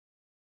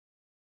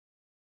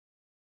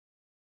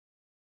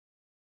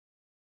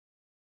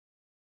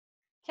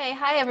Okay,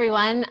 hi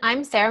everyone.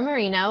 I'm Sarah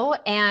Marino,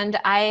 and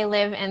I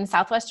live in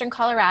southwestern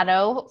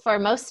Colorado for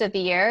most of the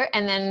year,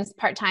 and then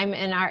part-time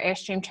in our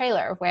Airstream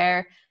trailer,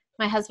 where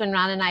my husband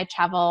Ron and I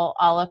travel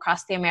all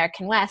across the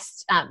American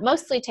West,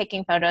 mostly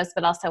taking photos,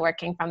 but also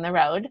working from the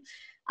road.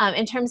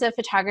 In terms of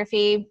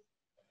photography,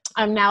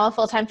 I'm now a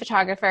full-time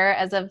photographer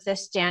as of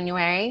this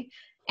January,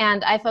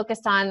 and I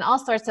focused on all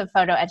sorts of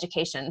photo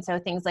education. So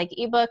things like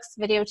ebooks,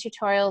 video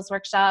tutorials,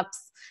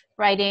 workshops,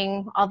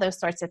 writing, all those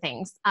sorts of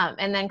things.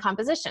 And then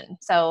composition.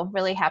 So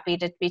really happy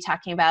to be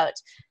talking about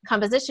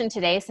composition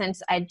today,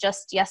 since I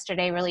just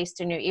yesterday released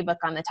a new ebook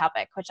on the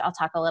topic, which I'll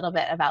talk a little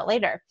bit about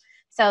later.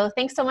 So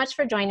thanks so much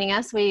for joining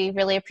us. We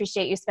really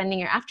appreciate you spending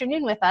your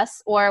afternoon with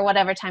us, or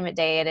whatever time of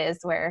day it is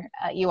where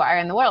you are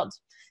in the world.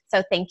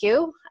 So thank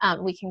you.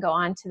 We can go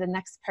on to the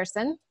next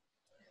person.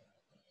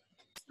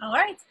 All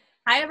right.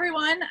 Hi,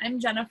 everyone. I'm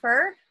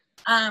Jennifer.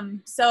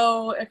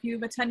 So if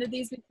you've attended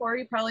these before,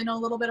 you probably know a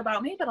little bit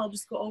about me, but I'll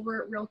just go over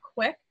it real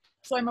quick.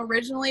 So I'm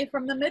originally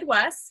from the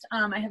Midwest.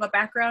 I have a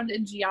background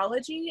in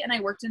geology, and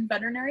I worked in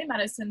veterinary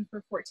medicine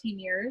for 14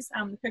 years.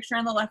 The picture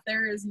on the left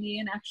there is me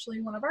and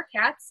actually one of our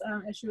cats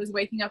as she was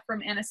waking up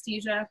from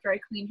anesthesia after I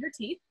cleaned her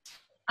teeth.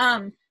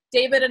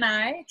 David and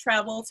I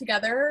travel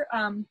together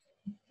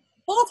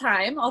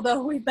full-time,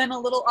 although we've been a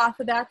little off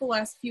of that the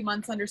last few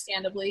months,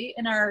 understandably,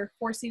 in our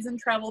 4-season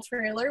travel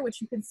trailer,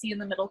 which you can see in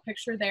the middle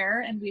picture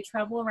there, and we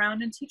travel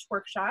around and teach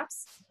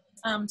workshops.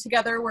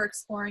 Together we're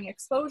exploring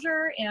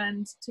exposure,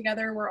 and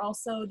together we're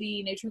also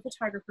the Nature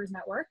Photographers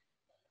Network.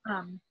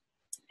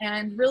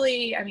 And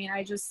really, I mean,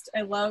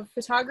 I love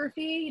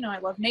photography, I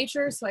love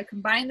nature, so I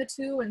combined the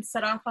two and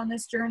set off on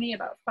this journey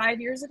about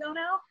 5 years ago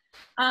now.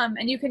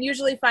 And you can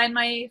usually find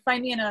me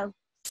in a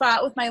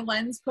spot with my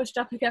lens pushed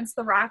up against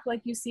the rock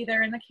like you see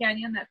there in the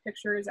canyon. That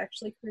picture is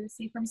actually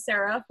courtesy from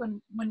Sarah when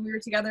we were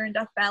together in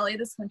Death Valley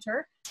this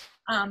winter.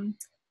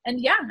 And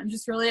yeah, I'm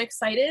just really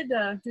excited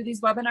to do these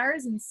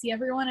webinars and see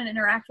everyone and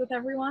interact with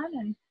everyone.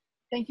 And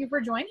thank you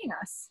for joining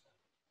us.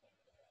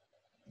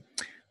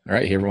 All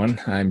right, hey everyone,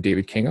 I'm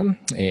David Kingham,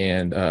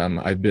 and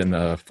I've been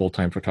a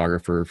full-time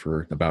photographer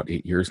for about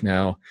 8 years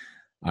now.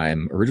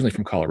 I'm originally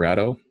from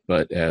Colorado,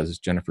 but as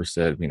Jennifer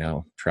said, we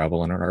now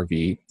travel in an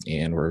RV,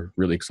 and we're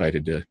really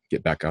excited to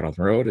get back out on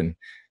the road and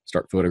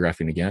start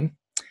photographing again.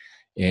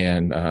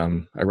 And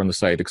I run the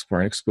site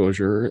Exploring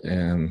Exposure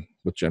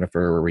with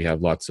Jennifer, where we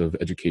have lots of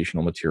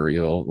educational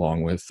material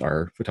along with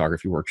our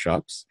photography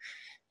workshops.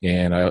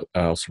 And I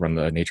also run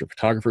the Nature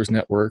Photographers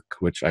Network,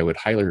 which I would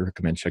highly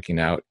recommend checking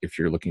out if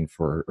you're looking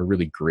for a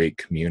really great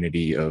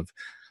community of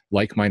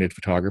like-minded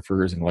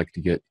photographers and like to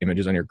get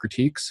images on your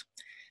critiques.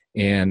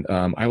 And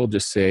I will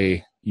just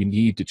say, you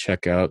need to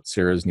check out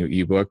Sarah's new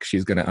ebook.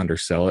 She's going to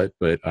undersell it,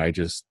 but I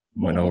just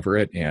went over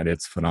it and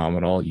it's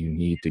phenomenal. You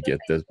need to get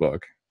this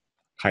book.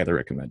 Highly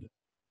recommend it.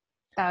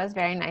 That was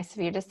very nice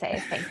of you to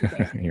say.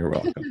 Thank you. You're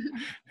welcome.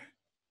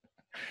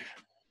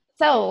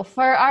 So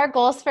for our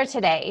goals for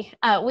today,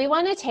 we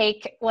want to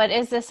take what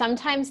is a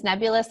sometimes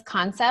nebulous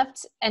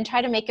concept and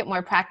try to make it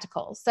more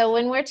practical. So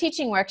when we're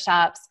teaching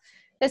workshops,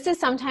 this is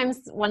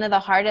sometimes one of the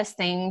hardest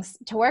things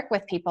to work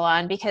with people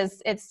on,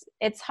 because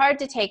it's hard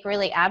to take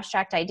really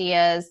abstract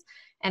ideas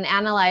and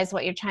analyze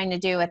what you're trying to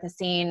do with a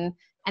scene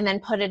and then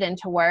put it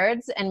into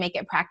words and make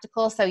it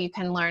practical so you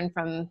can learn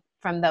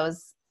from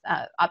those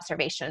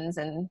observations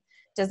and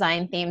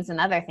design themes and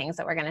other things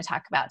that we're going to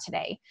talk about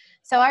today.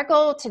 So our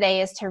goal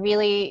today is to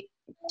really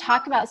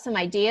talk about some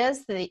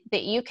ideas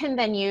that you can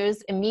then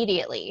use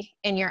immediately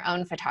in your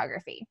own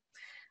photography.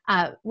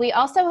 We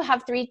also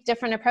have 3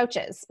 different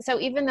approaches. So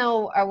even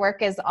though our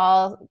work is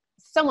all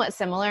somewhat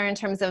similar in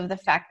terms of the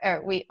fact,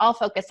 we all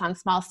focus on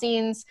small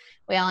scenes,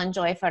 we all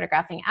enjoy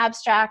photographing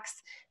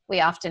abstracts,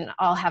 we often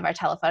all have our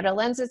telephoto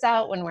lenses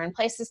out when we're in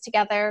places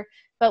together,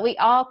 but we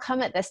all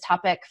come at this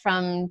topic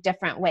from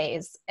different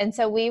ways. And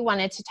so we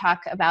wanted to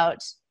talk about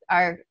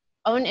our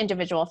own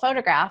individual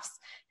photographs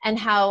and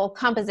how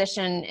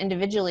composition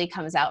individually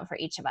comes out for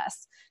each of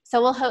us.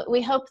 So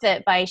we hope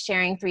that by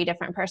sharing 3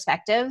 different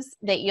perspectives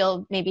that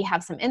you'll maybe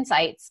have some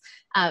insights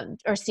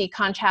or see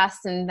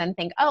contrasts and then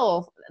think,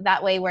 oh,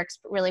 that way works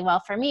really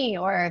well for me,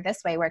 or this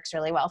way works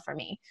really well for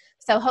me.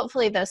 So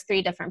hopefully those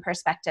 3 different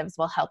perspectives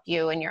will help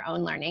you in your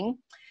own learning.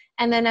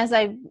 And then, as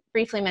I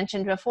briefly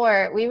mentioned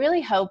before, we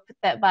really hope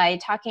that by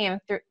talking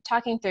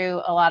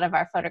through a lot of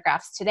our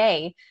photographs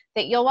today,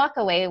 that you'll walk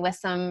away with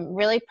some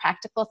really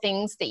practical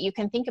things that you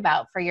can think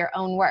about for your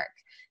own work.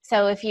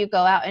 So if you go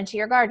out into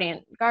your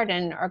garden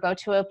or go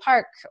to a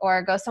park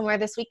or go somewhere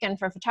this weekend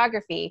for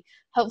photography,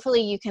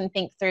 hopefully you can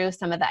think through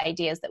some of the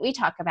ideas that we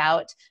talk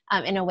about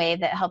in a way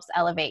that helps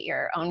elevate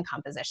your own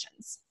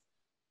compositions.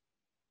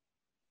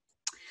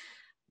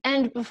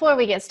 And before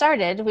we get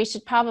started, we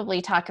should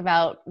probably talk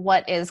about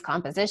what is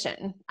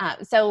composition.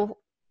 So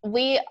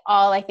we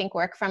all, I think,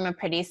 work from a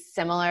pretty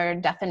similar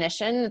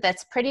definition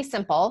that's pretty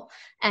simple.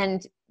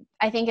 And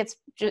I think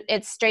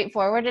it's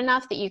straightforward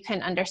enough that you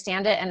can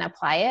understand it and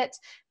apply it,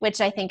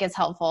 which I think is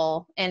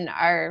helpful in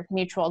our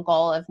mutual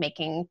goal of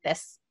making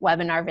this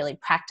webinar really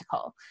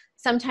practical.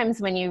 Sometimes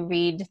when you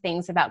read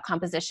things about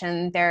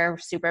composition, they're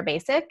super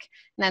basic,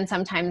 and then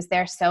sometimes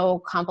they're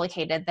so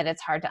complicated that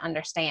it's hard to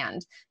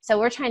understand. So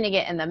we're trying to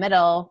get in the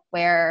middle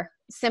where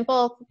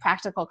simple,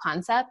 practical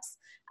concepts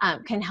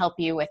can help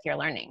you with your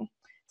learning.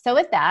 So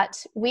with that,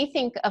 we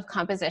think of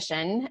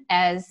composition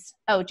as,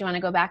 oh, do you want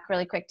to go back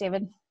really quick,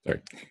 David?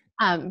 Sorry.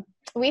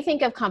 We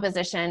think of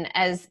composition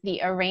as the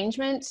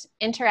arrangement,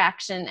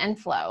 interaction, and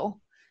flow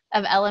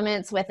of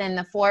elements within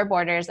the four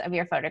borders of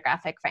your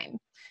photographic frame.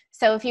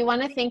 So if you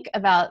want to think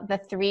about the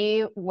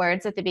three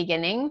words at the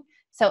beginning,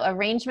 so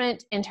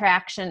arrangement,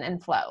 interaction,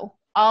 and flow,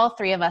 all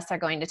three of us are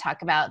going to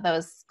talk about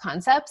those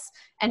concepts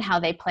and how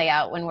they play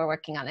out when we're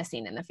working on a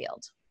scene in the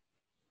field.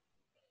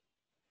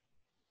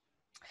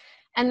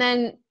 And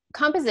then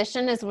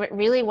composition is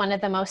really one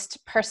of the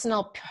most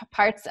personal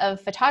parts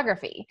of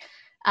photography.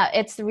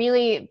 It's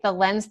really the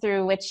lens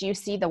through which you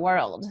see the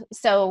world.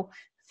 So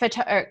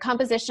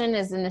composition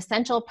is an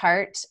essential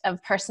part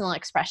of personal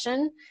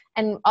expression,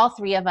 and all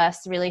three of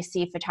us really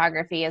see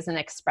photography as an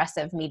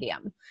expressive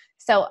medium.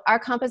 So our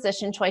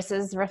composition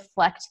choices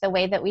reflect the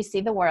way that we see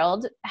the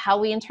world, how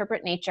we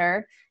interpret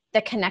nature,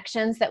 the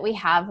connections that we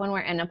have when we're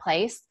in a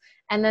place,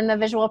 and then the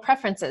visual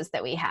preferences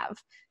that we have.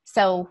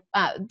 So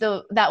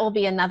that will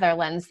be another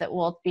lens that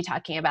we'll be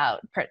talking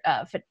about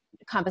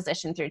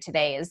composition through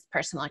today, is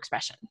personal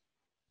expression.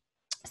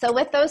 So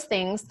with those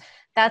things,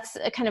 that's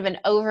a kind of an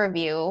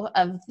overview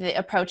of the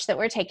approach that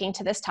we're taking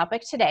to this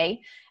topic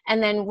today.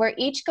 And then we're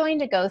each going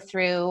to go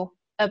through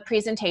a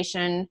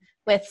presentation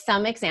with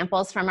some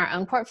examples from our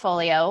own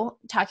portfolio,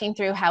 talking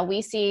through how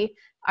we see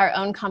our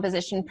own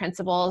composition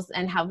principles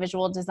and how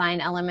visual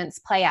design elements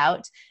play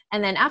out.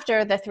 And then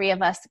after the three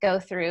of us go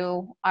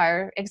through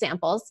our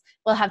examples,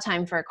 we'll have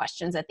time for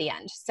questions at the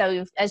end.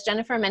 So as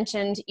Jennifer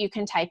mentioned, you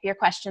can type your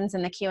questions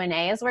in the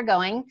Q&A as we're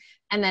going,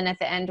 and then at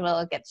the end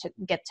we'll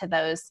get to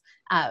those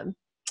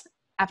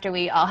after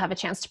we all have a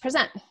chance to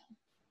present.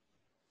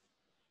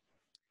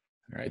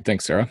 All right,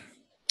 thanks, Sarah.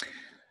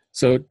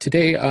 So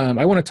today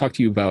I want to talk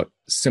to you about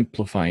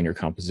simplifying your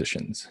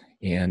compositions.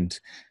 And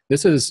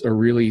this is a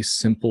really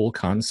simple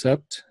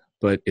concept,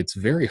 but it's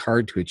very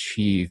hard to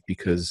achieve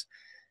because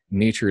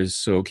nature is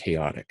so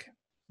chaotic.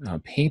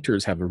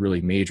 Painters have a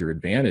really major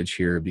advantage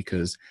here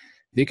because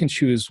they can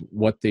choose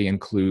what they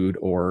include,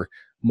 or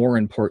more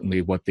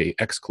importantly, what they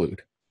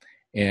exclude.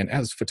 And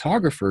as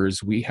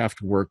photographers, we have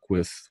to work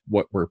with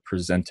what we're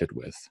presented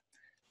with.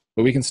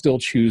 But we can still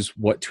choose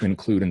what to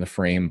include in the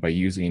frame by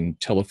using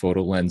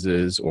telephoto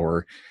lenses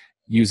or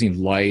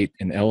using light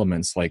and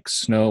elements like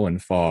snow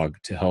and fog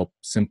to help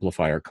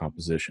simplify our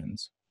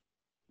compositions.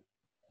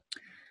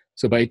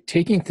 So by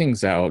taking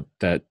things out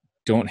that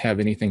don't have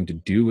anything to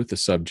do with the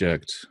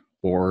subject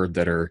or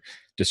that are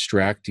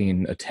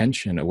distracting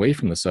attention away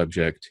from the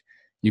subject,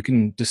 you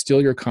can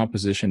distill your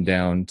composition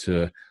down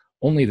to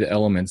only the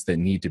elements that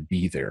need to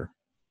be there.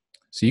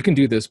 So you can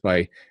do this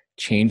by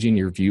changing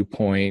your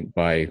viewpoint,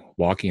 by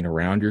walking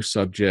around your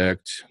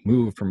subject,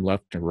 move from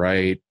left to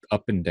right,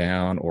 up and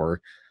down, or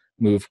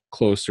move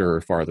closer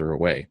or farther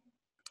away.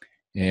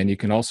 And you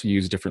can also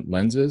use different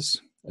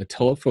lenses. A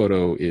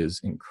telephoto is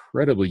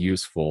incredibly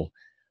useful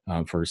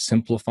for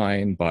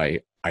simplifying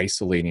by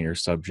isolating your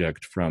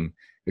subject from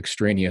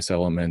extraneous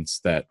elements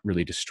that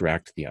really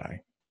distract the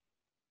eye.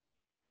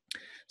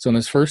 So in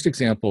this first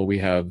example, we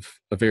have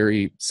a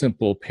very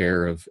simple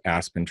pair of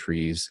aspen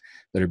trees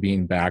that are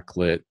being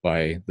backlit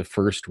by the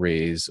first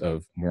rays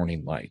of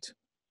morning light.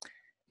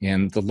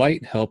 And the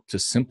light helped to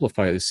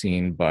simplify the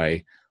scene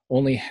by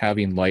only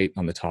having light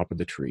on the top of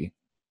the tree.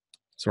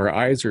 So our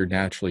eyes are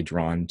naturally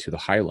drawn to the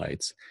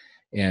highlights,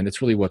 and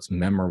it's really what's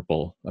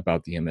memorable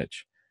about the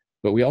image.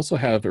 But we also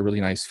have a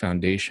really nice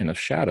foundation of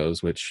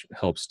shadows, which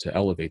helps to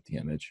elevate the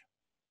image.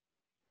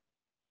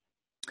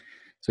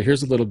 So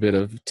here's a little bit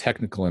of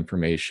technical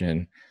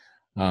information,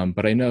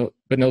 but know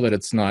that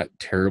it's not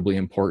terribly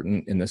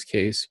important in this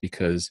case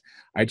because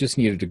I just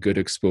needed a good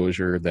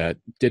exposure that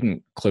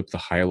didn't clip the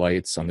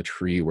highlights on the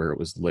tree where it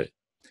was lit.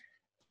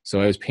 So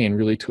I was paying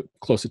really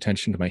close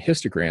attention to my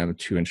histogram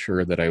to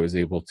ensure that I was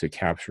able to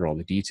capture all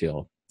the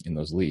detail in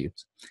those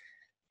leaves.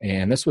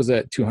 And this was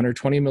at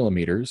 220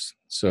 millimeters,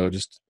 so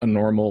just a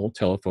normal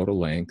telephoto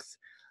length.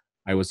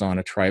 I was on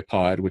a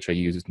tripod, which I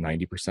used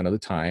 90% of the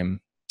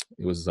time.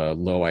 It was a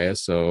low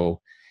ISO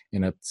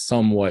and a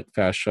somewhat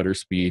fast shutter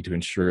speed to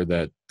ensure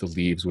that the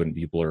leaves wouldn't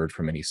be blurred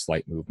from any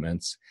slight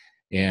movements,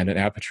 and an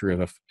aperture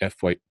of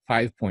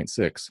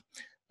f5.6,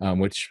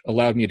 which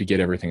allowed me to get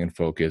everything in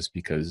focus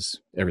because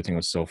everything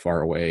was so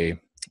far away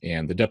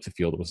and the depth of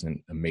field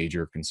wasn't a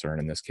major concern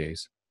in this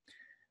case.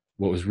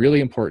 What was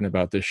really important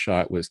about this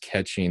shot was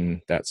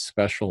catching that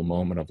special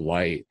moment of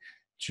light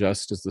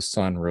just as the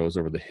sun rose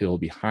over the hill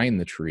behind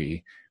the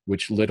tree,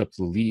 which lit up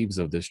the leaves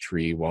of this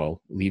tree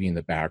while leaving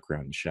the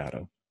background in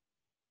shadow.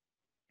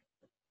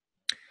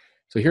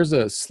 So here's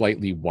a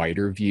slightly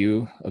wider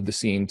view of the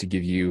scene to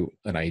give you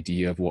an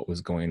idea of what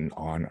was going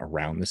on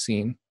around the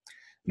scene.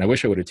 And I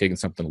wish I would have taken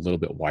something a little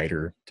bit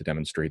wider to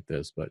demonstrate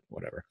this, but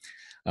whatever.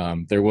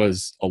 There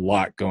was a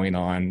lot going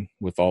on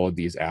with all of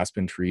these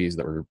aspen trees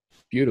that were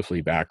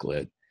beautifully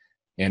backlit.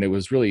 And it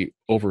was really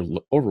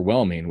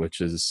overwhelming,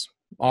 which is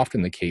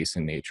often the case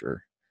in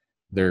nature.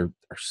 There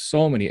are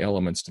so many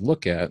elements to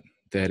look at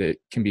that it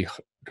can be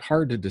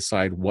hard to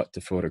decide what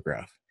to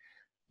photograph.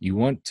 You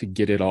want to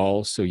get it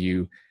all, so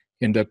you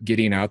end up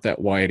getting out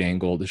that wide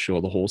angle to show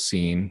the whole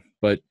scene,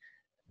 but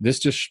this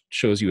just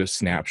shows you a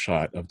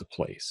snapshot of the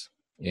place.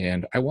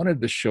 And I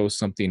wanted to show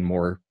something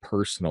more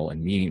personal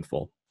and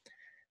meaningful.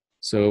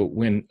 So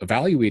when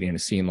evaluating a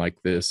scene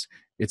like this,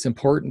 it's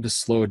important to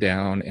slow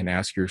down and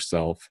ask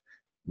yourself,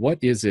 what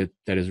is it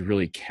that is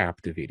really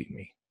captivating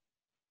me?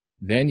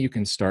 Then you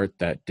can start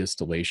that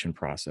distillation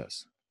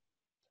process.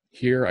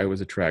 Here I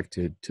was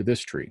attracted to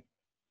this tree.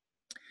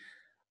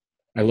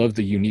 I love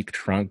the unique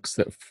trunks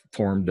that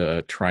formed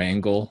a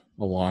triangle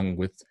along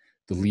with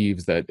the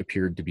leaves that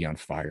appeared to be on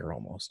fire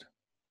almost.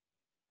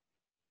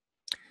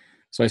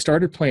 So I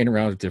started playing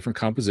around with different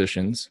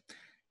compositions,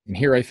 and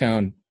here I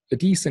found a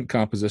decent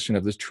composition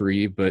of this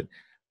tree, but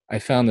I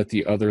found that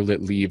the other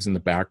lit leaves in the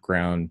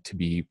background to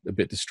be a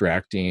bit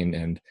distracting,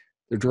 and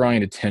they're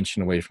drawing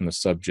attention away from the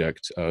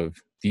subject of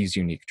these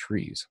unique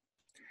trees.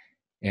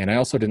 And I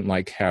also didn't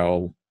like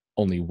how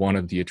only one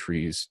of the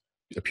trees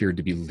appeared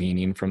to be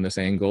leaning from this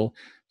angle,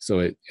 so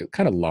it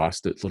kind of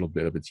lost a little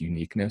bit of its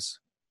uniqueness.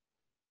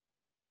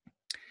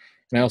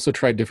 And I also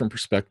tried different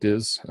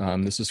perspectives.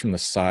 This is from the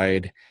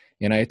side,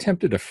 and I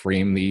attempted to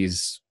frame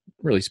these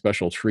really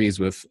special trees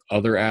with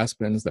other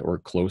aspens that were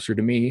closer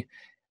to me,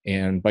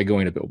 and by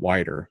going a bit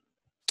wider.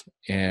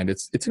 And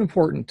it's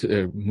important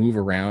to move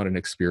around and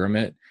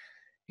experiment,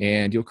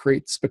 and you'll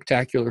create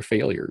spectacular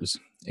failures.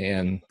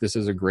 And this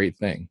is a great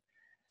thing.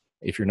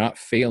 If you're not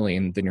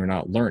failing, then you're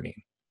not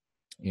learning.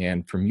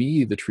 And for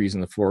me, the trees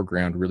in the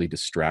foreground really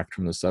distract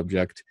from the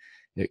subject.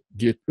 It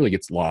really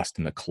gets lost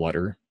in the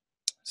clutter.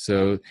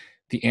 So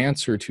the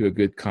answer to a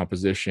good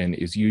composition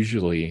is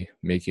usually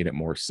making it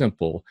more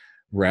simple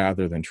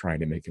rather than trying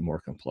to make it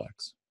more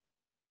complex.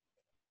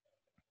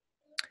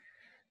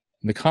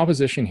 And the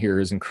composition here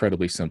is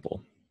incredibly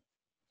simple.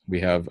 We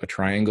have a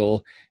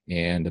triangle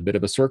and a bit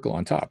of a circle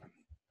on top.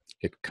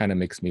 It kind of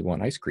makes me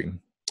want ice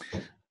cream.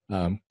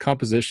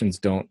 Compositions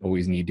don't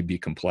always need to be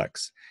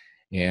complex,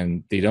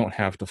 and they don't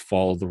have to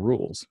follow the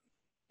rules.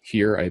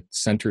 Here I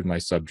centered my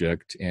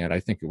subject, and I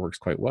think it works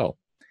quite well.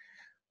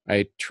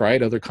 I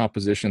tried other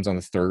compositions on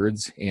the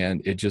thirds,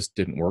 and it just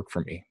didn't work for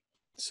me.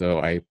 So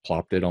I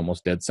plopped it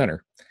almost dead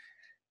center.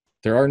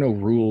 There are no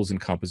rules in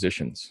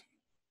compositions,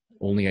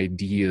 only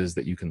ideas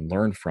that you can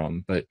learn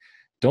from, but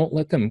don't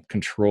let them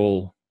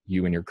control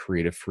you and your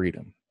creative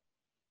freedom.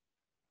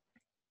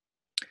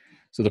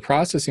 So the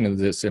processing of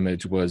this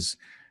image was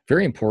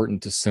very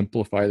important to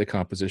simplify the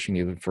composition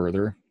even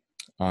further.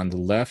 On the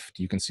left,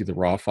 you can see the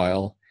raw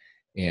file,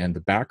 and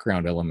the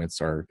background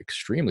elements are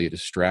extremely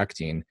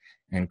distracting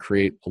and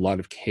create a lot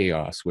of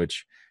chaos,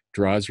 which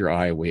draws your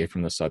eye away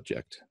from the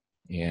subject.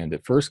 And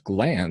at first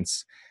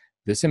glance,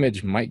 this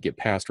image might get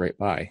passed right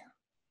by,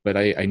 but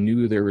I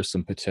knew there was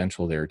some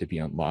potential there to be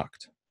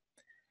unlocked.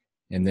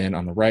 And then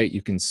on the right,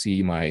 you can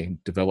see my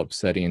developed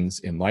settings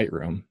in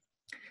Lightroom.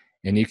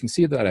 And you can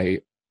see that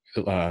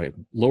I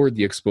lowered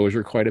the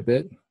exposure quite a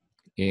bit,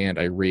 and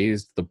I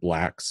raised the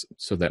blacks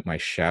so that my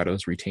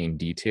shadows retain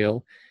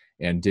detail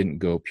and didn't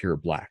go pure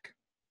black.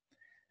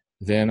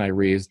 Then I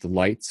raised the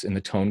lights and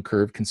the tone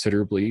curve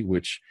considerably,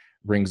 which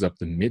brings up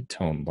the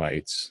mid-tone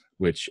lights,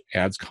 which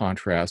adds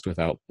contrast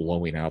without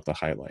blowing out the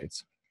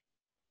highlights.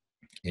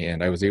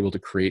 And I was able to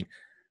create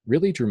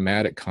really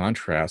dramatic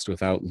contrast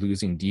without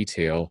losing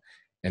detail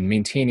and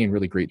maintaining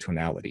really great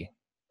tonality.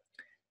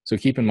 So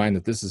keep in mind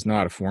that this is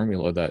not a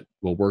formula that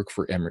will work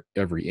for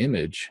every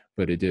image,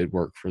 but it did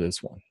work for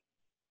this one.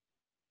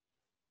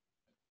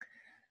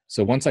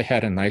 So once I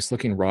had a nice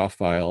looking raw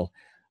file,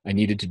 I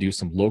needed to do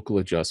some local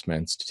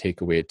adjustments to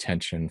take away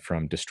attention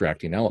from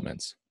distracting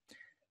elements.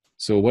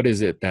 So what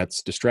is it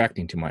that's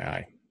distracting to my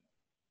eye?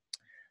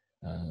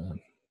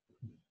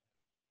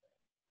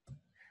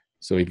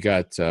 So we've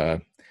got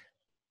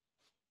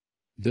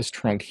this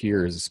trunk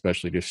here is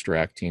especially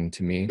distracting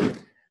to me.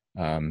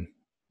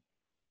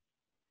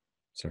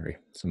 Sorry,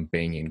 some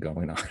banging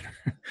going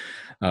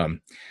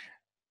on.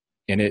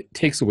 And it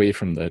takes away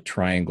from the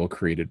triangle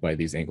created by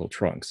these angled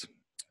trunks.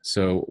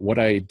 So what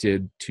I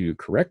did to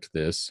correct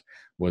this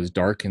was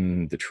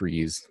darken the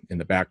trees in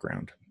the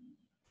background,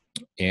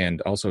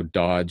 and also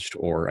dodged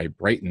or I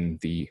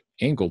brightened the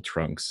angled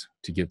trunks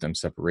to give them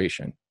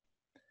separation.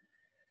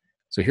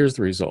 So here's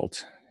the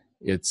result.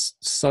 It's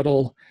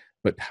subtle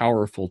but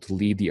powerful to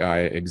lead the eye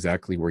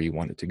exactly where you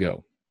want it to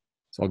go.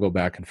 So I'll go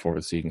back and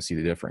forth so you can see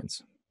the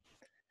difference.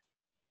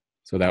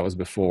 So that was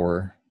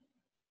before,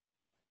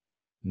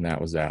 and that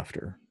was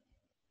after.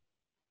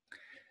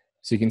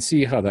 So you can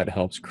see how that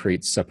helps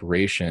create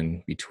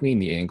separation between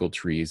the angled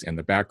trees and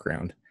the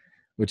background,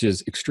 which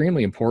is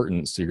extremely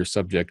important so your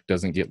subject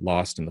doesn't get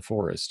lost in the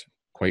forest,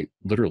 quite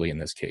literally in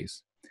this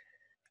case.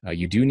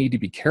 You do need to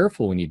be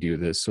careful when you do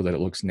this so that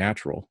it looks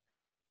natural.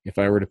 If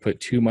I were to put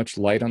too much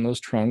light on those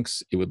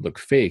trunks, it would look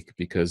fake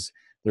because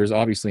there's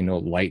obviously no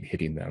light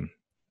hitting them,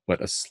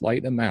 but a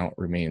slight amount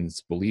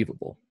remains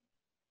believable.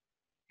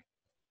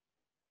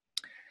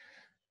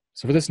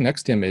 So for this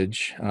next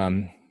image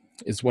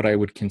is what I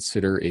would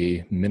consider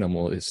a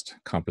minimalist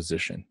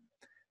composition.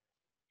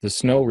 The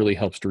snow really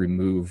helps to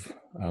remove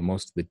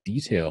most of the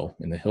detail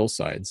in the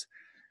hillsides,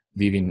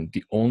 leaving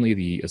only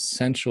the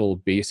essential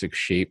basic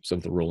shapes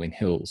of the rolling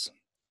hills.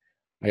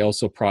 I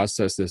also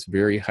process this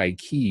very high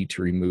key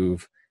to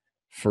remove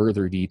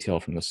further detail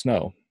from the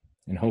snow.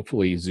 And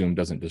hopefully zoom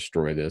doesn't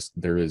destroy this.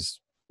 There is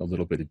a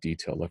little bit of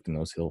detail left in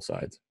those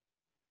hillsides.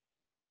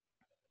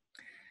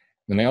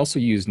 Then I also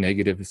use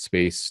negative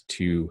space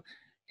to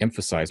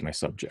emphasize my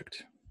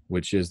subject,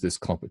 which is this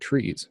clump of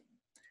trees.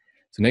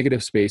 So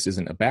negative space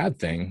isn't a bad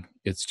thing,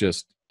 it's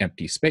just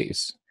empty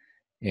space.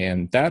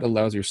 And that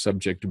allows your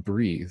subject to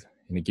breathe,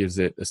 and it gives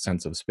it a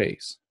sense of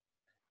space.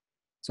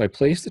 So I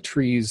place the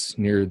trees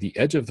near the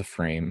edge of the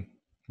frame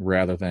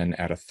rather than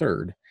at a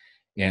third,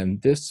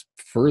 and this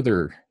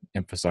further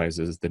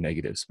emphasizes the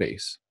negative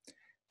space,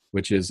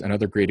 which is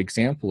another great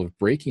example of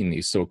breaking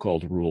these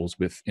so-called rules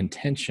with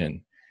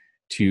intention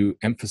to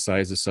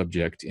emphasize the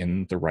subject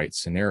in the right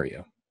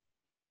scenario.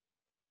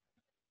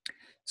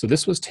 So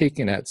this was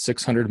taken at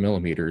 600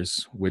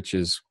 millimeters, which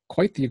is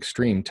quite the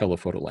extreme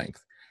telephoto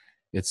length.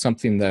 It's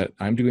something that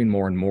I'm doing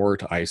more and more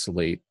to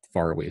isolate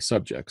faraway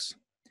subjects.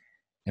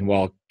 And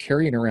while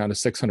carrying around a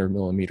 600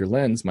 millimeter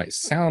lens might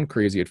sound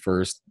crazy at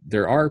first,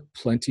 there are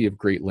plenty of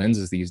great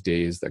lenses these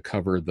days that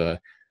cover the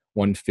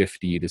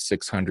 150 to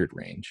 600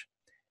 range.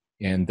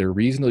 And they're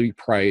reasonably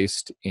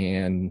priced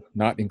and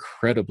not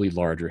incredibly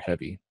large or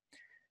heavy.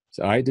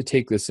 So I had to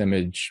take this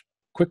image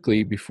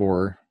quickly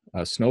before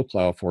a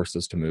snowplow forced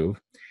us to move.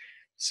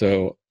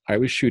 So I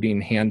was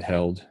shooting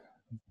handheld,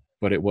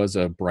 but it was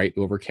a bright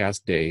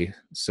overcast day.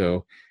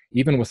 So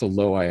even with a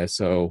low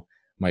ISO,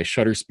 my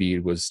shutter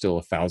speed was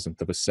still 1,000th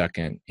of a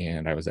second,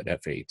 and I was at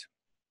f8.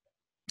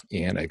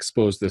 And I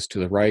exposed this to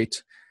the right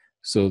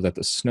so that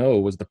the snow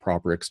was the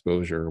proper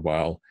exposure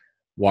while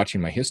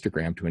watching my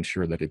histogram to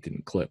ensure that it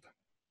didn't clip.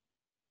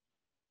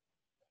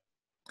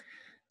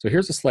 So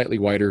here's a slightly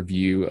wider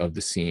view of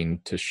the scene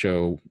to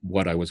show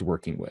what I was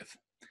working with.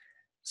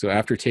 So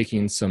after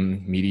taking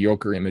some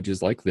mediocre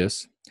images like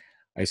this,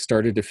 I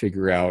started to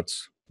figure out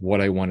what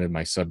I wanted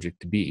my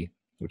subject to be,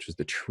 which is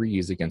the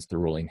trees against the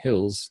rolling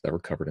hills that were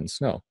covered in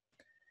snow.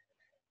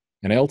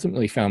 And I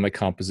ultimately found my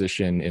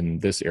composition in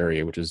this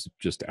area, which is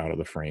just out of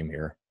the frame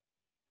here.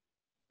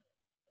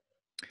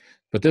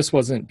 But this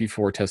wasn't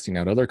before testing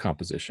out other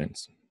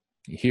compositions.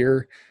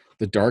 Here,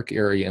 the dark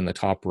area in the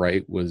top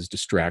right was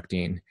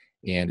distracting,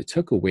 and it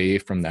took away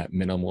from that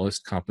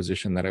minimalist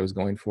composition that I was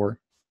going for.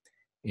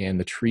 And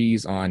the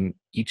trees on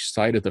each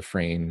side of the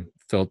frame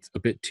felt a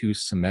bit too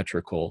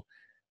symmetrical,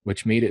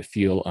 which made it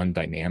feel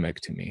undynamic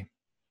to me.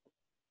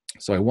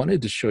 So I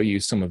wanted to show you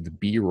some of the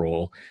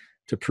B-roll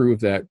to prove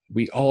that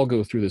we all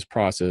go through this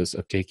process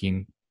of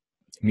taking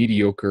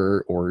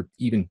mediocre or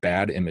even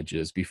bad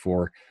images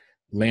before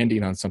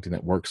landing on something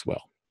that works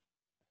well.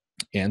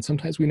 And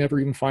sometimes we never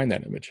even find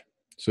that image.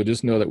 So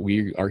just know that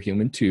we are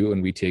human too,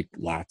 and we take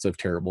lots of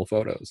terrible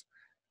photos.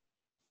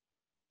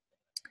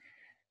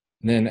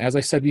 And then, as I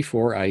said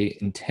before, I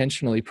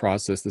intentionally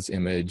processed this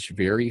image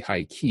very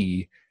high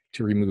key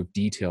to remove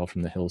detail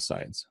from the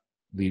hillsides,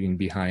 leaving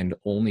behind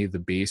only the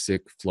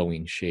basic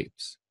flowing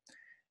shapes.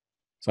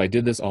 So I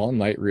did this all in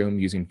Lightroom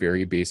using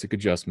very basic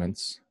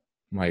adjustments.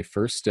 My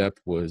first step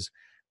was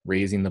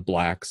raising the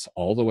blacks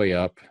all the way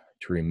up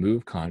to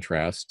remove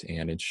contrast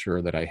and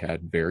ensure that I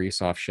had very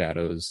soft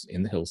shadows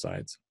in the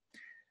hillsides.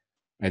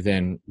 I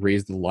then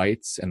raised the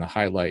lights and the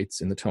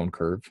highlights in the tone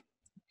curve,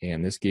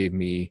 and this gave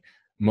me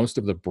most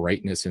of the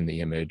brightness in the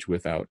image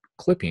without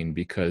clipping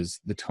because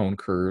the tone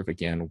curve,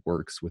 again,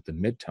 works with the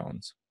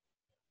midtones.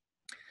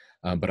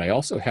 But I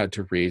also had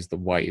to raise the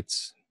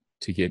whites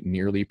to get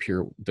nearly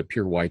the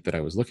pure white that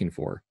I was looking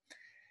for.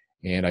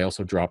 And I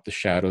also dropped the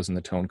shadows in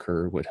the tone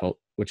curve,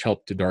 which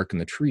helped to darken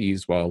the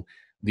trees while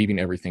leaving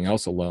everything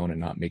else alone and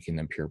not making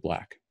them pure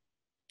black.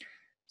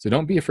 So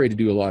don't be afraid to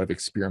do a lot of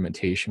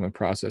experimentation when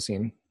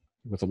processing.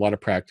 With a lot of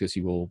practice,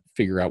 you will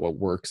figure out what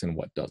works and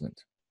what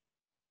doesn't.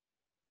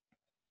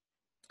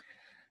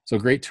 So a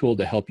great tool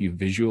to help you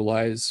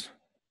visualize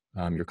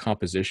your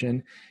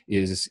composition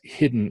is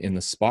hidden in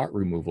the spot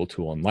removal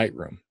tool in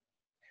Lightroom.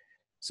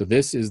 So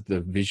this is the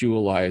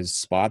Visualize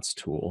Spots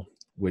tool,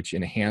 which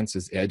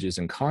enhances edges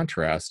and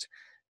contrast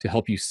to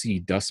help you see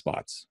dust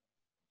spots.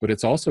 But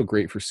it's also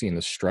great for seeing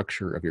the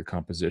structure of your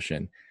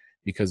composition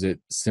because it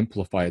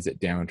simplifies it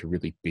down to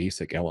really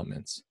basic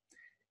elements.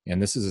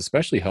 And this is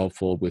especially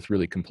helpful with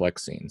really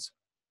complex scenes.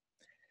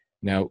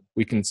 Now,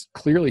 we can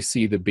clearly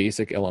see the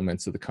basic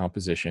elements of the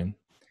composition.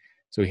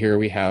 So here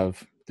we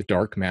have the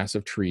dark mass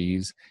of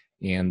trees,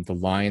 and the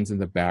lines in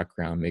the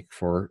background make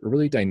for a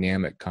really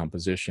dynamic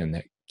composition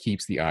that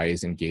keeps the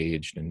eyes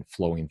engaged and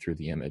flowing through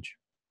the image.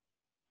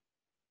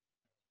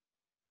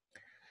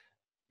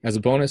 As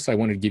a bonus, I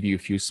wanted to give you a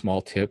few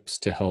small tips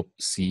to help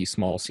see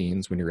small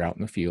scenes when you're out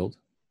in the field.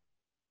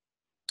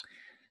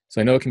 So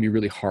I know it can be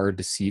really hard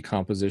to see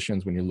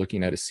compositions when you're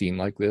looking at a scene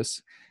like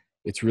this.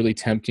 It's really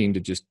tempting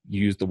to just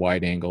use the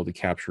wide angle to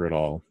capture it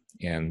all.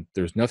 And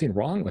there's nothing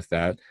wrong with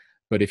that.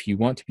 But if you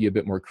want to be a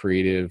bit more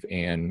creative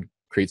and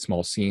create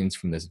small scenes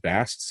from this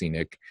vast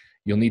scenic,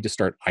 you'll need to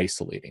start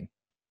isolating.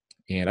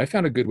 And I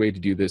found a good way to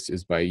do this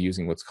is by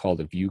using what's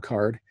called a view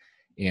card.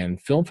 And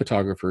film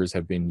photographers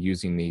have been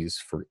using these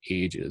for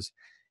ages.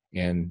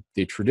 And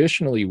they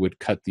traditionally would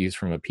cut these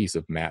from a piece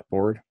of mat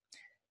board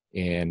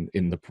and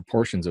in the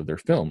proportions of their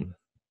film.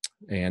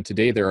 And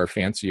today there are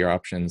fancier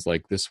options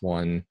like this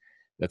one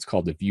that's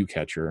called the view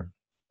catcher.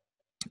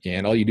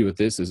 And all you do with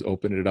this is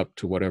open it up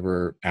to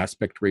whatever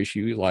aspect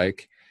ratio you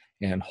like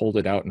and hold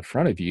it out in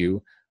front of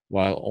you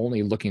while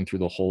only looking through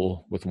the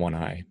hole with one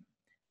eye.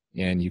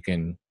 And you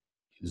can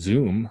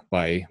zoom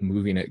by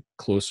moving it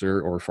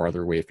closer or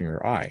farther away from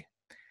your eye.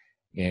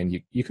 And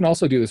you can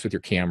also do this with your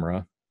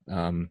camera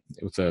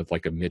with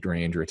like a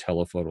mid-range or a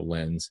telephoto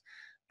lens.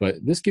 But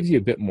this gives you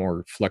a bit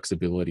more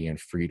flexibility and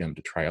freedom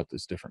to try out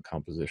these different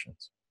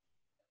compositions.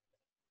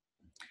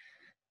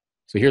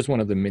 So here's one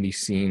of the mini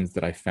scenes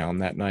that I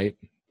found that night.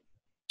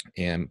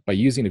 And by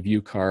using a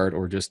view card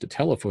or just a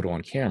telephoto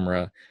on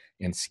camera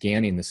and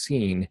scanning the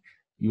scene,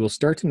 you will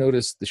start to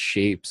notice the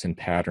shapes and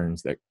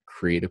patterns that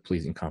create a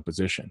pleasing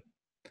composition.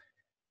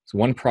 So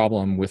one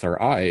problem with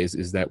our eyes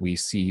is that we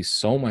see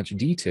so much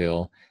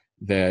detail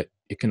that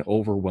it can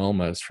overwhelm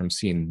us from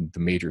seeing the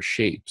major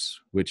shapes,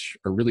 which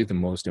are really the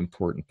most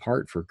important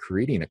part for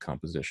creating a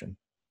composition.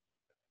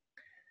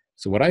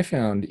 So what I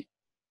found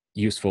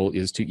useful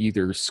is to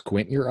either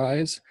squint your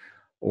eyes,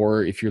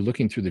 or if you're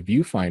looking through the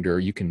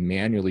viewfinder, you can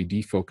manually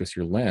defocus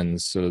your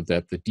lens so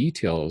that the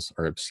details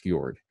are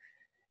obscured.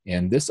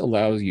 And this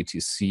allows you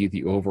to see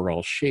the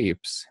overall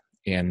shapes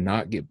and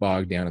not get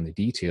bogged down in the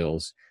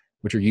details,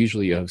 which are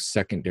usually of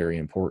secondary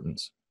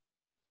importance.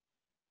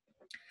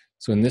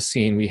 So in this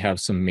scene, we have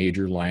some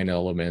major line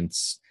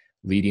elements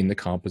leading the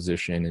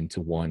composition into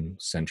one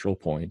central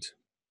point.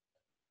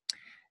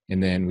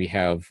 And then we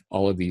have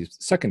all of these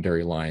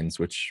secondary lines,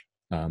 which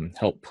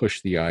help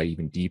push the eye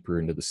even deeper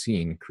into the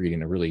scene,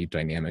 creating a really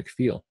dynamic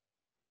feel.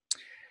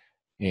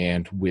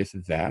 And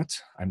with that,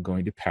 I'm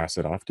going to pass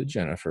it off to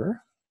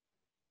Jennifer.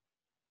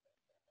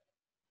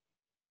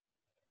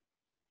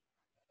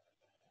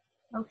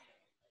 Okay.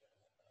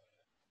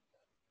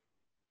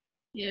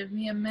 Give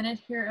me a minute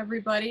here,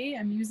 everybody.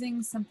 I'm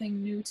using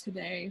something new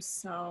today.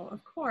 So,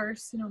 of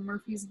course, you know,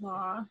 Murphy's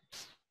Law.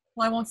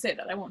 Well, I won't say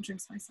that. I won't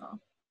jinx myself.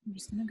 I'm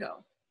just going to go.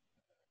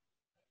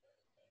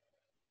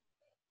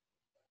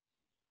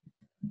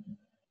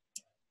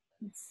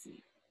 Let's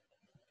see.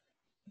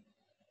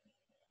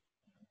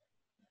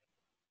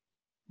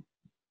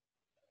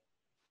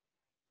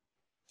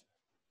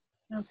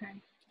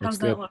 Okay. How's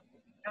that look?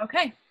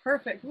 Okay,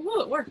 perfect.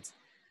 Woo, it worked.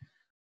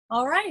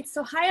 All right.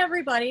 So, hi,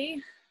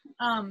 everybody.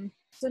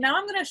 So now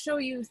I'm going to show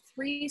you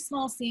 3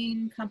 small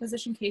scene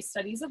composition case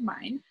studies of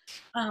mine.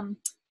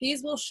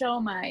 These will show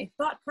my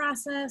thought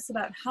process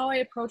about how I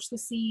approach the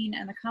scene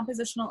and the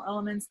compositional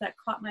elements that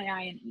caught my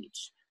eye in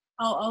each.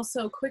 I'll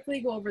also quickly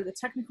go over the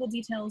technical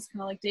details,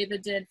 kind of like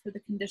David did for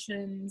the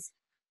conditions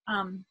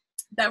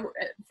that were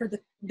for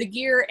the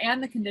gear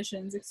and the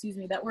conditions, excuse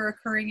me, that were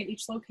occurring at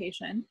each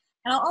location.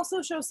 And I'll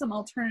also show some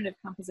alternative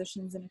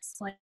compositions and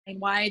explain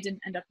why I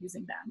didn't end up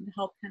using them to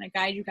help kind of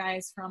guide you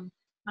guys from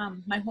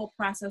my whole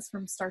process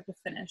from start to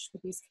finish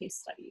with these case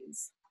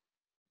studies.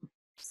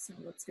 So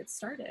let's get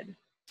started.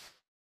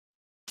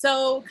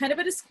 So kind of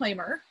a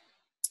disclaimer,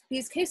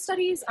 these case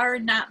studies are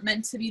not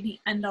meant to be the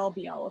end-all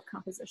be-all of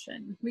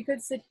composition. We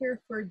could sit here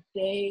for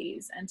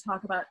days and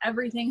talk about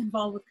everything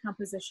involved with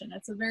composition.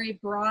 It's a very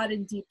broad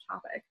and deep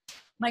topic.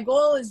 My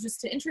goal is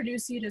just to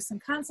introduce you to some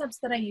concepts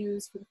that I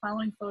use for the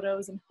following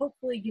photos and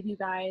hopefully give you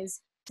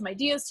guys some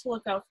ideas to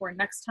look out for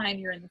next time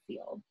you're in the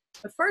field.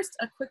 But first,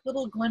 a quick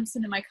little glimpse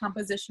into my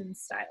composition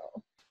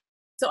style.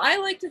 So I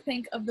like to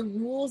think of the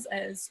rules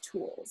as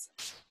tools.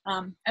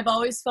 I've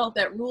always felt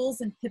that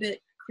rules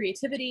inhibit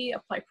creativity,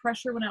 apply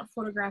pressure when out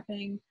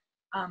photographing.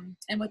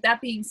 And with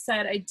that being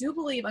said, I do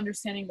believe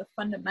understanding the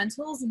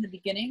fundamentals in the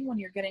beginning when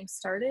you're getting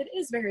started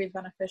is very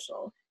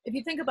beneficial. If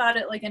you think about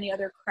it like any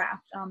other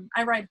craft,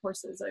 I ride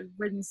horses. I've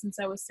ridden since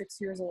I was 6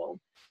 years old.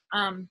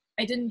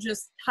 I didn't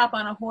just hop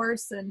on a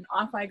horse and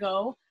off I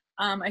go.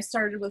 I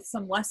started with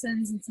some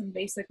lessons and some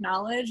basic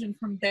knowledge, and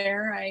from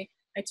there I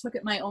took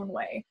it my own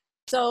way.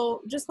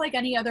 So just like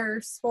any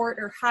other sport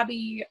or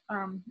hobby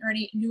or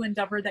any new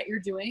endeavor that you're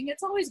doing,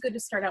 it's always good to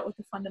start out with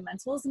the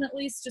fundamentals and at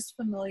least just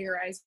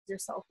familiarize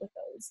yourself with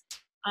those.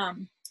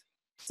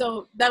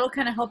 So that'll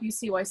kind of help you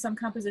see why some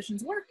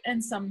compositions work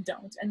and some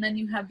don't. And then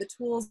you have the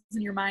tools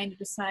in your mind to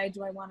decide,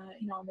 do I want to,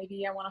 you know,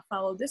 maybe I want to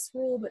follow this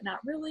rule, but not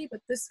really,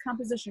 but this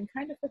composition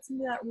kind of fits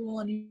into that rule,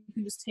 and you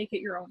can just take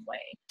it your own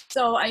way.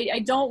 So I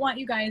don't want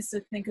you guys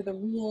to think of the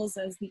rules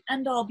as the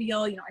end all be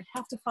all, you know, I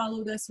have to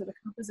follow this or the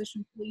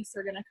composition police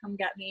are going to come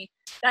get me.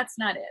 That's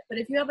not it. But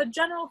if you have a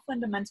general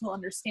fundamental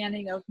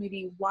understanding of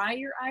maybe why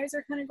your eyes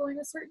are kind of going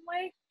a certain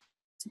way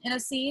in a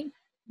scene,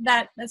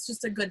 that's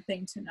just a good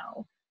thing to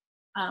know.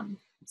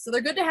 So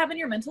they're good to have in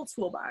your mental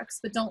toolbox,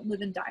 but don't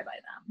live and die by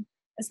them.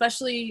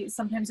 Especially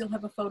sometimes you'll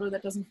have a photo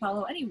that doesn't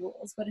follow any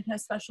rules, but it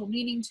has special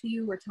meaning to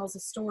you or tells a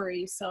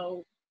story,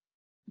 so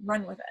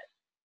run with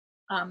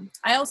it.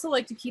 I also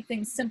like to keep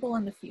things simple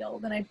in the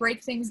field, and I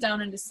break things down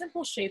into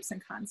simple shapes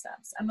and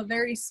concepts. I'm a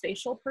very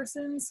spatial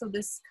person, so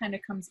this kind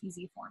of comes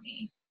easy for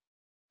me.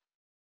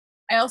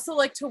 I also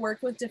like to work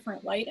with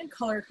different light and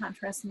color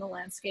contrasts in the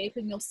landscape,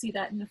 and you'll see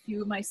that in a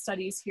few of my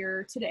studies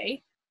here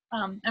today.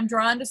 I'm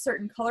drawn to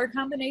certain color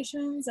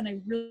combinations, and I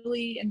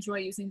really enjoy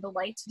using the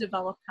light to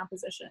develop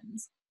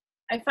compositions.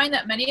 I find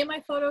that many of my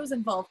photos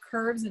involve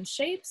curves and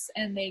shapes,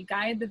 and they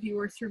guide the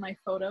viewer through my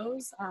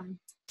photos.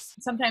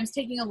 Sometimes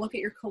taking a look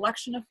at your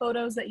collection of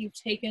photos that you've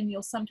taken,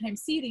 you'll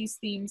sometimes see these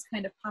themes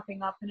kind of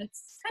popping up, and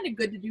it's kind of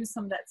good to do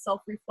some of that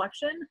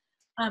self-reflection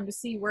to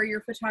see where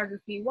your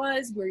photography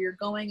was, where you're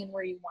going, and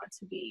where you want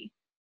to be.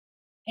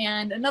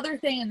 And another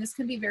thing, and this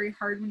can be very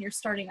hard when you're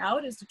starting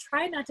out, is to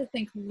try not to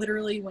think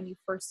literally when you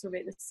first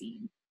survey the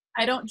scene.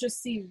 I don't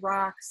just see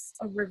rocks,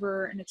 a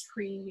river, and a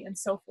tree, and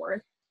so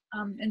forth.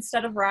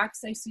 Instead of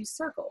rocks, I see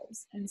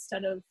circles.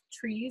 Instead of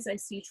trees, I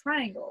see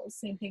triangles.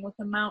 Same thing with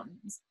the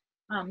mountains.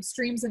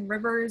 Streams and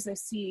rivers, I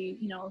see,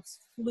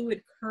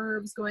 fluid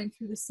curves going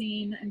through the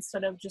scene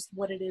instead of just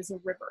what it is, a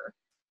river.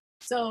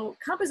 So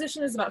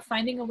composition is about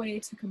finding a way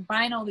to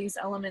combine all these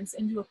elements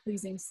into a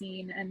pleasing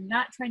scene and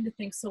not trying to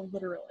think so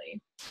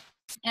literally.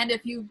 And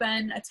if you've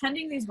been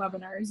attending these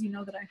webinars, you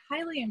know that I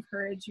highly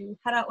encourage you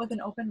head out with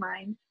an open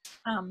mind.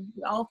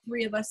 All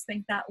three of us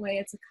think that way.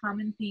 It's a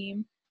common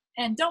theme.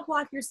 And don't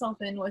block yourself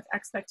in with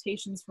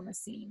expectations from a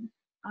scene.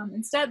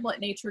 Instead, let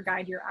nature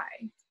guide your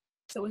eye.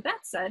 So with that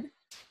said,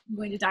 I'm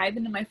going to dive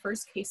into my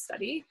first case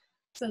study.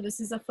 So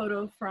this is a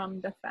photo from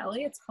Death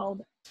Valley. It's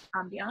called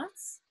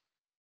Ambiance.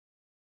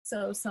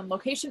 So some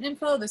location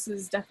info. This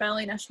is Death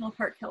Valley National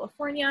Park,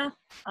 California.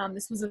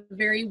 This was a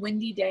very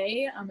windy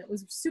day. It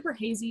was super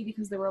hazy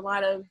because there were a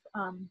lot of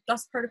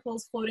dust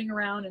particles floating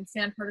around and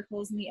sand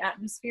particles in the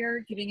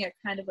atmosphere, giving it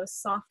kind of a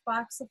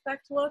softbox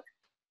effect look.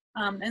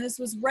 And this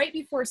was right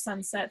before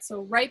sunset,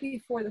 so right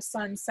before the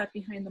sun set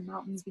behind the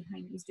mountains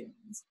behind these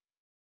dunes.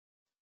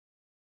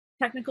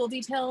 Technical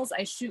details,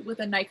 I shoot with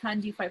a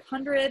Nikon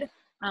D500.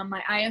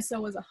 My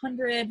ISO was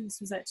 100. This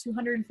was at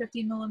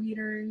 250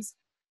 millimeters.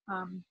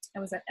 I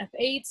was at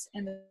f8,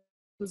 and it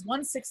was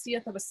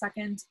 1/60th of a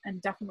second,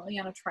 and definitely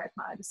on a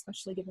tripod,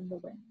 especially given the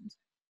wind.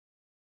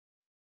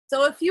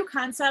 So a few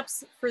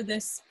concepts for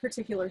this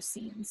particular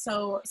scene.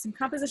 So some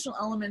compositional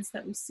elements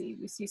that we see.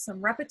 We see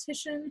some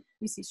repetition,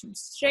 we see some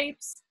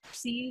shapes,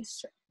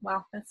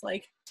 wow, that's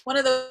like one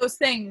of those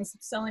things,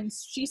 oh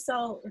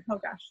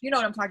gosh, you know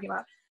what I'm talking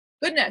about.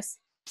 Goodness,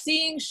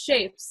 seeing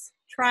shapes,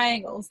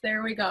 triangles,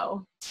 there we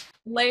go.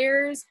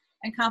 Layers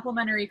and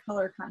complementary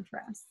color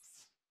contrasts.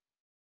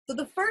 So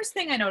the first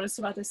thing I noticed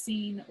about the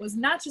scene was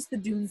not just the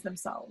dunes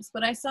themselves,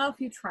 but I saw a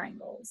few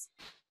triangles.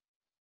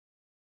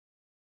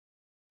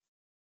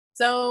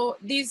 So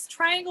these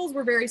triangles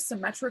were very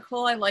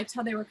symmetrical. I liked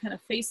how they were kind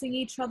of facing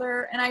each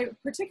other, and I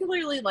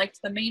particularly liked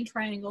the main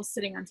triangle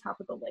sitting on top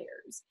of the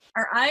layers.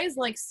 Our eyes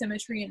like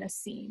symmetry in a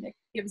scene. It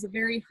gives a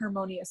very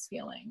harmonious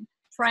feeling.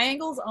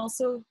 Triangles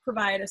also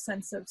provide a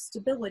sense of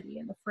stability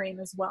in the frame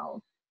as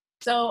well.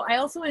 So I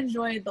also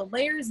enjoyed the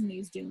layers in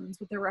these dunes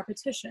with their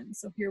repetition.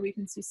 So here we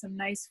can see some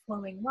nice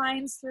flowing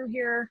lines through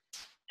here.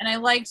 And I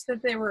liked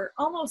that they were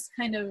almost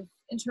kind of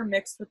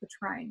intermixed with the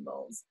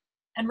triangles.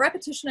 And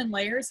repetition and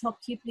layers help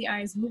keep the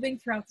eyes moving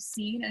throughout the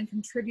scene and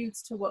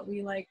contributes to what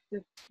we like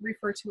to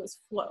refer to as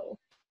flow.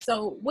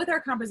 So with our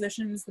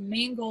compositions, the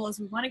main goal is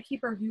we want to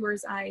keep our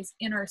viewers' eyes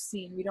in our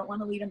scene. We don't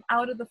want to lead them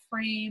out of the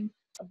frame,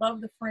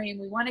 above the frame.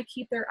 We want to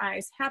keep their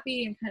eyes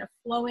happy and kind of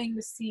flowing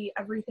to see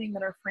everything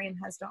that our frame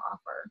has to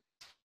offer.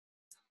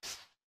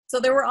 So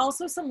there were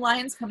also some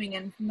lines coming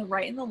in from the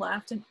right and the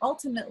left, and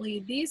ultimately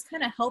these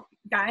kind of help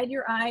guide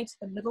your eye to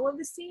the middle of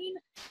the scene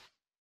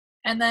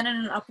and then in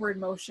an upward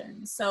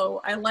motion.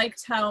 So I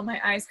liked how my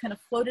eyes kind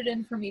of floated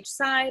in from each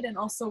side and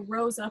also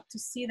rose up to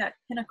see that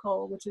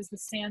pinnacle, which is the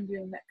sand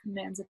dune that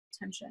commands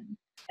attention.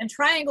 And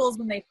triangles,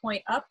 when they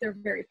point up, they're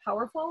very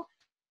powerful.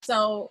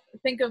 So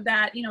think of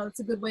that, it's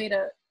a good way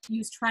to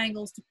use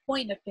triangles to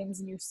point at things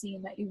in your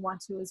scene that you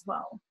want to as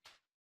well.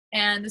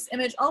 And this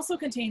image also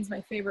contains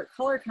my favorite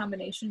color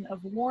combination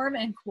of warm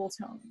and cool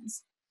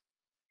tones.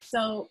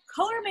 So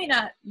color may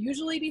not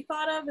usually be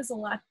thought of as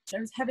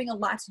having a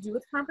lot to do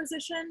with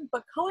composition,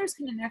 but colors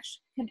can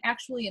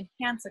actually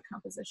enhance a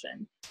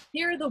composition.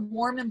 Here, the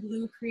warm and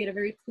blue create a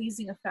very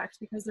pleasing effect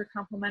because they're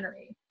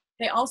complementary.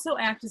 They also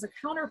act as a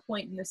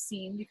counterpoint in this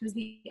scene because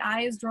the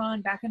eye is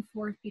drawn back and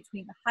forth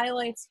between the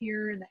highlights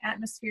here in the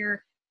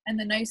atmosphere and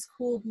the nice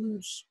cool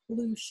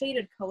blue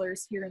shaded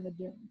colors here in the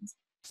dunes.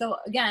 So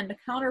again, the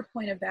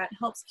counterpoint of that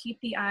helps keep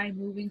the eye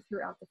moving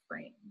throughout the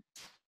frame.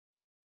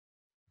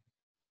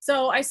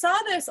 So I saw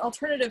this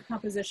alternative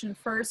composition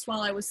first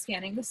while I was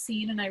scanning the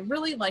scene, and I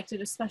really liked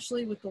it,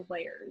 especially with the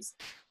layers.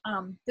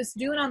 This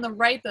dune on the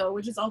right, though,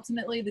 which is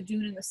ultimately the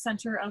dune in the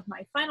center of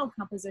my final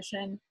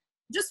composition,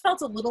 just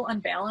felt a little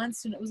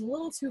unbalanced, and it was a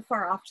little too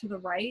far off to the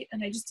right,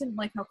 and I just didn't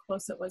like how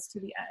close it was to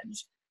the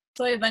edge.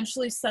 So I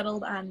eventually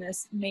settled on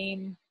this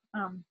main,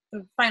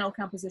 the final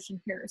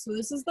composition here. So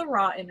this is the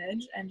raw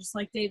image, and just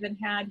like David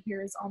had,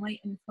 here's all my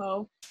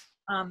info.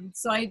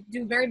 So I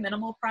do very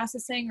minimal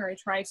processing, or I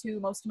try to.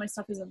 Most of my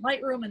stuff is in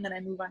Lightroom, and then I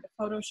move on to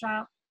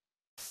Photoshop.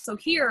 So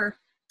here,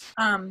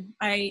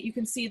 you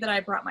can see that I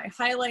brought my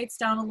highlights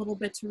down a little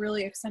bit to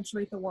really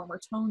accentuate the warmer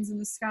tones in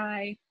the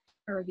sky,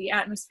 or the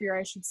atmosphere,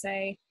 I should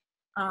say.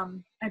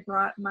 I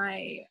brought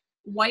my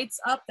whites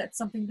up. That's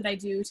something that I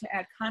do to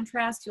add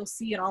contrast. You'll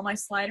see in all my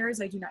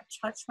sliders, I do not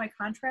touch my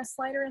contrast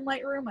slider in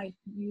Lightroom. I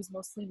use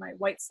mostly my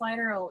white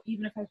slider.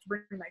 Even if I have to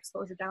bring my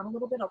exposure down a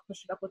little bit, I'll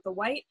push it up with the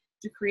white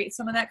to create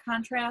some of that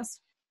contrast.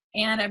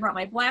 And I brought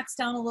my blacks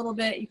down a little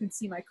bit. You can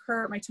see my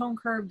tone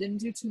curve, didn't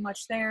do too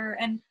much there.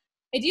 And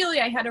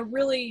ideally I had a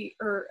really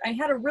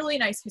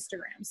nice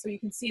histogram. So you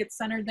can see it's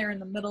centered there in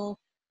the middle.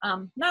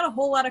 Not a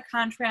whole lot of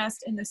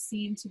contrast in the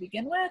scene to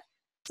begin with.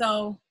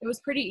 So it was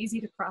pretty easy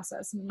to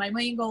process. And my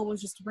main goal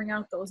was just to bring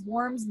out those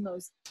warms and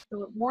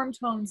the warm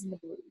tones and the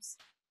blues.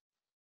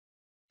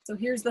 So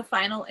here's the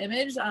final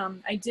image.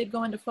 I did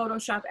go into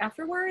Photoshop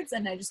afterwards,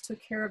 and I just took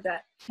care of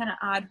that kind of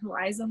odd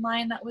horizon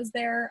line that was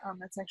there.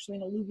 That's actually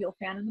an alluvial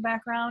fan in the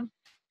background.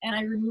 And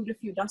I removed a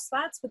few dust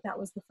spots, but that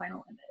was the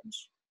final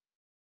image.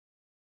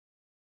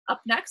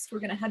 Up next, we're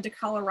going to head to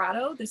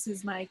Colorado. This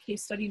is my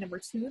case study number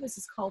 2. This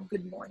is called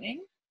Good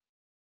Morning.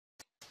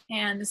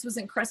 And this was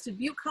in Crested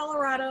Butte,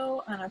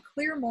 Colorado, on a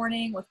clear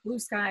morning with blue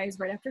skies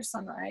right after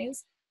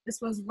sunrise.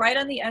 This was right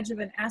on the edge of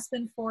an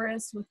aspen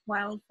forest with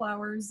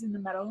wildflowers in the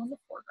meadow in the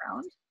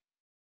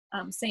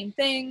foreground. Same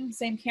thing,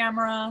 same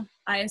camera,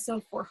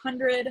 ISO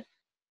 400,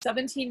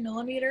 17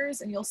 millimeters.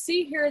 And you'll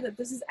see here that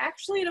this is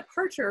actually a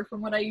departure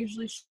from what I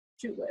usually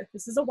shoot with.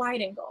 This is a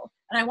wide angle.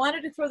 And I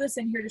wanted to throw this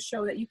in here to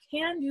show that you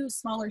can use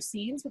smaller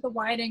scenes with a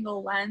wide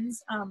angle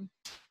lens,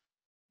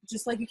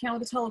 just like you can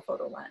with a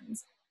telephoto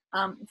lens.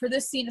 For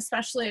this scene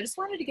especially, I just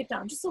wanted to get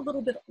down just a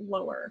little bit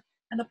lower.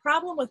 And the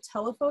problem with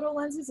telephoto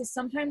lenses is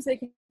sometimes they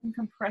can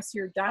compress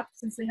your depth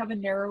since they have a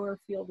narrower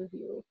field of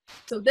view.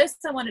 So this,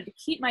 I wanted to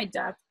keep my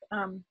depth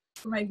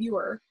for my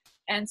viewer.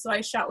 And so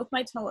I shot with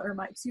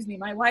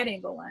my wide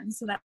angle lens.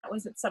 So that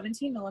was at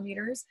 17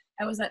 millimeters.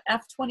 I was at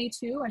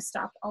f/22. I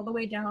stopped all the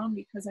way down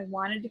because I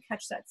wanted to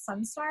catch that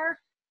sun star.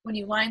 When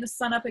you line the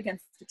sun up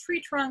against a tree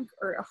trunk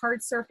or a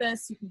hard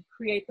surface, you can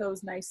create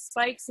those nice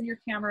spikes in your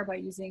camera by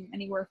using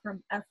anywhere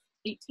from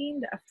f/18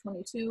 to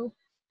f/22.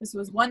 This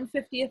was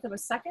 1/50th of a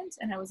second,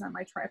 and I was on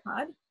my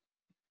tripod.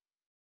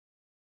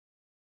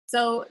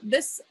 So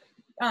this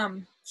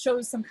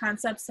shows some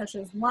concepts such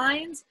as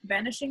lines,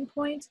 vanishing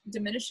point,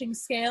 diminishing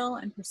scale,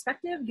 and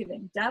perspective,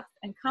 giving depth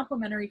and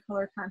complementary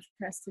color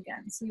contrasts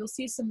again. So you'll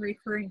see some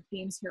recurring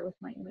themes here with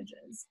my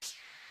images.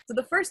 So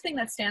the first thing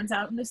that stands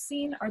out in this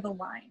scene are the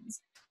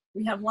lines.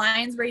 We have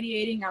lines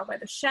radiating out by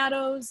the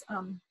shadows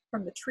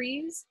from the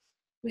trees.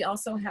 We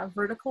also have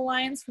vertical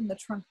lines from the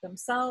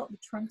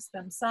trunks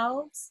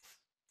themselves.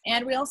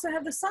 And we also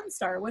have the sun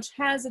star, which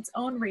has its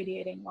own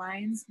radiating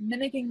lines,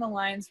 mimicking the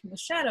lines from the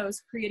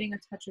shadows, creating a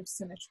touch of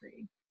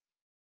symmetry.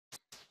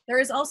 There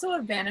is also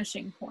a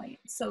vanishing point.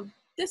 So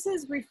this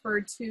is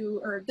referred to,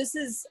 or this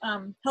is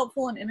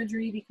helpful in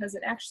imagery because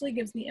it actually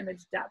gives the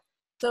image depth.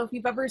 So if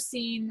you've ever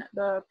seen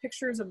the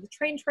pictures of the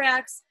train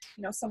tracks,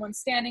 someone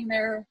standing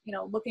there,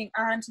 looking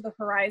onto the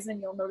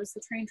horizon, you'll notice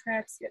the train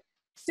tracks get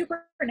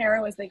super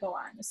narrow as they go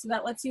on. So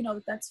that lets you know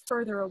that that's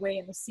further away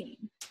in the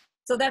scene.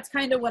 So that's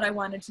kind of what I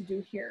wanted to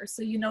do here.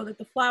 So you know that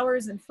the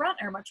flowers in front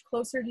are much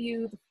closer to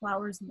you, the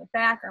flowers in the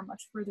back are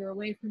much further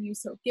away from you,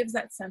 so it gives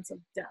that sense of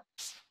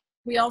depth.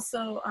 We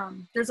also,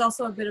 there's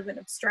also a bit of an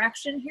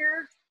abstraction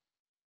here.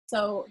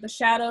 So the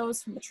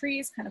shadows from the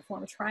trees kind of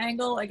form a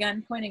triangle,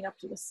 again, pointing up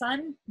to the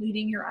sun,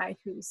 leading your eye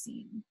through the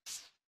scene.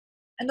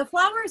 And the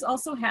flowers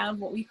also have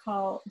what we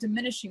call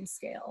diminishing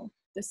scale.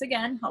 This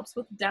again helps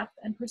with depth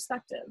and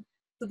perspective.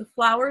 So the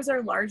flowers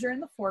are larger in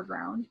the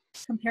foreground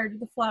compared to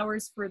the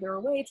flowers further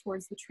away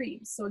towards the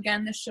trees. So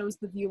again, this shows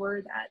the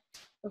viewer that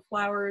the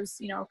flowers,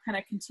 kind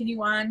of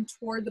continue on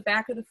toward the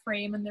back of the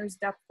frame, and there's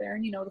depth there,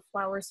 and the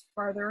flowers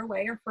farther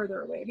away or further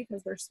away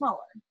because they're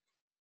smaller.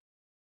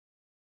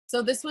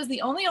 So this was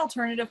the only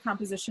alternative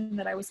composition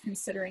that I was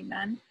considering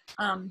then.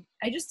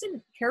 I just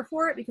didn't care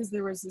for it because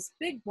there was this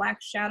big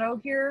black shadow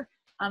here.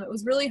 It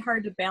was really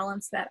hard to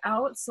balance that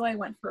out, so I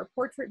went for a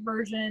portrait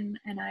version,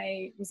 and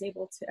I was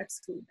able to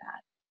exclude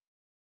that.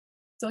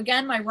 So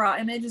again, my raw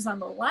image is on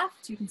the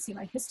left. You can see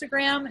my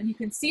histogram, and you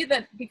can see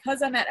that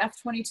because I'm at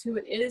f/22,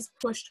 it is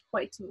pushed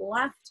quite to the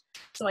left.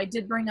 So I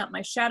did bring up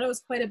my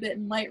shadows quite a bit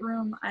in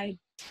Lightroom. I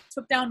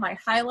took down my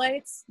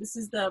highlights. This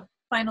is the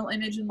final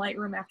image in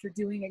Lightroom after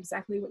doing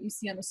exactly what you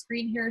see on the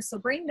screen here. So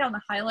bringing down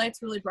the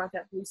highlights really brought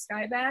that blue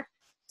sky back.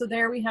 So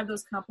there we have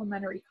those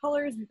complementary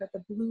colors. We've got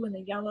the blue and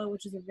the yellow,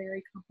 which is a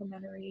very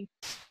complementary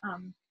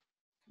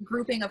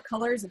grouping of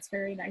colors. It's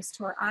very nice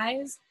to our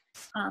eyes.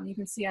 You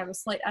can see I have a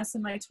slight S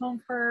in my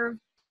tone curve.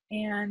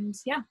 And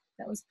yeah,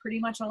 that was pretty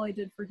much all I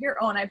did for here.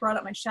 Oh, and I brought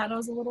up my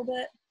shadows a little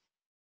bit.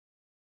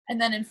 And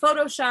then in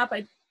Photoshop,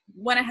 I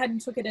went ahead and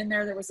took it in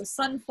there. There was a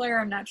sun flare.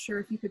 I'm not sure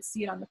if you could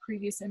see it on the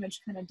previous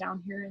image, kind of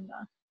down here in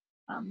the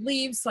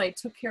leaves. So I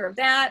took care of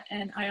that.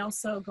 And I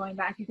also, going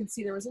back, you can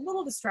see there was a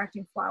little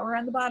distracting flower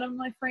on the bottom of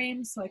my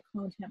frame. So I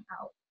cloned him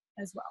out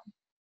as well.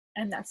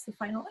 And that's the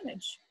final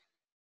image.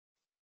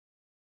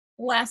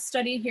 Last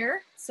study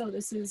here. So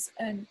this is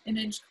an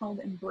image called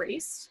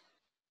Embraced.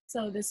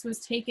 So this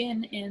was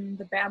taken in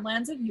the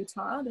Badlands of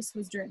Utah. This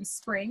was during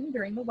spring,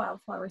 during the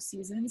wildflower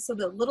season. So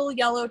the little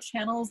yellow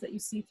channels that you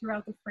see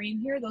throughout the frame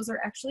here, those are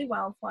actually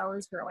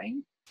wildflowers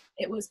growing.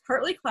 It was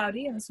partly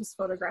cloudy, and this was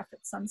photographed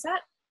at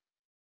sunset.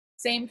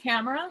 Same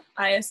camera,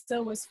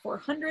 ISO was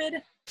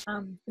 400.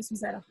 This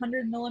was at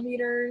 100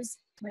 millimeters.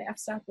 My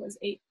f-stop was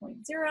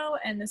 8.0,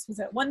 and this was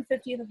at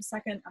 1/50th of a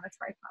second on a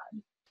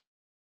tripod.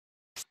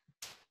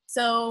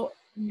 So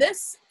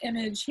this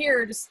image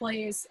here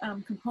displays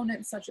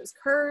components such as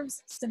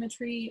curves,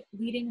 symmetry,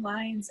 leading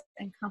lines,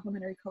 and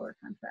complementary color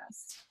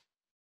contrast.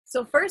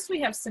 So first we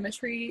have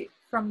symmetry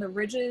from the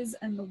ridges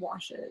and the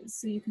washes.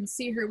 So you can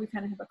see here we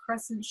kind of have a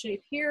crescent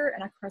shape here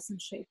and a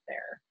crescent shape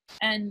there.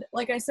 And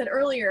like I said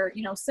earlier,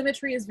 you know,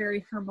 symmetry is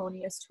very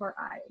harmonious to our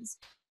eyes.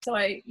 So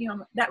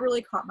that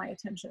really caught my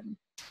attention.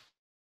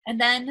 And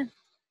then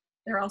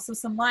there are also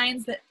some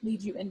lines that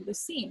lead you into the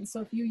scene. So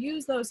if you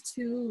use those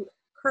two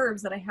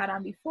curves that I had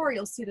on before,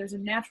 you'll see there's a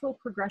natural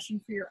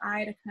progression for your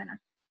eye to kind of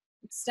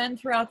extend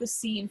throughout the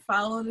scene,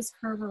 follow this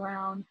curve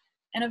around,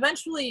 and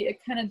eventually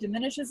it kind of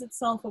diminishes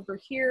itself over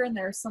here, and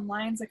there are some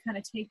lines that kind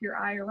of take your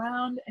eye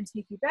around and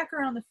take you back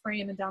around the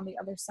frame and down the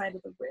other side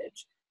of the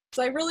ridge.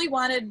 So I really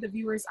wanted the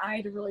viewer's eye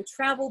to really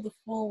travel the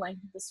full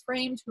length of this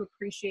frame to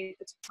appreciate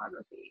the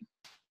topography.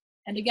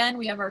 And again,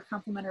 we have our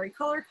complementary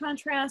color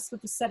contrast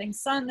with the setting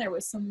sun. There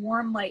was some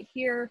warm light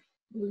here,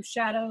 blue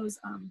shadows.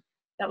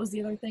 That was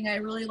the other thing I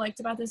really liked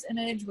about this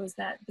image, was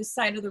that this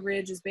side of the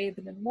ridge is bathed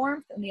in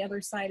warmth and the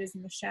other side is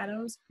in the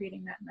shadows,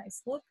 creating that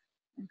nice look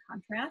and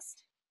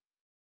contrast.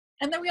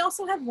 And then we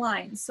also have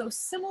lines. So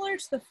similar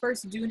to the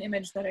first dune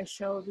image that I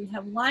showed, we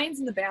have lines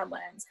in the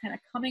Badlands kind of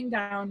coming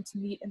down to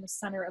meet in the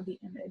center of the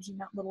image in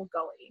that little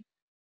gully.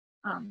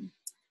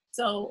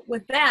 So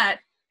with that,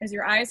 as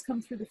your eyes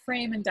come through the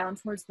frame and down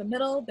towards the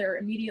middle, they're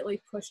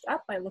immediately pushed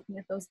up by looking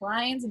at those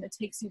lines, and it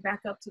takes you back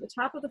up to the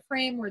top of the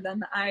frame, where then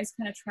the eyes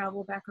kind of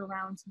travel back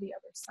around to the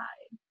other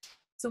side.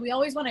 So we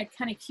always want to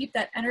kind of keep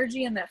that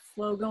energy and that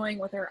flow going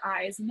with our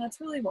eyes, and that's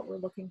really what we're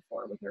looking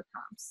for with our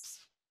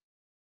comps.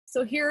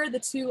 So here are the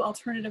two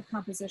alternative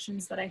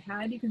compositions that I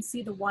had. You can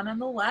see the one on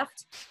the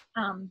left.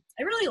 I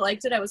really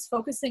liked it. I was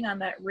focusing on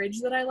that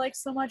ridge that I liked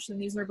so much,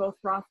 and these are both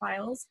raw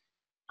files.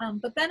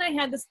 But then I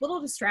had this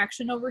little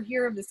distraction over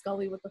here of this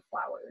gully with the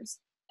flowers.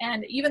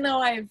 And even though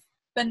I've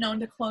been known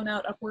to clone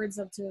out upwards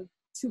of to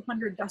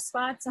 200 dust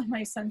spots on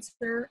my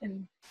sensor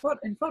in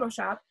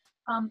Photoshop,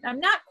 I'm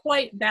not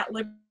quite that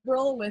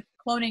liberal with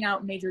cloning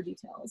out major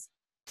details.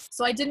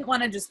 So I didn't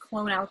want to just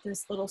clone out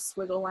this little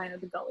swiggle line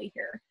of the gully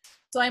here.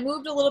 So I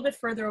moved a little bit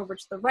further over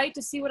to the right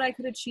to see what I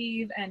could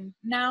achieve. And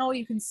now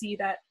you can see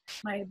that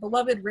my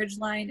beloved ridge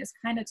line is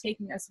kind of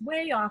taking us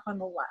way off on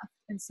the left.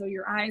 And so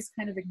your eyes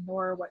kind of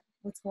ignore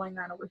what's going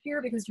on over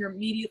here because you're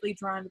immediately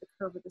drawn to the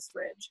curve of this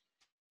ridge.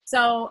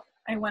 So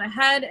I went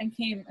ahead and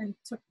came and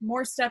took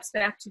more steps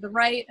back to the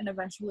right and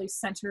eventually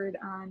centered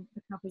on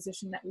the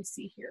composition that we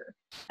see here.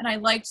 And I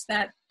liked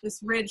that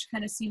this ridge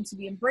kind of seemed to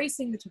be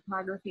embracing the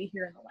topography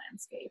here in the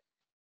landscape.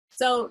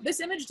 So this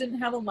image didn't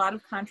have a lot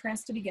of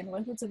contrast to begin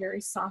with. It's a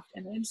very soft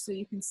image. So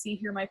you can see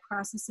here my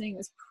processing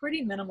is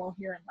pretty minimal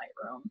here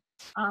in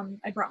Lightroom.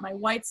 I brought my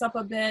whites up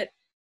a bit.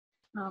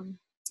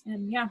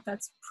 And yeah,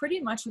 that's pretty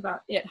much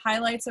about it.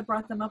 Highlights, I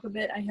brought them up a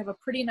bit. I have a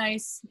pretty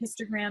nice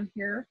histogram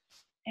here.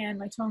 And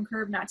my tone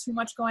curve, not too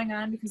much going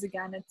on because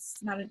again, it's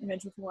not an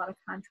image with a lot of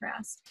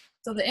contrast.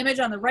 So the image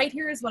on the right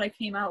here is what I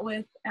came out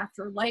with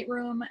after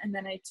Lightroom, and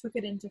then I took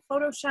it into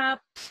Photoshop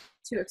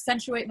to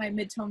accentuate my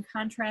mid-tone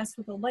contrast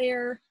with a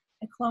layer.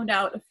 I cloned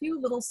out a few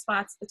little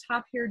spots at the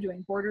top here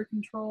doing border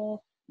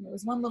control. And there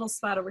was one little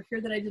spot over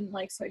here that I didn't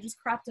like, so I just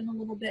cropped in a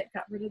little bit,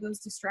 got rid of those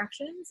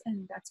distractions,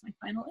 and that's my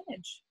final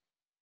image.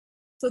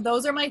 So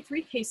those are my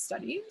 3 case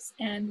studies,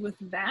 and with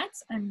that,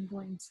 I'm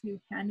going to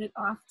hand it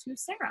off to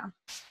Sarah.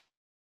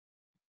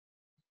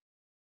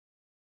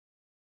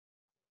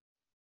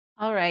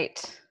 All right.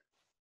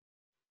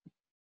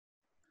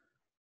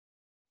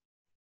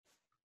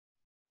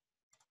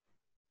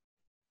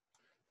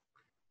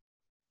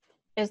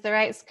 Is the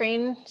right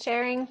screen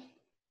sharing?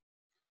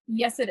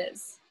 Yes, it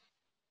is.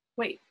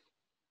 Wait.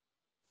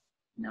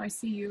 Now I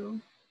see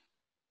you.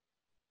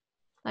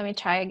 Let me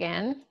try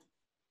again.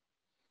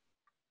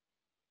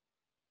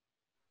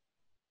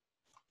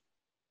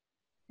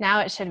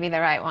 Now it should be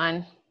the right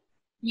one.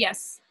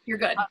 Yes, you're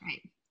good. All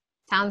right.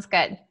 Sounds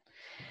good.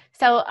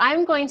 So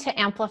I'm going to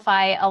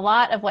amplify a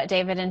lot of what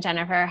David and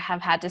Jennifer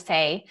have had to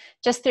say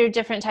just through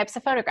different types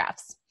of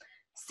photographs.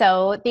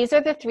 So these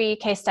are the 3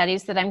 case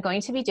studies that I'm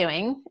going to be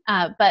doing.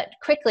 But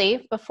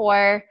quickly,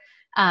 before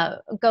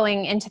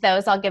going into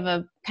those, I'll give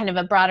a kind of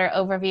a broader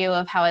overview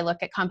of how I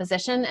look at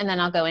composition, and then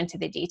I'll go into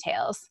the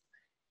details.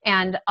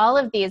 And all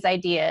of these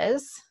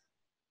ideas,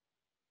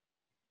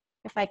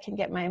 if I can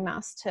get my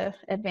mouse to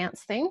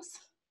advance things.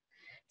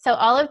 So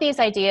all of these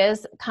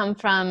ideas come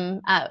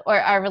from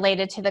or are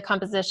related to the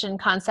composition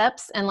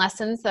concepts and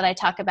lessons that I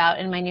talk about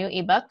in my new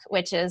ebook,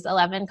 which is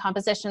 11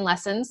 composition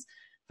lessons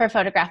for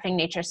photographing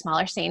nature's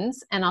smaller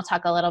scenes. And I'll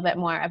talk a little bit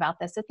more about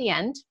this at the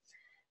end.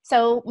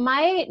 So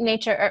my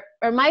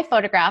my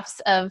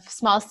photographs of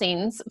small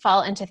scenes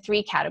fall into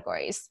 3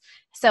 categories.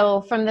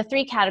 So from the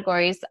 3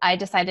 categories, I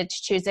decided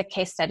to choose a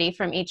case study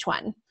from each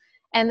one.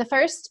 And the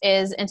first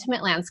is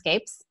intimate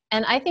landscapes.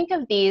 And I think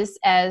of these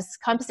as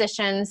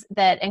compositions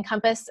that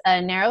encompass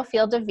a narrow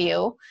field of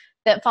view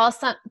that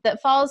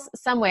falls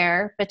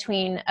somewhere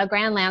between a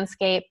grand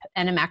landscape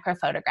and a macro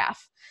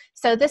photograph.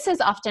 So this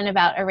is often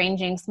about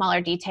arranging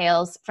smaller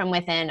details from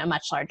within a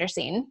much larger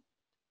scene.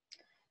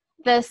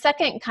 The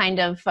second kind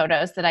of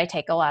photos that I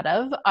take a lot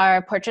of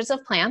are portraits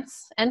of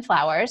plants and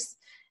flowers.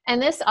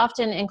 And this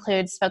often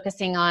includes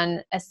focusing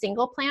on a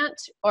single plant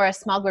or a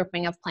small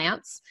grouping of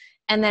plants,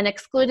 and then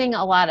excluding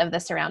a lot of the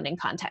surrounding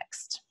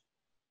context.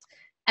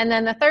 And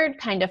then the third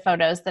kind of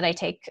photos that I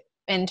take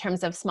in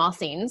terms of small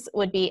scenes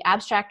would be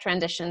abstract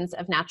renditions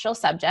of natural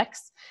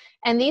subjects.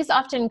 And these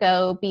often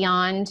go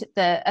beyond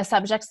a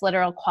subject's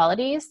literal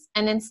qualities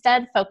and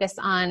instead focus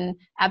on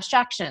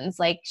abstractions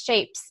like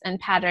shapes and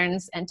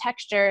patterns and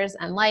textures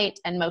and light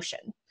and motion.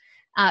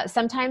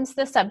 Sometimes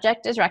the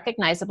subject is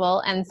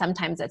recognizable and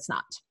sometimes it's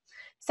not.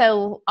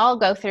 So I'll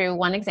go through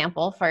one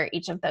example for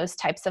each of those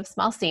types of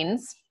small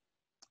scenes.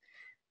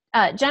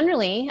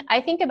 Generally,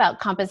 I think about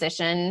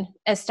composition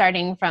as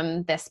starting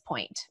from this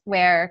point,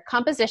 where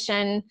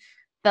composition,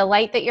 the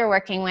light that you're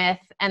working with,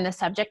 and the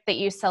subject that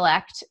you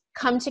select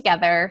come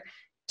together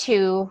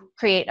to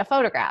create a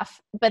photograph.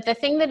 But the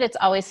thing that it's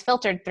always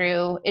filtered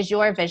through is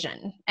your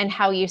vision and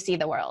how you see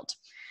the world.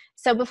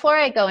 So before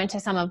I go into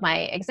some of my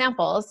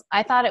examples,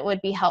 I thought it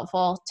would be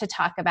helpful to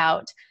talk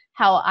about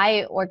how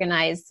I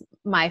organize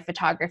my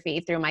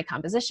photography through my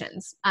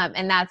compositions.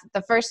 And that's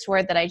the first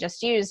word that I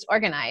just used,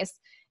 organize,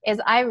 is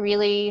I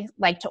really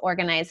like to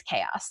organize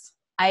chaos.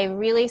 I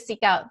really seek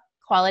out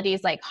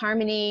qualities like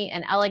harmony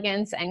and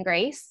elegance and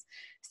grace.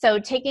 So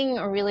taking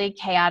a really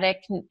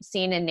chaotic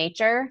scene in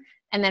nature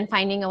and then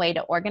finding a way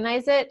to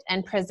organize it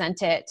and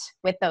present it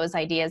with those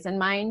ideas in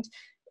mind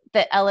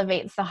that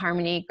elevates the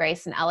harmony,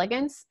 grace, and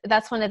elegance,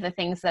 that's one of the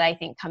things that I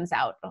think comes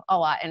out a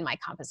lot in my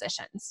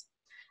compositions.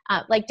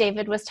 Like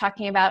David was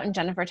talking about and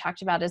Jennifer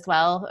talked about as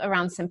well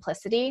around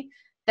simplicity,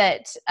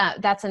 that's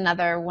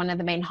another one of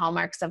the main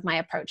hallmarks of my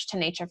approach to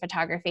nature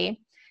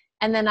photography.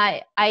 And then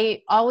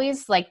I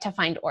always like to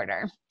find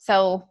order.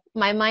 So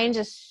my mind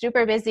is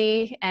super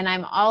busy and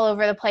I'm all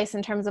over the place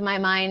in terms of my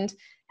mind.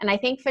 And I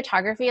think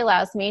photography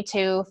allows me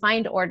to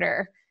find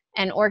order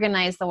and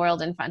organize the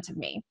world in front of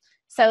me.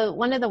 So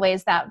one of the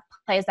ways that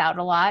plays out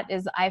a lot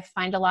is I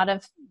find a lot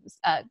of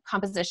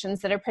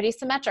compositions that are pretty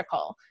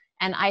symmetrical,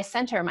 and I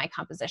center my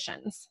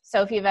compositions.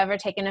 So if you've ever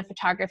taken a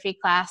photography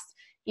class,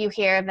 you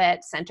hear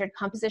that centered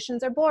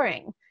compositions are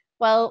boring.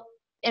 Well,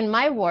 in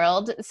my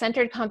world,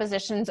 centered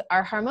compositions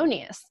are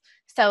harmonious.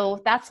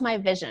 So that's my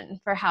vision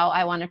for how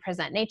I want to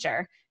present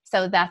nature.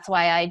 So that's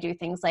why I do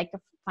things like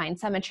find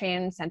symmetry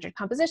in centered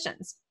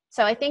compositions.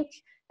 So I think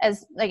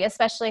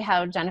especially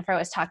how Jennifer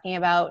was talking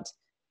about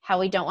how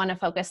we don't want to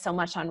focus so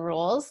much on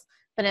rules,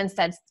 but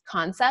instead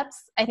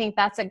concepts, I think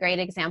that's a great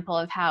example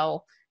of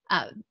how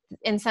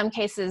in some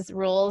cases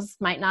rules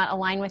might not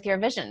align with your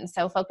vision.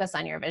 So focus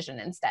on your vision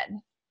instead.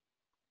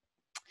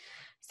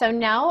 So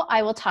now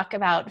I will talk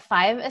about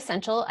 5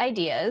 essential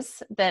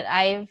ideas that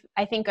I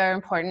think are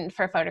important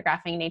for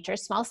photographing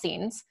nature's small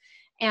scenes.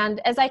 And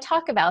as I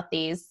talk about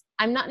these,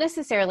 I'm not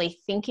necessarily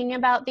thinking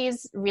about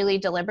these really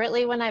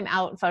deliberately when I'm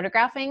out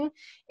photographing.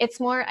 It's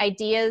more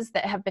ideas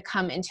that have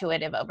become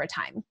intuitive over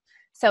time.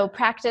 So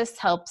practice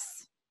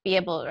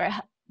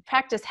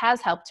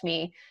has helped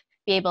me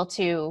be able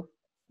to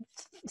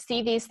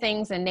see these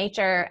things in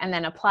nature and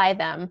then apply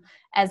them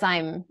as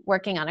I'm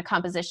working on a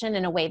composition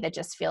in a way that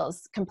just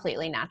feels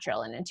completely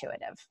natural and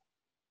intuitive.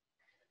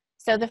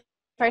 So the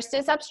first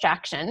is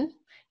abstraction.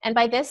 And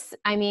by this,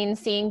 I mean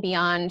seeing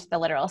beyond the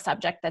literal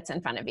subject that's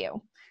in front of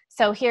you.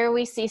 So here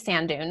we see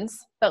sand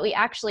dunes, but we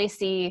actually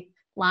see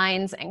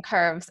lines and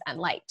curves and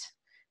light.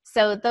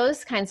 So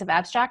those kinds of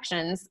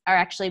abstractions are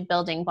actually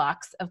building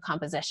blocks of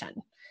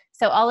composition.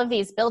 So all of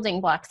these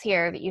building blocks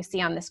here that you see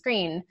on the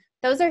screen,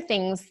 those are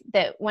things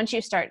that once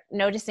you start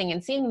noticing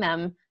and seeing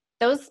them,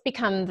 those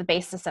become the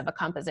basis of a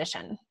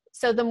composition.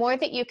 So the more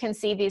that you can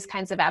see these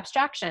kinds of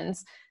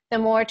abstractions, the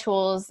more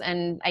tools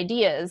and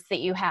ideas that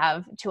you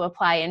have to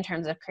apply in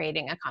terms of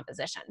creating a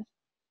composition.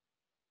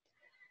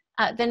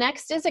 The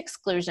next is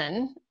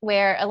exclusion,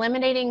 where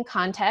eliminating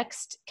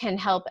context can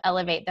help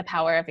elevate the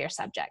power of your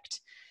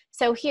subject.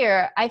 So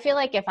here, I feel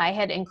like if I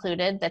had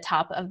included the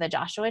top of the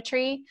Joshua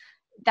tree,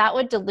 that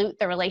would dilute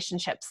the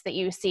relationships that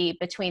you see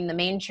between the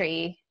main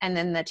tree and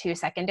then the 2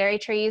 secondary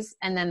trees,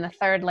 and then the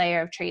third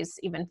layer of trees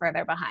even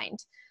further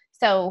behind.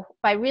 So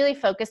by really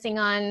focusing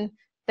on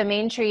the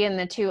main tree and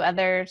the two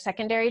other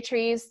secondary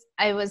trees,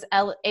 I was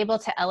able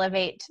to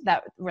elevate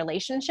that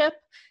relationship.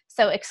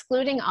 So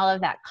excluding all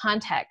of that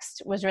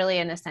context was really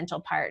an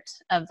essential part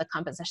of the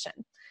composition.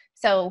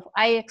 So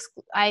I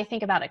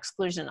think about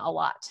exclusion a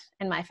lot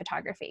in my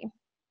photography.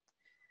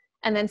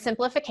 And then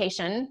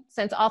simplification,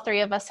 since all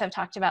three of us have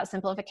talked about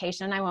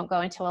simplification, I won't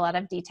go into a lot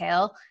of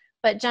detail,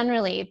 but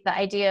generally the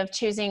idea of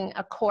choosing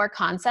a core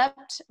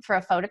concept for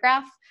a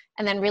photograph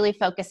and then really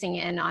focusing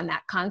in on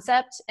that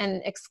concept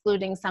and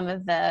excluding some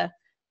of the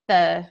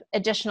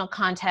additional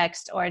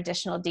context or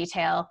additional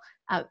detail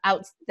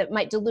out that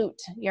might dilute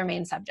your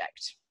main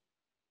subject.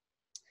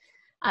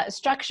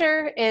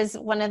 Structure is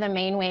one of the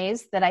main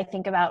ways that I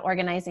think about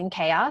organizing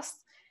chaos.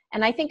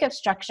 And I think of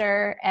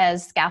structure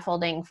as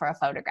scaffolding for a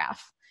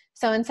photograph.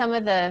 So in some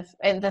of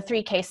the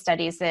three case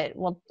studies that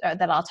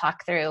I'll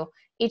talk through,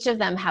 each of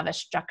them have a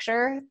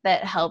structure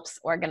that helps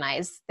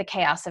organize the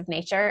chaos of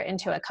nature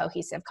into a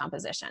cohesive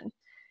composition.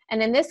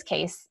 And in this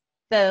case,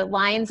 the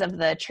lines of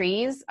the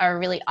trees are a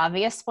really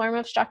obvious form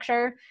of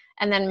structure.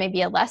 And then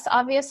maybe a less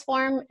obvious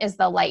form is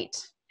the light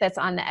that's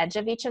on the edge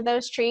of each of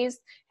those trees,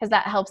 because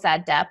that helps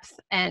add depth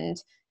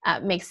and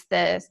makes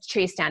the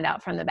tree stand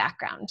out from the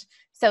background.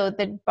 So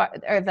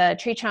the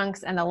tree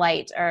trunks and the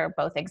light are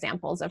both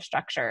examples of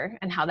structure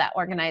and how that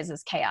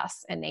organizes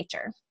chaos in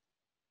nature.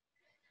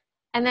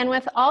 And then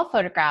with all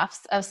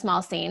photographs of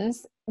small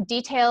scenes,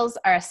 details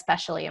are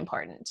especially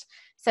important.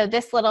 So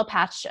this little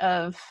patch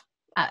of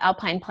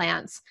alpine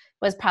plants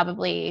was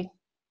probably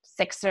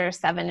 6 or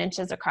 7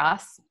 inches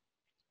across.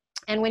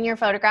 And when you're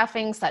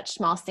photographing such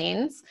small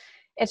scenes,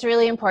 it's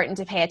really important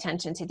to pay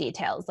attention to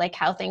details, like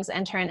how things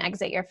enter and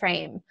exit your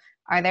frame.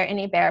 Are there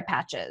any bare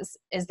patches?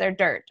 Is there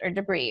dirt or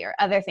debris or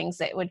other things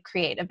that would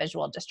create a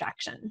visual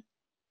distraction?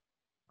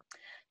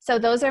 So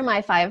those are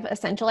my 5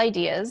 essential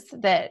ideas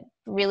that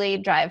really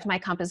drive my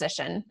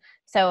composition.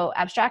 So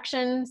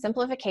abstraction,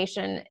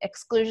 simplification,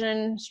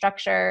 exclusion,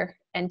 structure,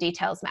 and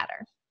details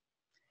matter.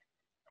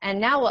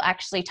 And now we'll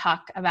actually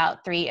talk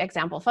about 3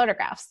 example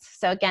photographs.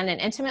 So again, an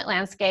intimate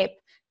landscape,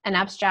 an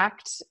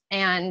abstract,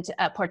 and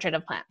a portrait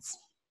of plants.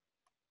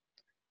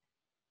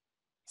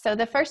 So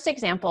the first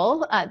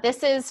example,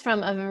 this is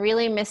from a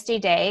really misty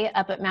day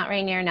up at Mount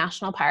Rainier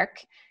National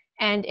Park.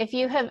 And if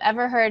you have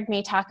ever heard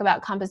me talk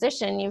about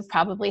composition, you've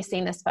probably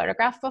seen this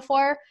photograph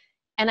before.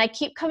 And I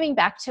keep coming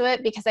back to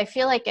it because I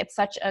feel like it's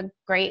such a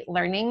great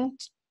learning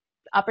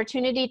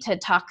opportunity to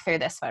talk through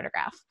this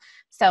photograph.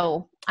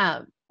 So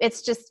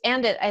it's just,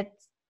 and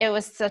it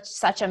was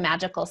such a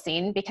magical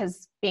scene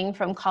because being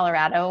from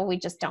Colorado, we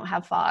just don't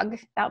have fog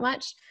that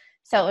much.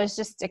 So it was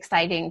just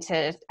exciting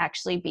to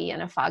actually be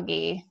in a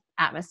foggy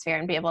atmosphere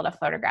and be able to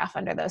photograph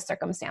under those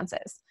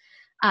circumstances.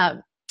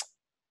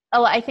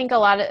 I think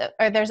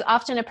there's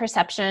often a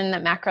perception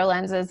that macro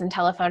lenses and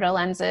telephoto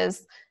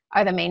lenses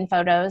are the main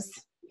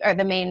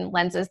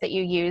lenses that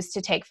you use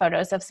to take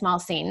photos of small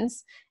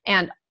scenes.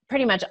 And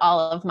pretty much all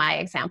of my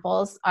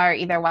examples are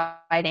either wide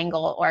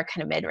angle or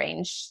kind of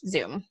mid-range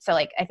zoom. So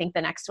like, I think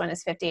the next one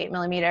is 58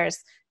 millimeters.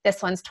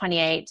 This one's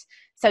 28.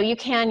 So you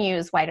can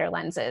use wider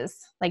lenses,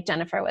 like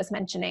Jennifer was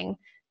mentioning,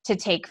 to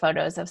take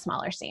photos of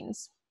smaller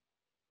scenes.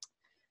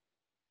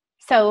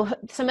 So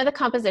some of the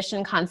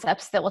composition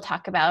concepts that we'll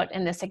talk about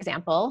in this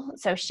example.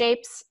 So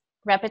shapes,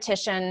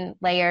 repetition,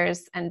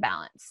 layers, and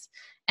balance.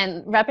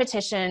 And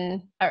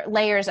repetition, or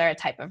layers are a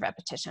type of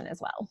repetition as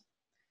well.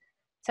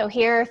 So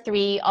here are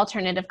 3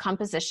 alternative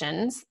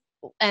compositions,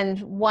 and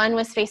one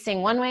was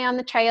facing one way on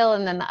the trail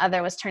and then the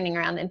other was turning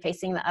around and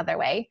facing the other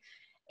way.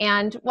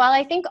 And while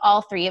I think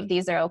all 3 of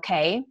these are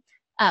okay,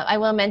 I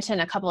will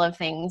mention a couple of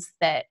things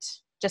that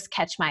just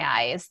catch my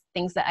eyes,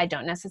 things that I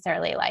don't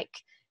necessarily like.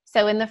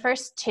 So in the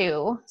first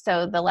 2,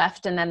 so the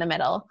left and then the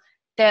middle,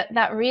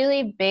 that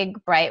really big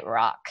bright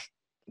rock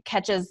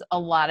catches a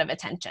lot of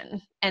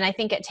attention. And I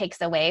think it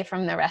takes away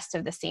from the rest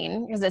of the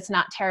scene because it's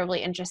not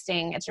terribly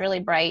interesting. It's really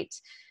bright.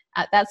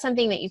 That's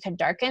something that you could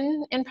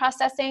darken in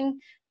processing,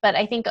 but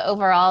I think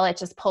overall it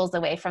just pulls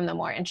away from the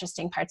more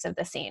interesting parts of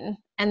the scene.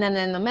 And then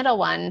in the middle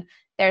one,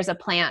 there's a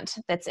plant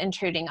that's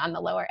intruding on the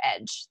lower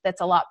edge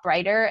that's a lot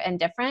brighter and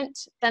different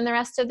than the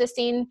rest of the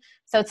scene.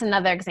 So it's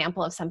another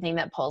example of something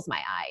that pulls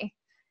my eye.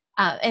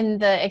 In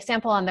the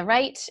example on the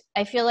right,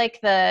 I feel like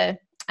the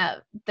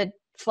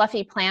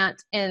fluffy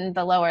plant in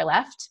the lower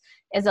left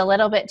is a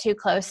little bit too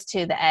close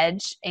to the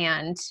edge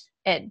and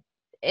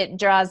it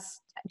draws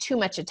too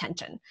much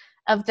attention.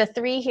 Of the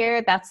 3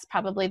 here, that's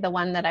probably the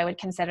one that I would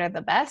consider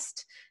the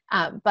best,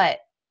 but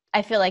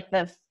I feel like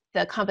the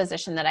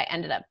composition that I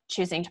ended up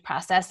choosing to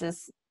process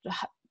is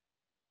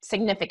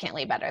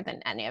significantly better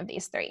than any of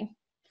these 3.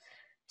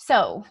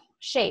 So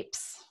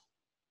shapes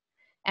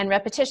and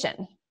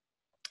repetition.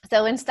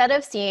 So instead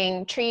of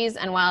seeing trees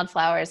and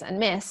wildflowers and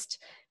mist,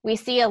 we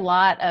see a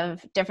lot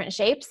of different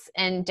shapes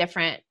and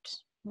different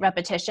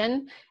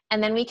repetition,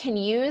 and then we can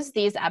use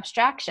these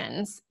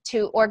abstractions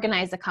to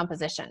organize a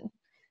composition.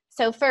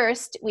 So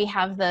first, we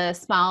have the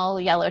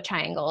small yellow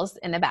triangles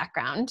in the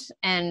background,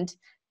 and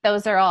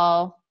those are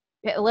all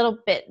a little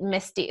bit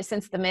misty.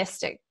 Since the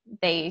mist,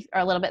 they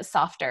are a little bit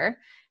softer.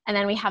 And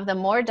then we have the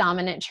more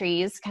dominant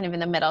trees kind of in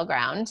the middle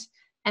ground.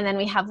 And then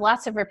we have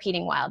lots of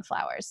repeating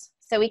wildflowers.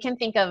 So we can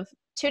think of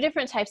two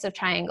different types of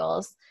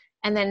triangles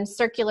and then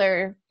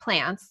circular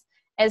plants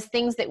as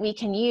things that we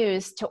can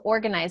use to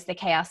organize the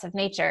chaos of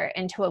nature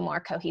into a more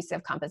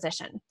cohesive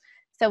composition.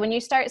 So when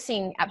you start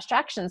seeing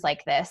abstractions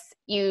like this,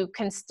 you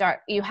can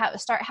start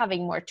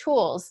having more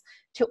tools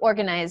to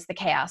organize the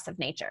chaos of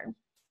nature.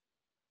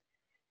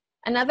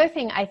 Another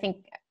thing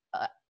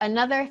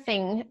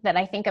that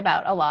I think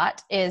about a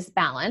lot is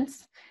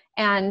balance.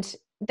 And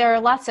there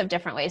are lots of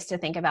different ways to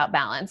think about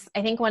balance.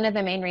 I think one of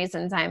the main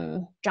reasons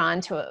I'm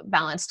drawn to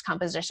balanced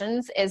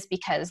compositions is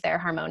because they're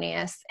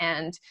harmonious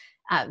and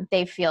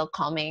they feel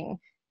calming,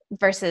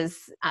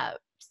 versus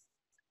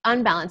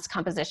unbalanced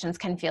compositions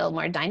can feel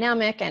more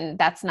dynamic, and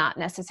that's not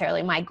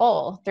necessarily my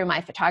goal through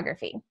my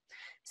photography.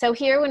 So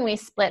here, when we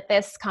split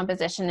this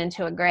composition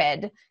into a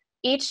grid,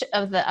 each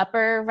of the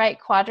upper right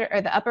quadrant,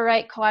 or the upper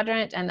right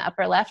quadrant and the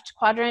upper left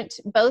quadrant,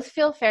 both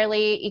feel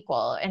fairly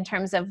equal in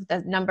terms of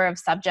the number of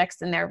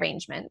subjects and their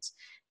arrangement.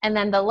 And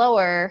then the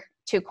lower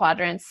two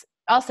quadrants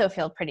also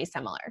feel pretty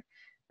similar.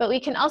 But we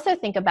can also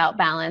think about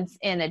balance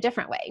in a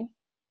different way,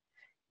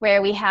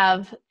 where we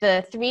have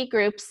the 3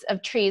 groups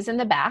of trees in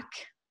the back,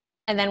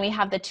 and then we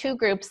have the 2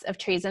 groups of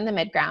trees in the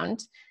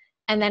midground,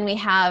 and then we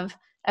have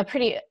a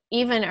pretty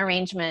even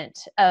arrangement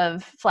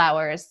of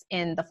flowers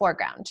in the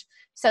foreground.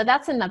 So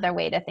that's another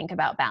way to think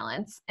about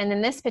balance. And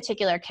in this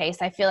particular case,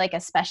 I feel like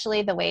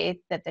especially the way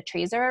that the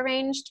trees are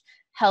arranged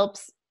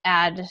helps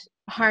add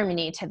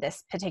harmony to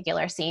this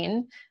particular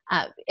scene.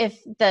 If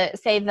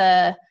say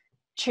the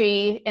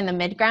tree in the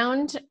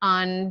midground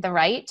on the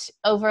right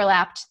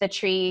overlapped the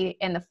tree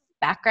in the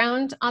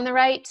background on the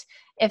right,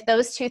 if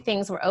those two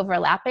things were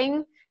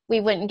overlapping, we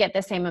wouldn't get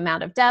the same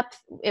amount of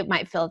depth. It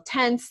might feel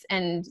tense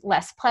and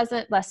less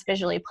pleasant, less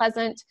visually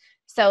pleasant.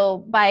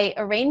 So by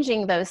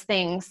arranging those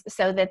things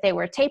so that they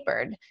were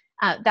tapered,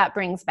 that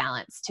brings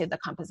balance to the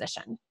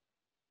composition.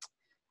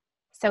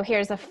 So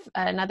here's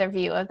another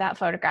view of that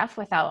photograph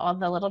without all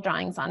the little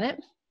drawings on it.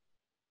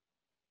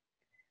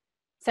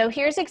 So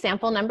here's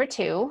example number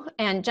 2,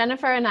 and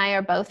Jennifer and I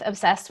are both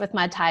obsessed with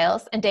mud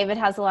tiles, and David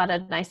has a lot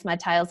of nice mud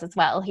tiles as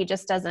well. He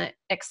just doesn't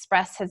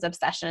express his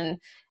obsession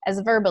as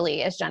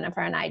verbally as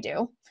Jennifer and I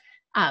do.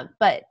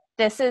 But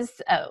this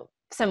is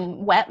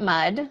some wet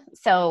mud.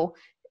 So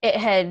it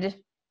had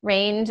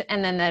rained,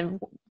 and then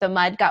the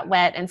mud got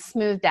wet and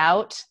smoothed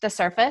out the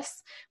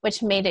surface,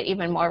 which made it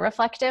even more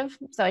reflective.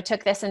 So I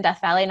took this in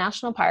Death Valley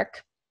National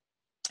Park,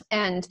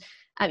 and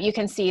you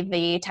can see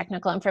the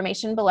technical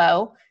information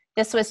below.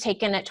 This was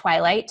taken at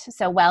twilight,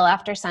 so well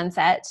after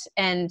sunset,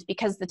 and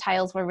because the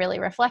tiles were really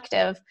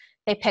reflective,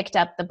 they picked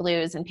up the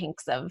blues and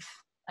pinks of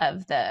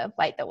the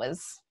light that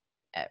was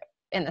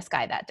in the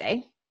sky that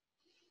day.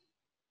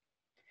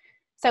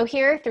 So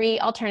here are 3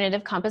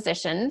 alternative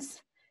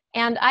compositions,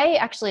 and I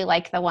actually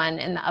like the one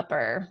in the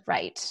upper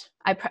right.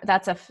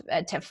 That's a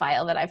TIFF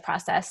file that I've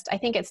processed. I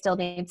think it still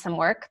needs some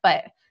work,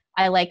 but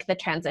I like the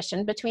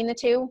transition between the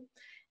 2.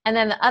 And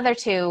then the other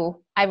 2,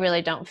 I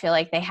really don't feel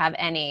like they have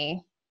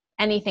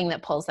anything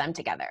that pulls them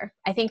together.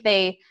 I think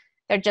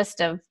they're just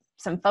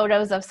some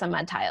photos of some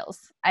mud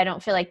tiles. I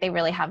don't feel like they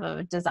really have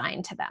a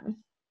design to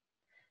them.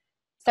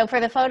 So for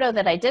the photo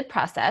that I did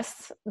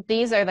process,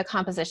 these are the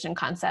composition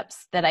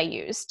concepts that I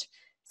used.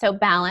 So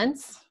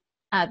balance,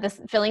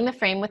 filling the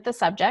frame with the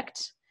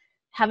subject,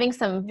 having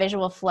some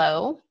visual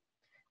flow.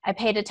 I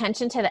paid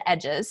attention to the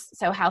edges,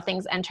 so how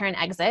things enter and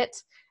exit,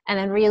 and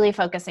then really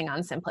focusing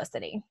on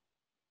simplicity.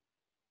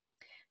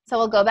 So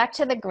we'll go back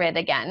to the grid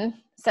again.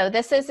 So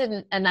this is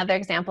another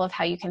example of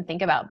how you can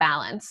think about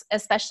balance,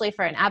 especially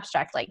for an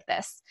abstract like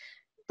this.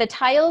 The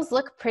tiles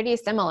look pretty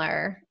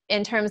similar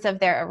in terms of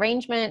their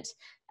arrangement,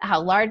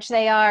 how large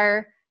they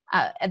are,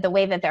 the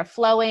way that they're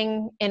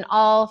flowing in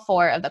all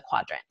 4 of the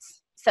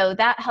quadrants. So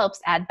that helps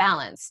add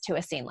balance to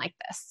a scene like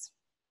this.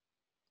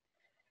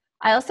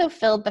 I also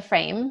filled the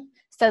frame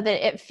so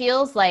that it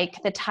feels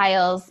like the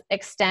tiles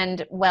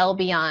extend well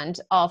beyond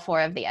all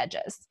 4 of the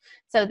edges.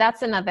 So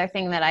that's another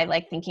thing that I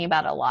like thinking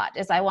about a lot,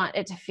 is I want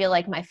it to feel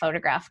like my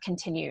photograph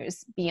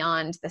continues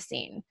beyond the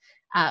scene.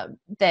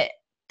 That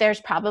there's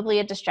probably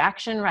a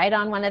distraction right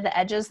on one of the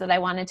edges that I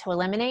wanted to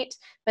eliminate,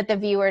 but the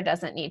viewer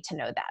doesn't need to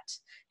know that.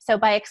 So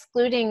by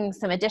excluding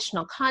some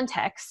additional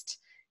context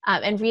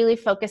and really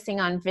focusing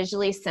on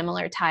visually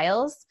similar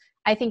tiles,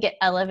 I think it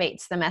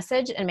elevates the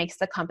message and makes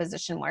the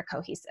composition more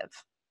cohesive.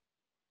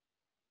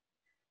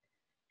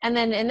 And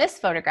then in this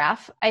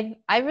photograph, I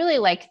really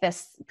like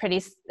this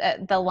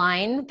the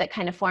line that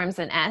kind of forms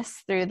an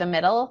S through the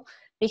middle,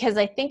 because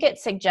I think it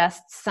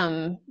suggests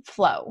some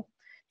flow.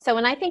 So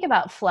when I think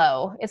about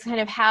flow, it's kind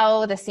of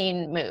how the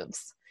scene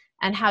moves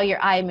and how your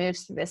eye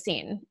moves through the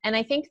scene. And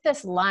I think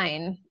this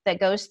line that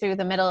goes through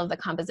the middle of the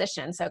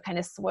composition, so it kind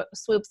of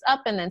swoops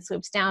up and then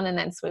swoops down and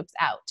then swoops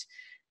out.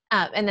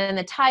 And then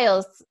the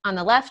tiles on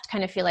the left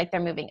kind of feel like they're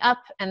moving up,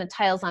 and the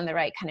tiles on the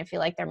right kind of feel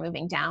like they're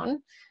moving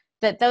down.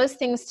 That those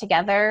things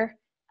together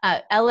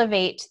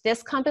elevate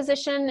this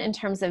composition in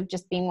terms of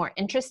just being more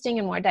interesting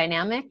and more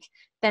dynamic,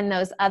 than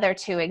those other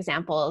two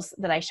examples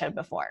that I showed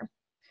before.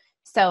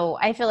 So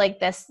I feel like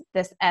this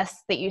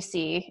S that you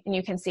see, and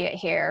you can see it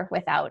here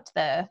without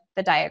the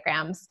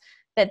diagrams,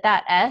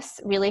 that S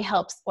really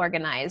helps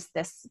organize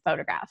this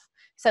photograph.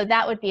 So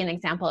that would be an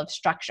example of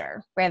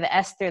structure, where the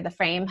S through the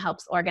frame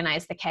helps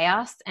organize the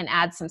chaos and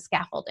add some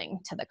scaffolding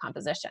to the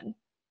composition.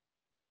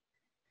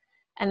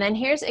 And then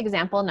here's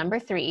example number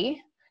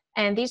 3.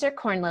 And these are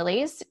corn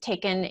lilies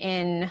taken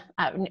in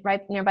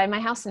right nearby my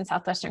house in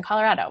southwestern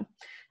Colorado.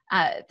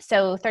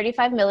 So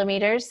 35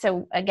 millimeters,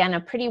 so again,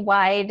 a pretty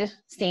wide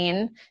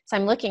scene. So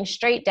I'm looking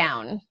straight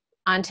down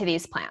onto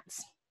these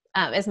plants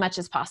as much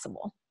as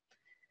possible.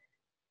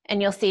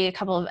 And you'll see a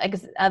couple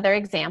of other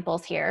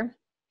examples here.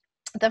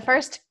 The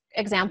first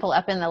example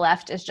up in the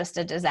left is just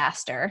a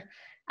disaster.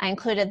 I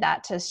included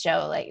that to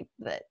show like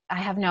that I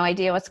have no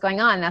idea what's going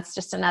on. That's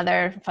just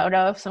another photo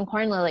of some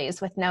corn lilies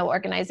with no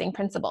organizing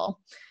principle.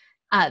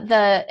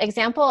 The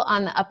example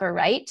on the upper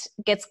right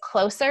gets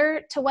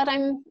closer to what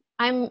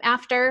I'm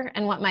after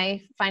and what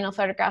my final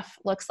photograph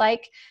looks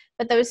like.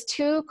 But those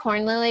 2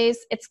 corn lilies,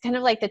 it's kind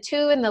of like the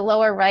 2 in the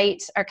lower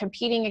right are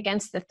competing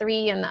against the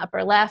 3 in the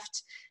upper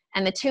left,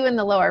 and the 2 in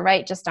the lower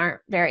right just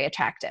aren't very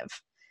attractive.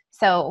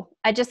 So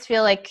I just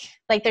feel like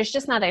there's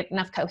just not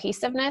enough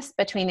cohesiveness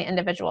between the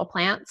individual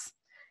plants.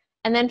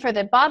 And then for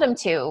the bottom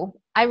 2,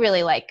 I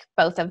really like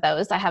both of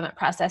those. I haven't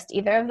processed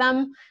either of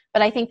them,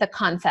 but I think the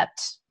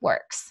concept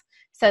works.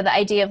 So the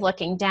idea of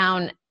looking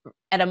down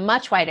at a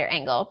much wider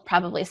angle,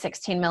 probably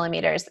 16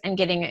 millimeters, and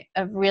getting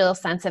a real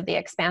sense of the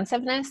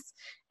expansiveness.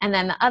 And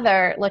then the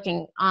other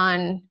looking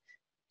on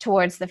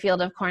towards the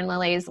field of corn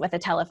lilies with a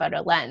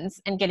telephoto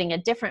lens and getting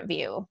a different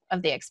view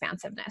of the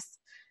expansiveness.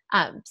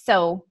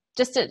 So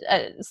just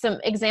some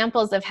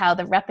examples of how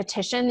the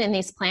repetition in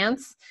these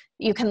plants,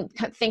 you can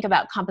think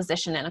about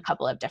composition in a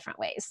couple of different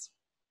ways.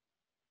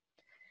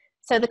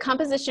 So the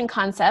composition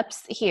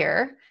concepts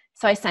here,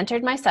 so I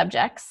centered my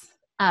subjects,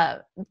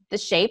 the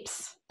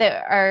shapes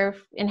that are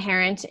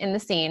inherent in the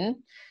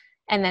scene,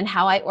 and then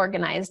how I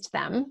organized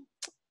them,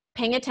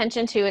 paying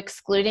attention to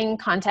excluding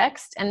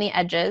context and the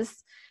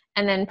edges,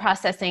 and then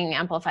processing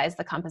amplifies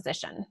the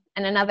composition.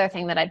 And another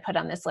thing that I'd put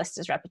on this list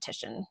is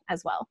repetition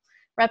as well.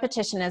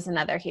 Repetition is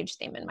another huge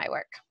theme in my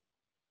work.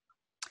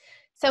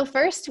 So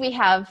first we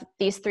have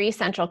these 3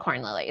 central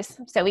corn lilies.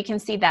 So we can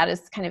see that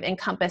is kind of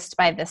encompassed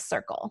by this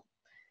circle.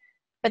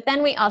 But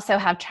then we also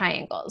have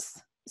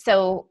triangles.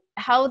 So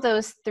how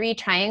those 3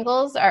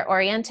 triangles are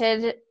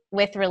oriented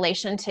with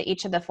relation to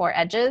each of the 4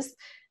 edges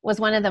was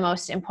one of the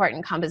most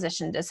important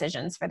composition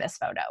decisions for this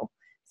photo.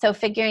 So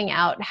figuring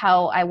out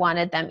how I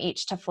wanted them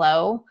each to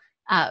flow,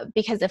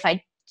 because if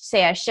I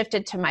say I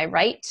shifted to my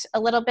right a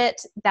little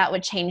bit, that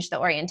would change the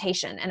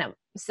orientation. And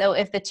so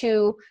if the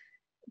 2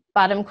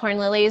 bottom corn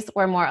lilies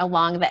were more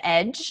along the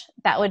edge,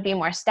 that would be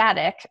more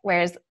static,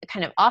 whereas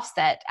kind of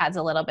offset adds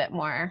a little bit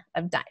more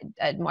of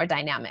a more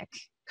dynamic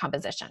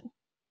composition.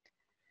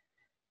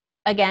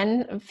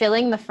 Again,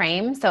 filling the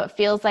frame, so it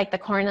feels like the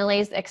corn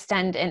lilies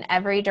extend in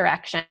every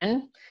direction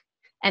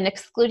and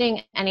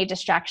excluding any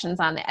distractions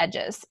on the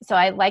edges. So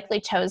I likely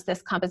chose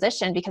this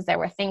composition because there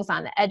were things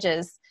on the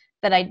edges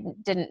that I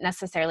didn't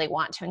necessarily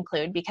want to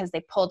include because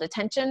they pulled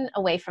attention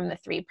away from the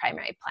 3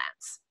 primary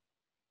plants.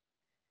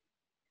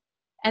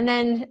 And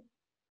then,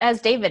 as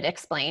David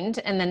explained,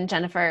 and then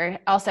Jennifer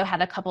also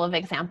had a couple of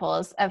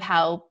examples of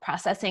how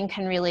processing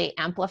can really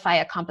amplify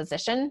a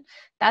composition.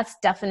 That's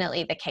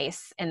definitely the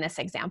case in this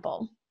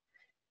example.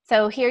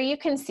 So here you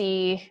can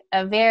see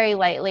a very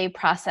lightly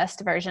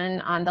processed version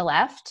on the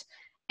left.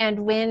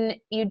 And when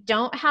you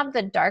don't have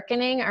the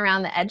darkening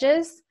around the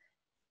edges,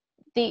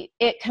 the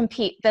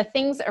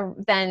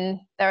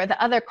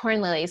other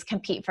corn lilies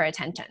compete for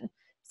attention.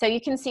 So you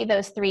can see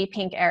those 3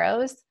 pink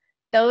arrows.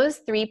 Those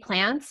 3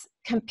 plants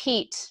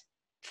compete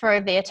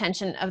for the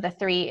attention of the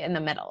 3 in the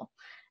middle.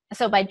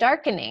 So by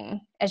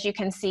darkening, as you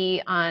can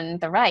see on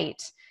the right,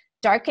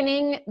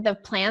 darkening the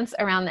plants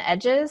around the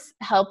edges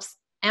helps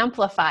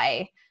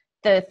amplify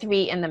the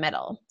 3 in the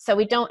middle. So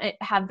we don't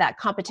have that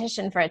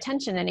competition for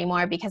attention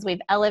anymore because we've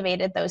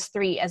elevated those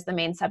 3 as the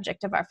main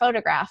subject of our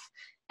photograph.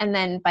 And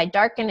then by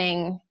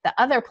darkening the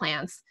other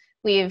plants,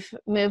 we've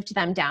moved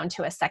them down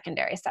to a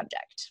secondary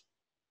subject.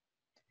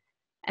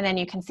 And then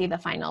you can see the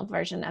final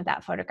version of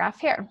that photograph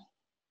here.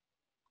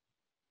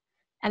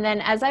 And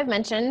then, as I've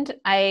mentioned,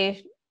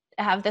 I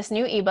have this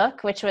new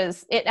ebook,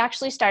 it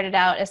actually started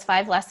out as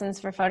 5 lessons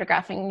for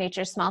photographing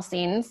nature's small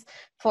scenes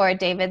for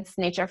David's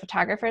Nature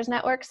Photographers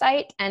Network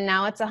site. And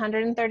now it's a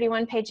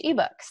 131-page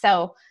ebook.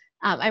 So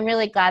I'm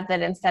really glad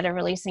that instead of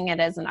releasing it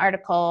as an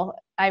article,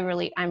 I'm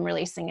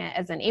releasing it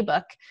as an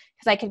ebook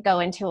because I could go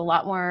into a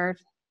lot more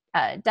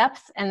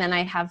depth. And then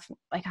I have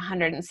like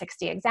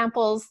 160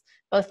 examples,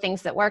 both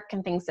things that work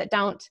and things that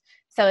don't.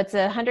 So it's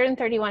a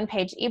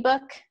 131-page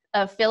ebook,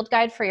 a field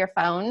guide for your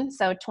phone,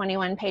 so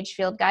 21-page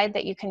field guide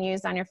that you can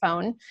use on your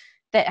phone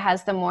that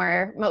has the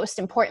most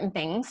important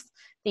things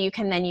that you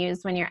can then use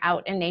when you're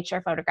out in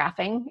nature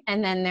photographing.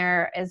 And then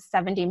there is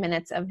 70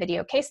 minutes of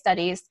video case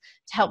studies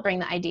to help bring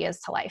the ideas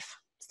to life.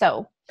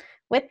 So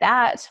with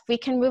that, we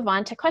can move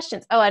on to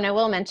questions. Oh, and I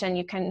will mention,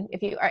 you can,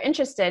 if you are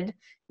interested,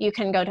 you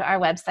can go to our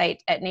website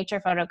at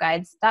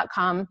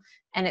naturephotoguides.com,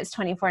 and it's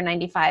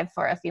 $24.95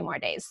 for a few more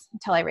days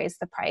until I raise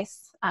the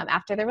price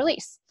after the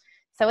release.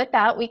 So with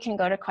that, we can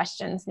go to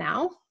questions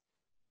now.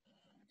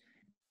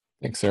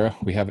 Thanks, Sarah.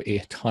 We have a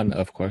ton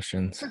of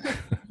questions.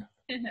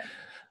 A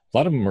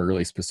lot of them are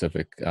really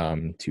specific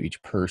to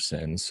each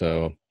person.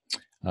 So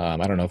I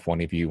don't know if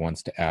one of you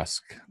wants to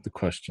ask the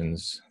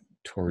questions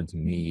towards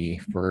me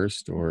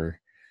first, or...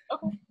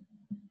 Okay.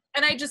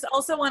 And I just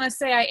also want to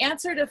say I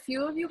answered a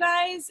few of you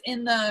guys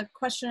in the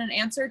question and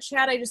answer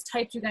chat. I just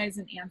typed you guys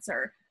an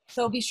answer.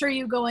 So be sure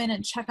you go in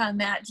and check on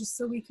that just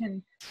so we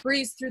can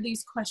breeze through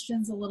these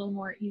questions a little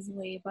more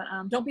easily. But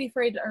don't be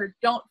afraid, or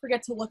don't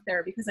forget to look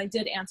there, because I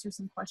did answer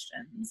some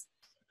questions.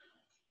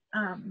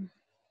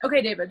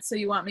 Okay, David, so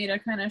you want me to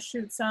kind of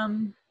shoot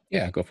some?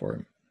 Yeah, go for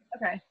it.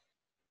 Okay.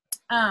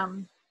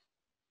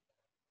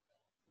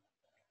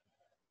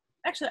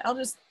 Actually,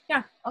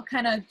 I'll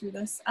kind of do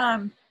this.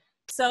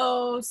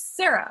 So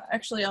Sarah,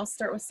 actually, I'll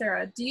start with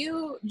Sarah.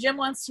 Jim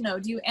wants to know,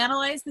 do you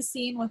analyze the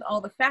scene with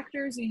all the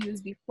factors you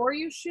use before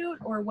you shoot,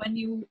 or when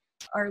you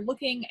are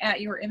looking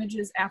at your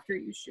images after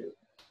you shoot?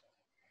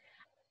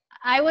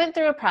 I went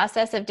through a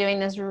process of doing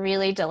this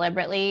really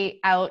deliberately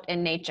out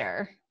in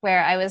nature,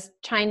 where I was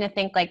trying to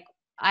think like,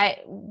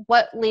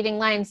 what leading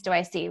lines do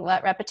I see?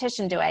 What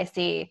repetition do I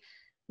see?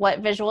 What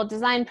visual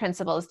design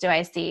principles do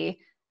I see?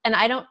 And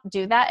I don't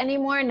do that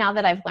anymore. Now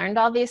that I've learned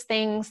all these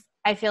things,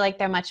 I feel like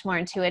they're much more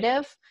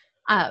intuitive.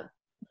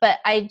 But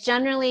I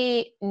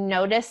generally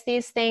notice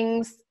these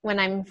things when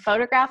I'm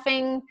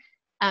photographing.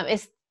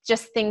 It's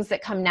just things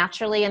that come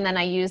naturally, and then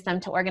I use them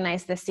to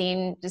organize the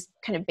scene, just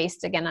kind of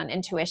based again on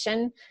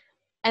intuition.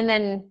 And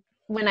then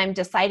when I'm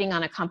deciding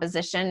on a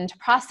composition to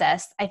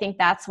process, I think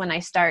that's when I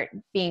start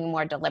being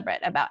more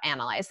deliberate about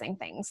analyzing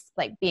things,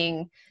 like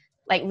being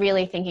like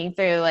really thinking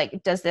through,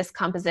 like, does this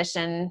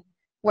composition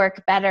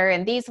work better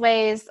in these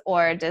ways,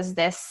 or does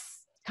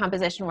this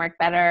composition work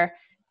better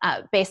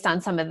based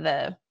on some of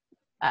the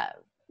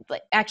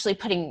like actually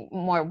putting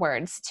more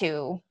words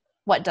to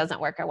what doesn't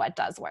work or what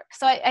does work.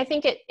 So I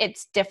think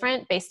it's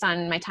different based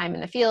on my time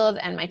in the field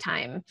and my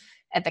time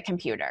at the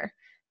computer.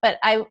 But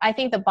I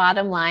think the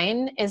bottom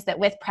line is that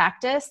with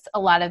practice, a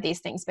lot of these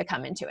things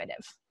become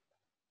intuitive.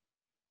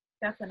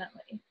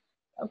 Definitely.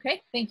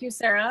 Okay, thank you,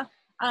 Sarah.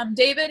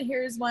 David,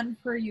 here's one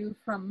for you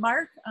from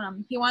Mark.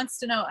 He wants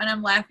to know, and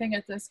I'm laughing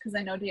at this because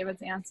I know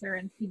David's answer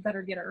and he'd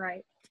better get it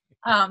right.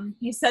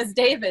 He says,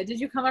 David, did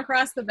you come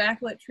across the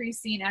backlit tree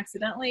scene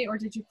accidentally, or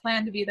did you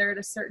plan to be there at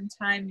a certain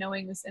time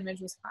knowing this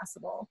image was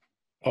possible?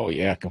 Oh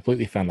yeah,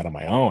 completely found that on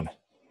my own.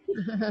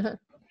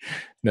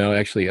 No,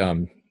 actually, I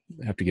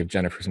have to give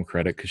Jennifer some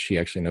credit because she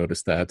actually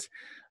noticed that.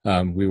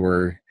 We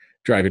were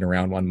driving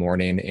around one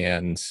morning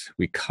and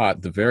we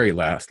caught the very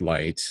last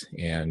light,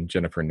 and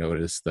Jennifer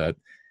noticed that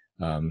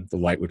the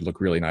light would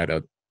look really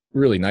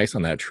nice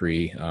on that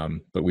tree,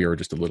 but we were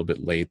just a little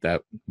bit late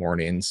that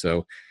morning,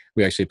 so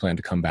we actually planned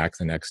to come back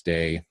the next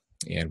day,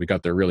 and we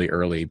got there really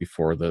early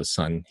before the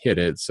sun hit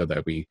it so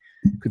that we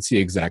could see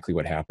exactly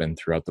what happened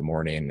throughout the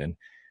morning.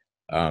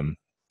 And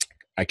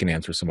I can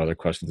answer some other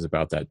questions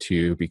about that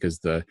too, because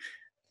a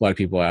lot of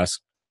people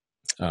ask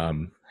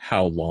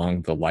how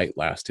long the light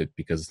lasted,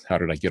 because how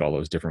did I get all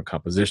those different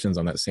compositions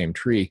on that same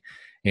tree?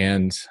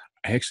 And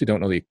I actually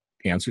don't know the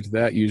answer to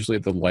that. Usually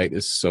the light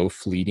is so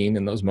fleeting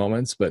in those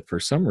moments, but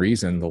for some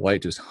reason the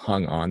light just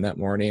hung on that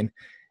morning,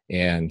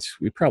 and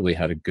we probably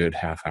had a good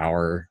half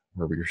hour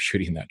where we were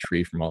shooting that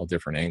tree from all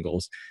different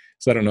angles.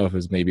 So I don't know if it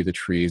was maybe the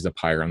trees up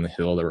higher on the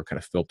hill that were kind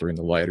of filtering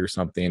the light or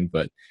something,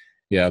 but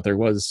yeah, there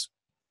was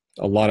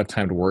a lot of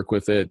time to work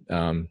with it.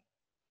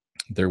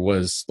 There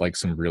was like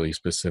some really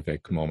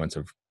specific moments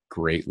of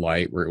great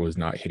light where it was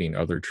not hitting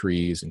other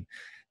trees, and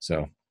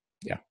so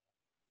yeah.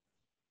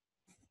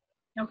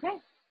 Okay.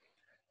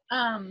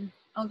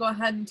 I'll go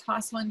ahead and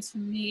toss one to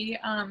me.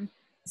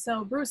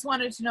 So Bruce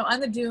wanted to know, on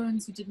the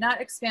dunes, you did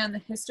not expand the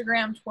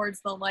histogram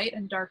towards the light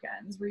and dark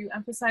ends. Were you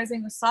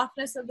emphasizing the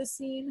softness of the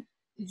scene?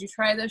 Did you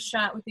try this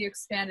shot with the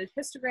expanded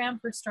histogram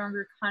for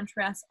stronger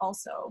contrast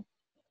also?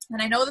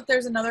 And I know that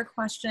there's another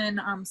question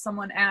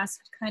someone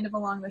asked kind of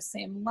along the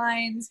same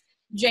lines.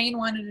 Jane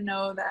wanted to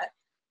know that,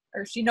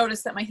 or she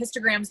noticed that my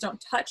histograms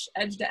don't touch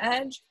edge to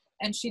edge,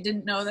 and she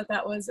didn't know that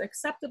that was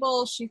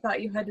acceptable. She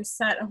thought you had to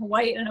set a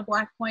white and a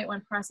black point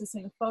when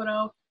processing a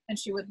photo, and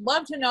she would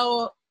love to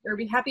know, or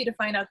be happy to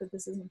find out, that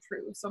this isn't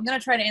true. So I'm going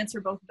to try to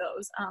answer both of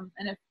those.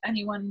 And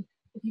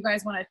if you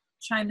guys want to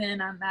chime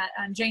in on that,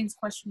 on Jane's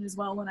question as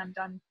well when I'm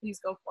done, please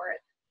go for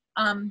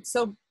it.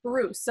 So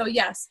Bruce, so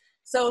yes.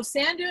 So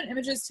sand dune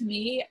images, to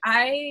me,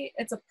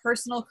 it's a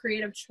personal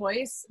creative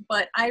choice,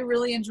 but I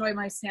really enjoy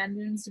my sand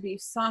dunes to be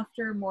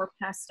softer, more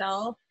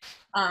pastel.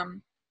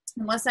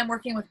 Unless I'm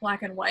working with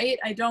black and white,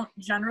 I don't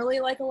generally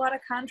like a lot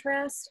of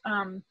contrast.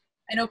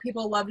 I know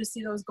people love to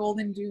see those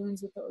golden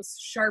dunes with those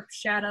sharp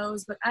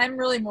shadows, but I'm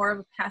really more of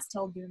a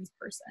pastel dunes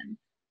person.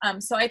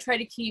 So I try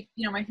to keep,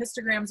 my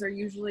histograms are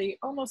usually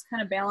almost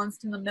kind of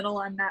balanced in the middle.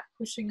 I'm not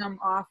pushing them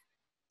off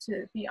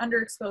to be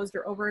underexposed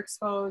or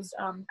overexposed.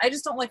 I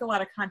just don't like a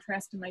lot of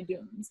contrast in my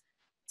dunes.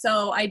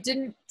 So I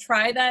didn't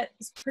try that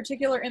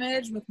particular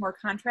image with more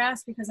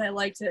contrast because I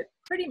liked it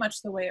pretty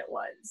much the way it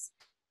was.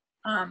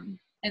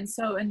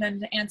 And then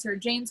to answer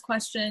Jane's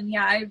question,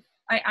 yeah,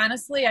 I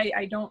honestly,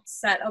 I don't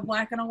set a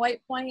black and a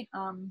white point.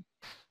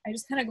 I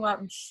just kind of go out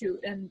and shoot.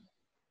 And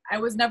I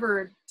was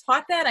never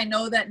taught that. I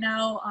know that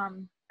now.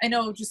 I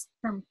know just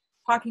from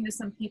talking to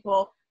some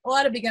people, a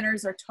lot of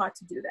beginners are taught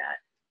to do that.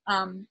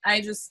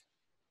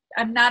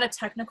 I'm not a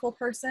technical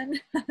person.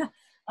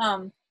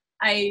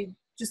 I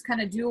just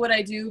kind of do what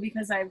I do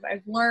because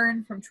I've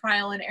learned from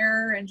trial and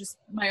error and just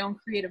my own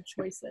creative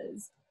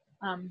choices.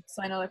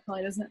 So I know that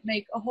probably doesn't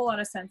make a whole lot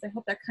of sense. I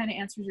hope that kind of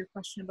answers your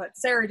question. But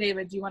Sarah,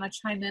 David, do you want to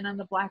chime in on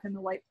the black and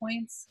the white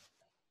points?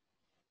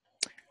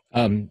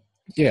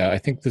 Yeah, I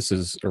think this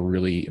is a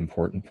really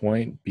important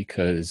point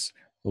because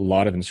a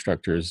lot of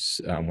instructors,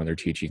 when they're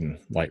teaching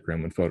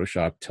Lightroom and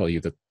Photoshop, tell you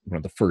that one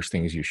of the first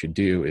things you should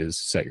do is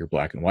set your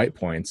black and white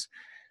points.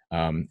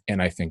 And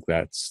I think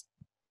that's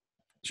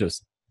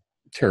just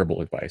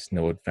terrible advice.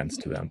 No offense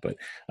to them, but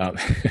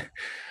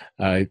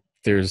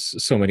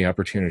there's so many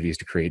opportunities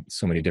to create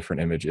so many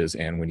different images.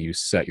 And when you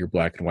set your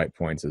black and white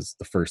points as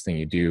the first thing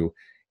you do,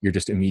 you're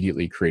just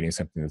immediately creating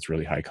something that's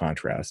really high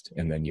contrast.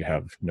 And then you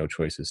have no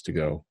choices to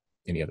go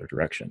any other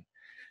direction.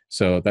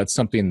 So that's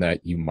something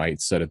that you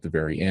might set at the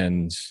very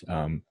end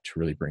to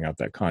really bring out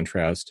that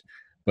contrast.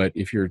 But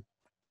if you're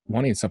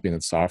wanting something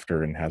that's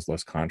softer and has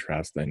less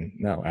contrast, then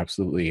no,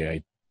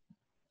 absolutely.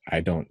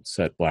 I don't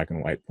set black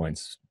and white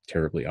points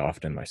terribly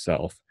often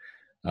myself.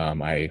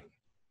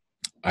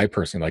 I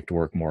personally like to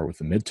work more with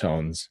the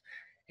midtones,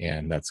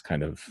 and that's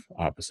kind of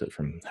opposite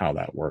from how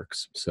that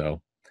works.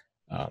 So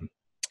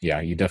yeah,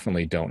 you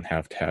definitely don't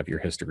have to have your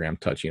histogram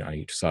touching on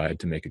each side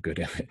to make a good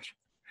image.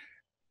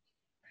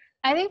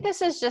 I think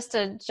this is just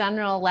a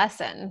general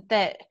lesson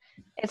that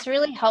it's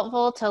really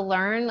helpful to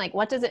learn, like,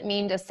 what does it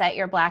mean to set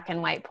your black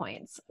and white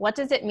points? What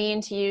does it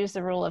mean to use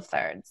the rule of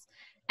thirds?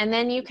 And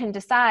then you can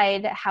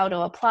decide how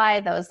to apply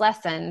those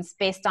lessons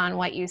based on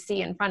what you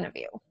see in front of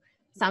you.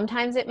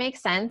 Sometimes it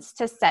makes sense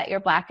to set your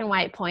black and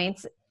white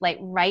points, like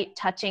right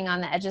touching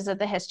on the edges of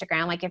the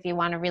histogram, like if you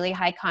want a really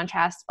high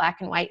contrast black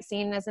and white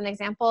scene as an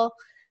example.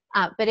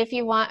 But if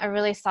you want a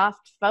really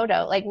soft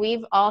photo, like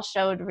we've all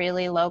showed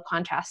really low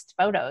contrast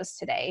photos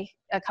today,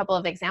 a couple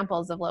of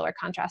examples of lower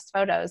contrast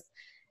photos.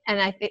 And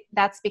I think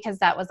that's because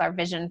that was our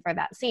vision for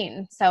that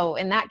scene. So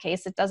in that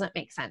case, it doesn't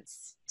make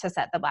sense to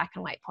set the black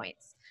and white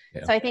points.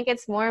 Yeah. So I think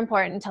it's more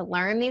important to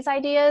learn these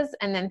ideas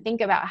and then think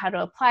about how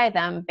to apply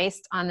them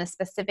based on the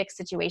specific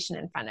situation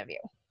in front of you.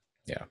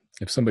 Yeah.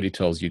 If somebody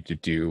tells you to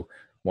do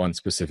one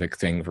specific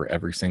thing for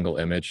every single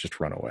image, just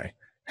run away.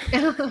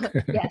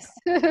 Yes.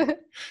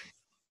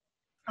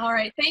 All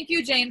right. Thank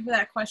you, Jane, for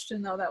that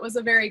question, though. That was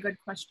a very good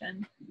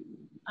question.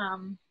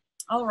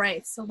 All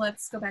right. So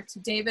let's go back to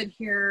David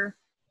here.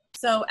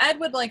 So Ed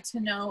would like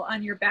to know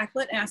on your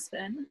backlit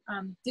Aspen,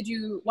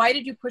 why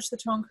did you push the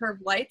tone curve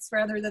lights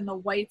rather than the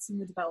whites in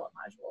the develop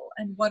module?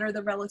 And what are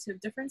the relative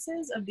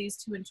differences of these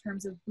two in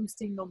terms of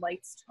boosting the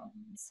lights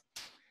tones?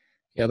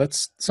 Yeah,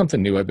 that's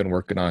something new I've been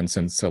working on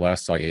since I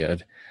last saw you,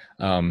 Ed.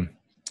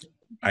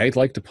 I'd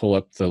like to pull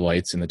up the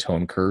lights in the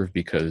tone curve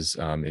because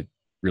it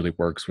really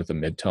works with the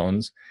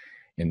midtones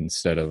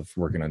instead of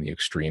working on the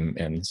extreme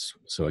ends.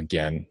 So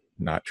again,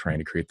 not trying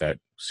to create that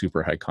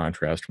super high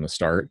contrast from the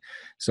start.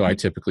 So I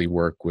typically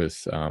work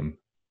with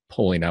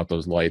pulling out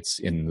those lights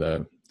in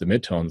the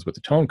midtones with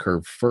the tone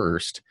curve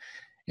first.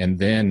 And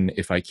then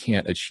if I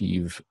can't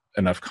achieve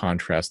enough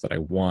contrast that I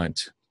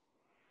want,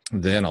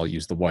 then I'll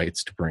use the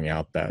whites to bring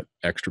out that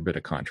extra bit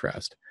of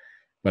contrast.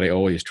 But I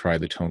always try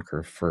the tone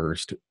curve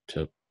first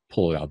to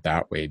pull it out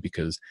that way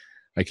because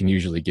I can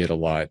usually get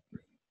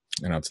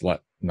it's a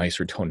lot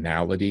nicer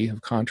tonality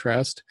of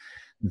contrast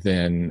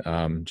than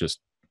just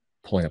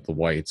pulling up the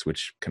whites,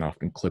 which can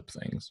often clip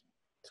things.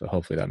 So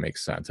hopefully that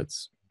makes sense.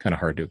 It's kind of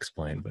hard to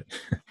explain, but.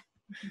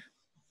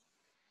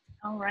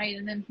 All right,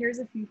 and then here's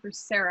a few for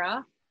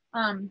Sarah.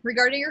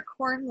 Regarding your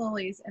corn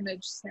lilies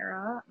image,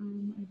 Sarah,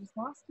 I just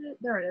lost it.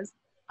 There it is.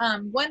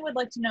 Gwen would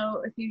like to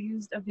know if you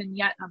used a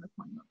vignette on the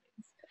corn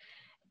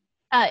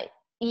lilies.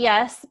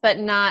 Yes, but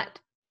not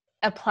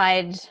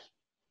applied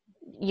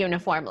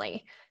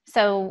uniformly.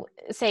 So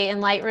say in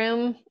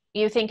Lightroom,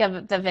 you think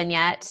of the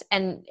vignette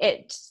and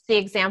it's the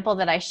example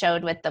that I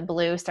showed with the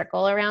blue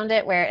circle around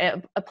it where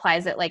it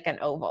applies it like an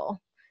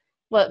oval.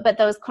 Well, but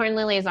those corn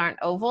lilies aren't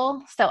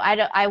oval. So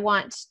I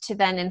want to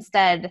then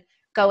instead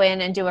go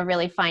in and do a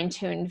really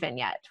fine-tuned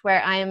vignette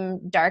where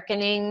I'm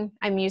darkening,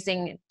 I'm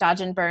using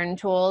dodge and burn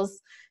tools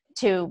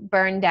to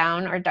burn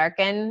down or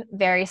darken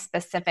very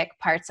specific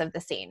parts of the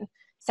scene.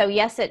 So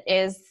yes, it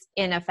is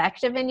in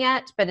effect a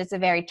vignette, but it's a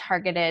very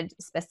targeted,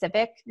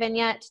 specific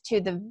vignette to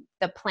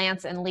the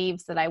plants and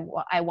leaves that I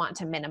want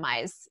to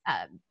minimize.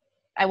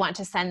 I want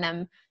to send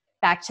them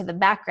back to the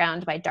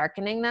background by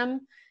darkening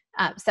them.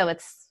 So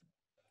it's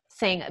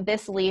saying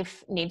this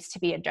leaf needs to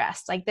be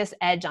addressed, like this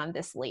edge on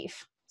this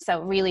leaf.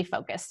 So really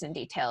focused and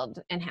detailed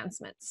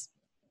enhancements.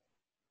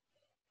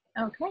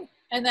 Okay.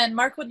 And then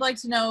Mark would like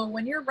to know,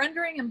 when you're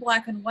rendering in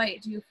black and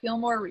white, do you feel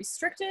more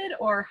restricted,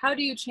 or how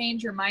do you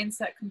change your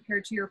mindset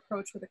compared to your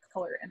approach with a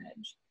color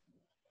image?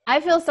 I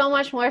feel so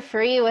much more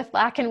free with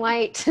black and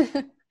white.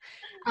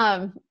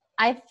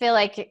 I feel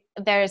like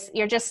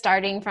you're just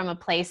starting from a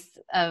place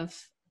of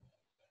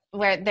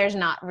where there's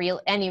not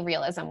any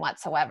realism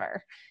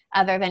whatsoever,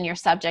 other than your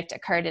subject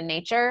occurred in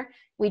nature.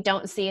 We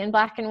don't see in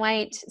black and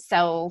white,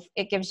 so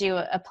it gives you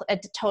a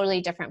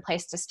totally different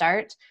place to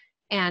start.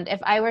 And if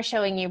I were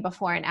showing you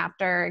before and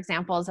after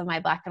examples of my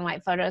black and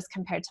white photos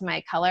compared to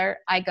my color,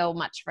 I go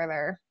much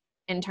further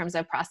in terms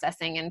of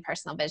processing and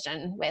personal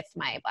vision with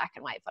my black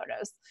and white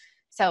photos.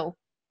 So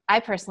I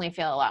personally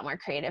feel a lot more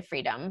creative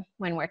freedom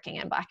when working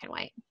in black and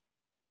white.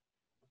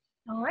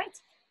 All right.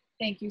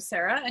 Thank you,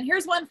 Sarah. And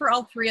here's one for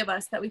all three of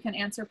us that we can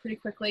answer pretty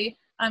quickly.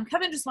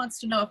 Kevin just wants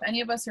to know if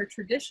any of us are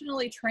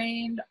traditionally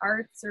trained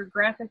arts or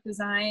graphic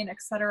design,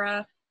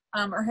 etc.,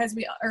 or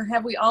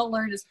have we all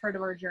learned as part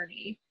of our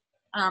journey?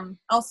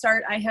 I'll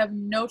start. I have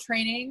no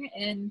training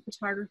in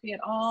photography at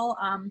all.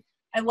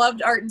 I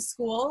loved art in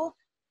school.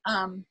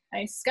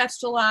 I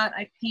sketched a lot.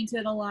 I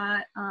painted a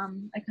lot.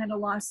 I kind of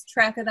lost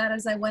track of that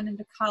as I went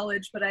into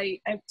college, but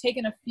I've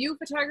taken a few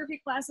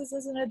photography classes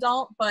as an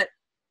adult, but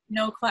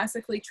no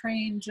classically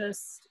trained,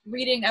 just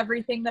reading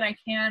everything that I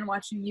can,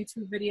 watching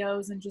YouTube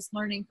videos, and just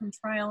learning from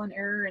trial and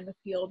error in the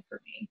field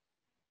for me.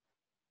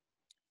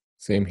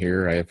 Same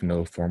here. I have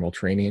no formal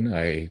training.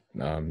 I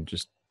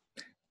just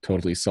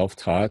totally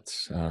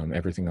self-taught,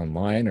 everything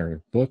online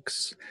or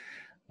books.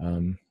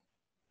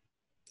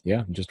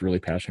 Yeah, I'm just really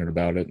passionate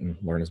about it and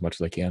learn as much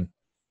as I can.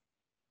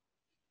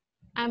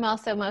 I'm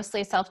also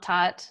mostly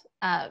self-taught.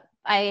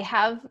 I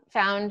have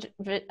found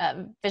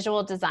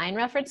visual design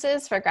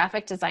references for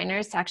graphic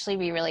designers to actually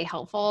be really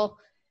helpful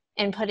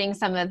in putting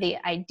some of the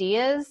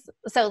ideas.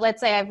 So let's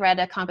say I've read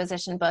a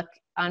composition book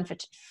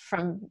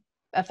from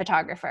a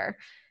photographer,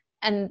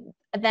 and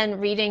then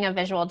reading a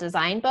visual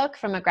design book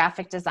from a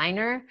graphic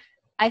designer.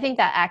 I think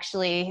that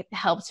actually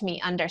helped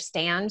me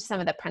understand some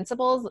of the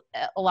principles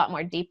a lot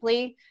more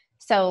deeply.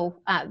 So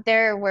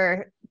there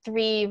were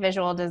 3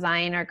 visual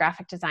design or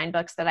graphic design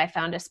books that I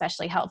found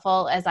especially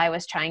helpful as I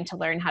was trying to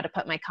learn how to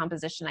put my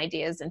composition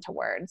ideas into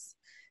words.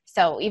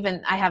 So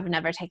even I have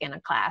never taken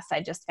a class.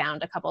 I just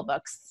found a couple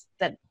books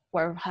that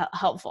were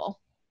helpful.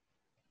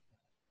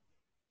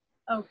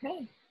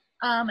 Okay.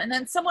 And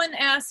then someone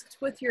asked,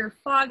 with your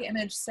fog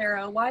image,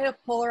 Sarah, why a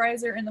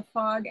polarizer in the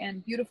fog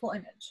and beautiful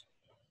image?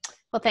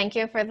 Well, thank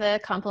you for the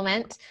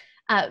compliment.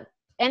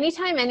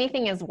 Anytime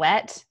anything is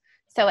wet,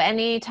 so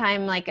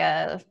anytime like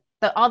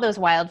all those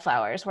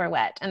wildflowers were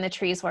wet and the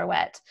trees were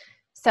wet.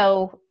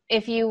 So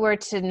if you were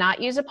to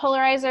not use a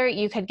polarizer,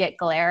 you could get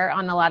glare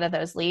on a lot of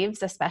those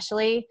leaves,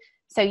 especially.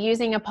 So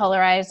using a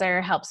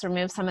polarizer helps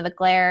remove some of the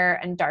glare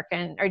and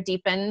darken or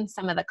deepen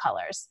some of the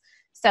colors.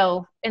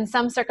 So in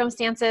some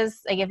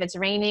circumstances, like if it's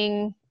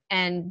raining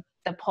and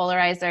the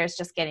polarizer is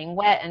just getting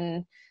wet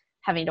and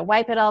having to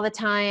wipe it all the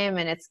time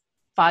and it's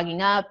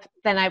fogging up,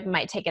 then I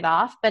might take it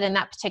off. But in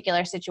that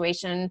particular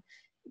situation,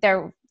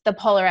 the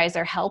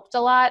polarizer helped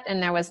a lot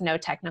and there was no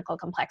technical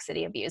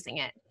complexity of using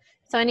it.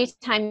 So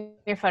anytime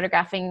you're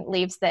photographing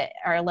leaves that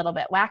are a little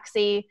bit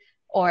waxy,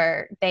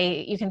 or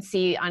you can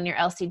see on your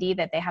LCD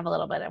that they have a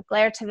little bit of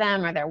glare to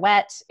them or they're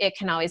wet, it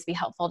can always be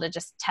helpful to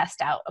just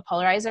test out a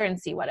polarizer and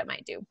see what it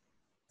might do.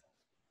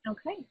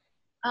 Okay.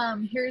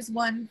 Here's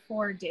one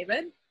for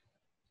David.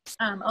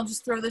 I'll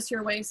just throw this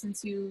your way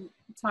since you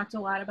talked a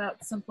lot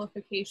about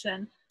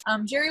simplification.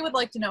 Jerry would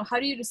like to know, how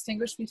do you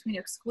distinguish between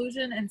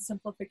exclusion and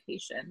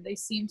simplification? They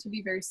seem to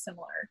be very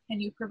similar. Can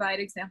you provide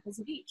examples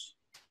of each?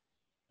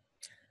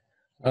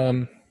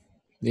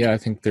 Yeah, I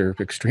think they're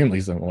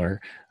extremely similar.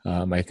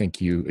 I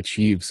think you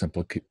achieve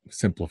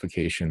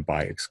simplification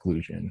by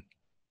exclusion.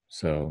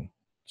 So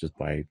just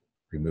by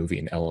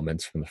removing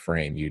elements from the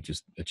frame, you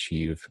just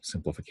achieve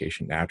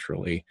simplification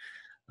naturally.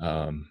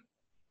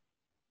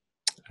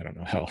 I don't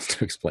know how else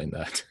to explain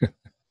that.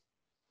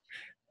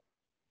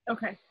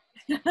 Okay.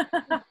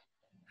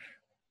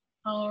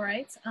 All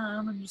right.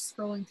 I'm just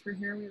scrolling through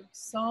here. We have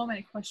so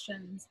many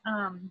questions.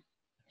 Do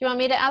you want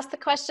me to ask the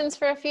questions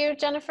for a few,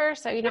 Jennifer,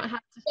 so you don't have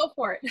to? Go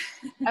for it.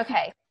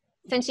 Okay.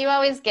 Since you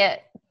always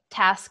get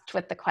tasked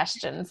with the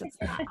questions, it's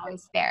not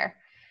always fair.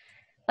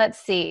 Let's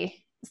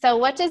see. So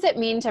what does it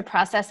mean to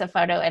process a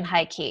photo in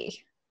high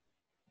key?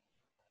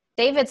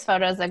 David's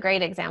photo is a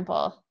great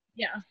example.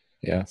 Yeah.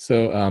 Yeah,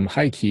 so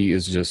high key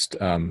is just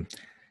kind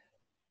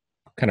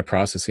of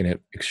processing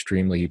it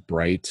extremely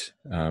bright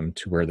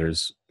to where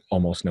there's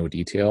almost no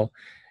detail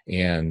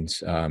and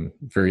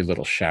very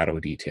little shadow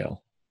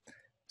detail.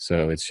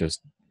 So it's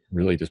just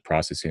really just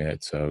processing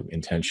it so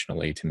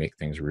intentionally to make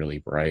things really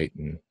bright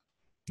and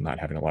not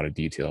having a lot of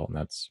detail. And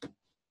that's, I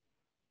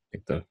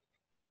think, the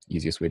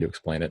easiest way to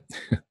explain it.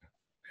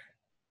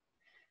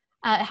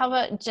 How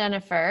about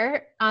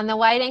Jennifer? On the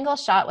wide angle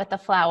shot with the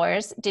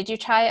flowers, did you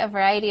try a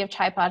variety of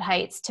tripod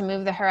heights to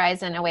move the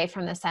horizon away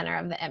from the center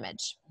of the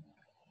image?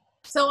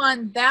 So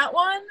on that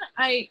one,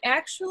 I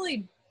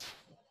actually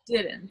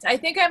didn't. I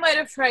think I might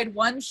have tried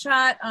one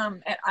shot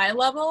at eye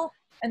level,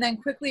 and then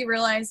quickly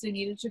realized I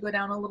needed to go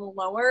down a little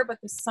lower, but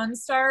the sun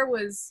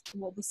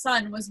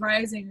was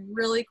rising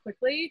really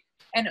quickly.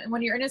 And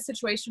when you're in a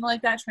situation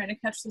like that, trying to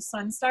catch the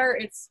sun star,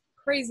 it's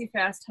crazy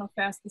fast how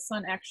fast the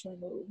sun actually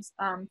moves.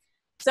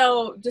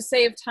 So to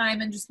save time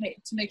and just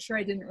to make sure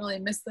I didn't really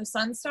miss the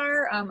sun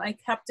star, I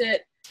kept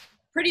it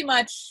pretty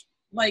much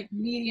like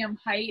medium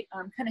height,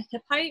 kind of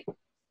hip height,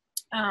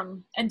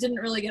 and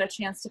didn't really get a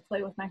chance to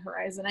play with my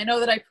horizon. I know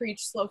that I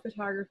preach slow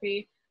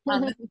photography.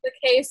 This is the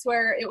case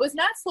where it was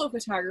not slow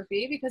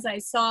photography because I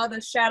saw the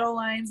shadow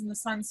lines and the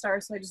sun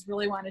star, so I just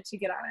really wanted to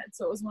get on it.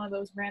 So it was one of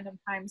those random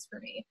times for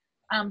me.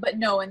 But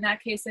no, in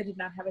that case, I did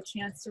not have a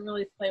chance to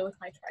really play with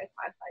my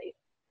tripod height.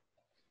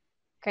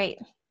 Great.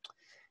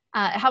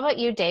 How about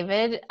you,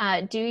 David?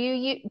 Do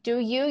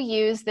you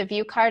use the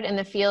view card in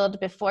the field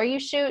before you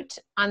shoot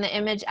on the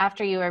image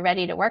after you are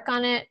ready to work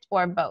on it,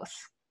 or both?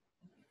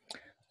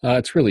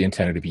 It's really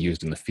intended to be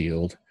used in the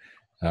field.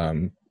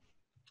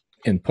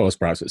 In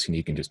post-processing,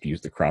 you can just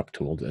use the crop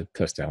tool to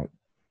test out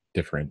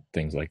different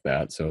things like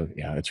that. So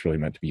yeah, it's really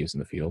meant to be used in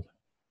the field.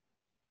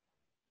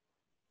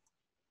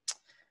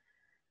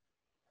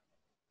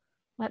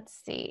 Let's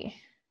see.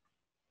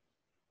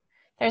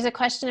 There's a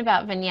question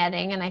about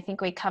vignetting, and I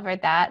think we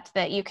covered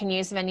that you can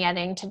use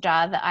vignetting to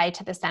draw the eye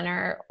to the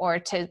center or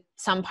to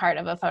some part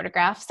of a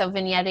photograph. So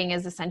vignetting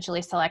is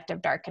essentially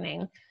selective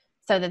darkening,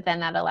 so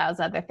that allows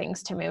other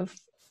things to move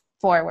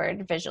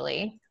forward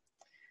visually.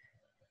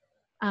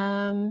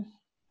 How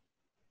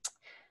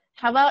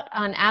about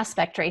on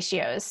aspect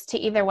ratios to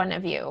either one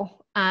of you?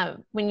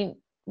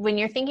 When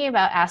you're thinking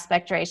about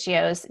aspect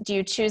ratios, do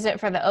you choose it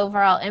for the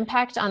overall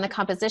impact on the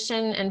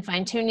composition and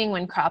fine-tuning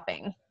when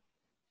cropping?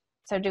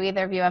 So do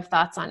either of you have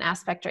thoughts on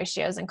aspect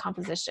ratios and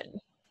composition?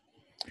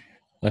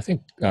 I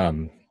think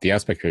the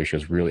aspect ratio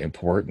is really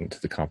important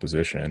to the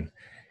composition.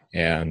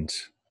 And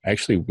I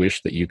actually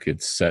wish that you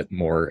could set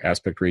more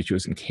aspect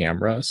ratios in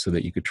camera so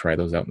that you could try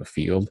those out in the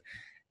field.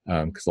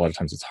 Because a lot of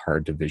times it's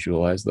hard to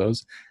visualize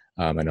those.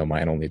 I know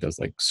mine only does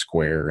like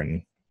square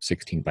and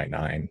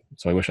 16:9.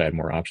 So I wish I had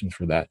more options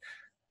for that.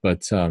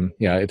 But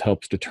yeah, it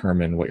helps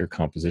determine what your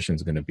composition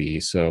is going to be.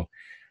 So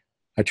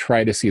I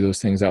try to see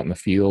those things out in the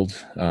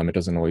field. It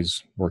doesn't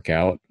always work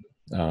out.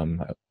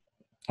 I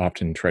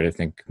often try to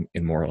think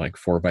in more like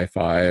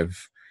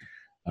 4:5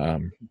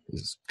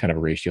 is kind of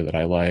a ratio that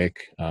I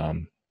like.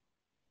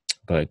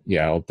 But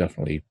yeah, I'll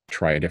definitely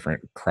try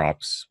different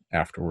crops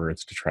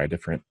afterwards to try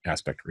different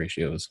aspect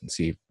ratios and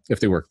see if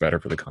they work better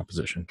for the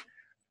composition.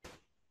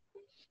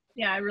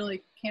 Yeah, I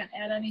really can't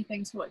add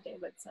anything to what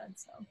David said.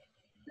 So.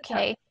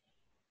 Okay.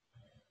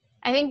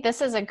 I think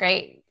this is a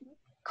great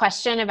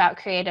question about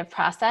creative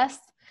process.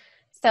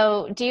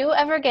 So do you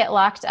ever get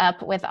locked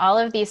up with all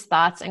of these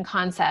thoughts and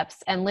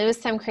concepts and lose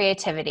some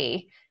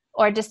creativity?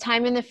 Or does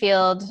time in the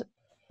field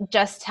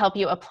just help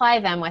you apply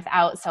them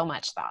without so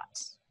much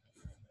thought?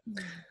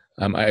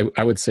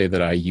 I would say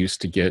that I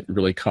used to get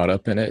really caught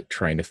up in it,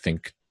 trying to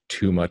think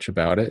too much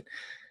about it.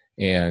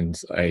 And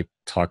I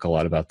talk a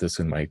lot about this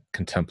in my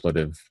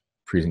contemplative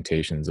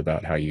presentations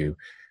about how you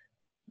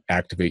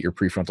activate your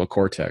prefrontal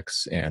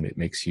cortex, and it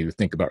makes you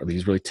think about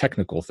these really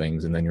technical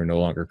things, and then you're no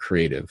longer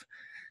creative.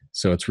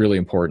 So it's really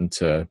important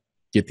to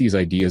get these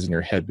ideas in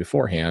your head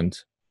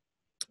beforehand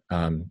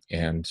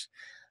and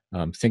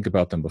think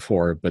about them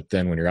before. But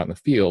then when you're out in the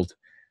field,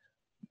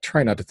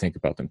 try not to think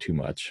about them too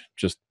much.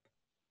 Just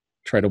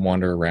try to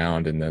wander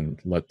around and then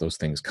let those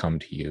things come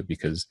to you,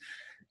 because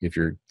if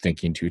you're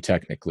thinking too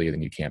technically,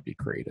 then you can't be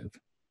creative.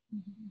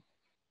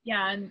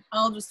 Yeah, and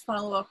I'll just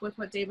follow up with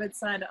what David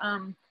said.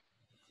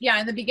 Yeah,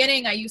 in the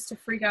beginning, I used to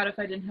freak out if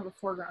I didn't have a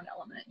foreground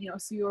element.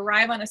 So you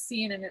arrive on a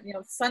scene and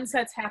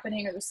sunset's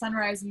happening or the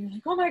sunrise, and you're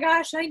like, oh my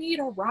gosh, I need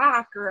a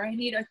rock or I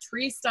need a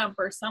tree stump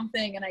or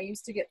something. And I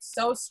used to get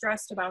so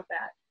stressed about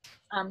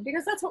that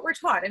because that's what we're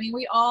taught. I mean,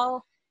 we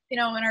all, in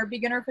our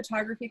beginner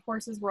photography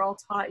courses, we're all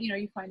taught,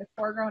 you find a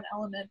foreground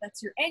element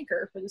that's your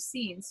anchor for the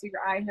scene, so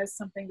your eye has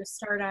something to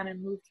start on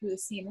and move through the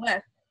scene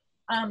with.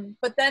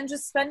 But then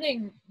just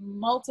spending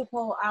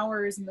multiple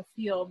hours in the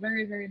field,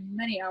 very, very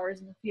many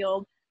hours in the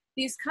field,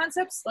 these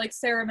concepts, like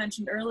Sarah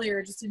mentioned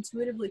earlier, just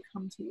intuitively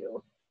come to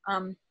you.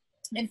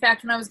 In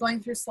fact, when I was going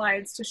through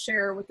slides to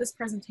share with this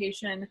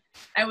presentation,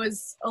 I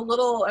was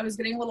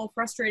getting a little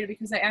frustrated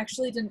because I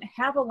actually didn't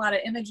have a lot of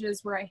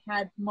images where I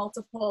had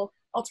multiple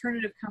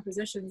alternative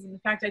compositions. And in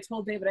fact, I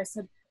told David, I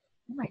said,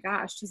 oh my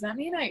gosh, does that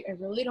mean I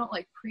really don't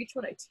preach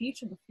what I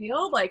teach in the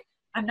field?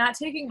 I'm not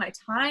taking my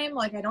time.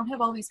 I don't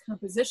have all these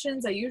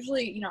compositions. I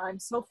usually, I'm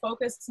so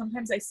focused.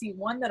 Sometimes I see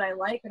one that I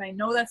like and I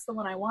know that's the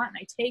one I want and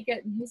I take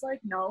it. And he's like,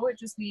 no, it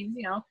just means,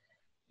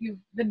 you've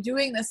been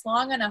doing this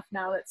long enough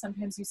now that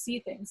sometimes you see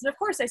things. And of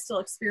course I still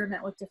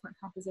experiment with different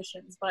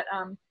compositions, but,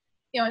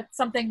 it's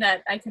something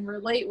that I can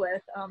relate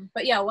with.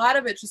 But yeah, a lot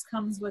of it just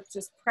comes with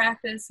just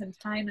practice and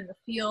time in the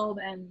field,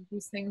 and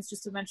these things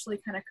just eventually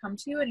kind of come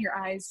to you and your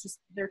eyes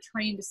they're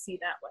trained to see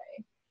that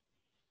way.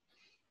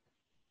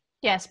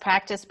 Yes,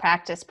 practice,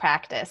 practice,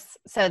 practice,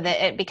 so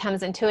that it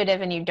becomes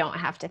intuitive and you don't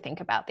have to think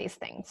about these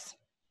things.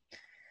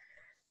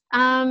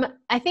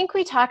 I think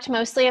we talked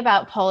mostly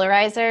about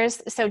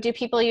polarizers. So do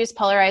people use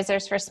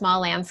polarizers for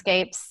small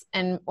landscapes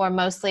or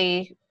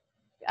mostly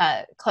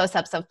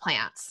close-ups of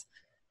plants?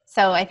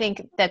 So I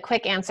think the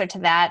quick answer to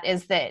that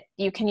is that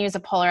you can use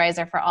a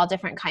polarizer for all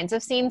different kinds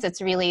of scenes.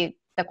 It's really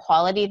the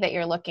quality that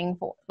you're looking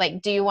for.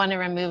 Like, do you want to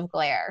remove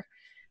glare?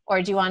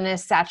 Or do you want to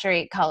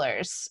saturate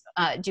colors?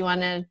 Do you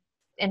want to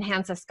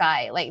enhance a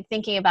sky? Like,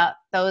 thinking about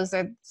those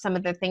are some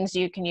of the things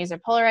you can use a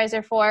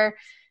polarizer for,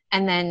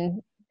 and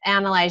then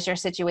analyze your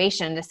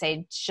situation to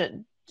say,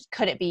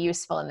 could it be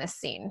useful in this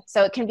scene?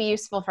 So it can be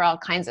useful for all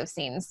kinds of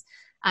scenes,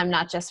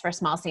 not just for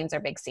small scenes or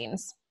big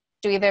scenes.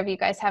 Do either of you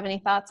guys have any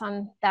thoughts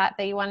on that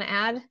you want to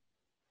add?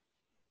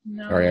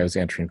 No. Sorry, I was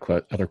answering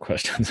other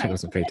questions. I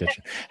wasn't paying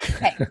attention.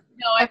 Okay.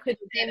 No, I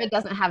couldn't. David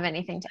doesn't have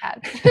anything to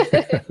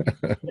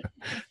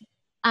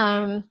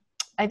add.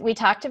 We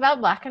talked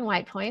about black and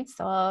white points,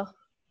 so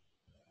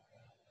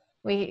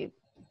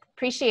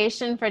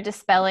appreciation for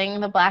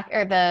dispelling the black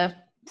or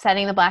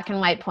setting the black and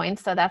white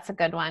points. So that's a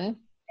good one.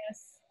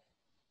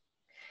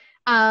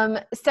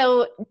 Yes.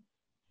 So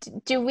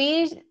do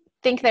we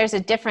think there's a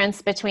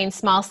difference between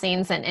small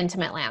scenes and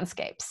intimate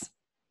landscapes?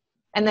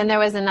 And then there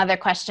was another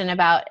question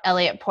about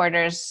Elliot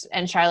Porter's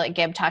and Charlotte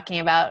Gibb talking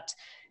about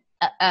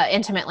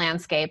intimate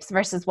landscapes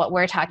versus what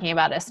we're talking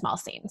about as small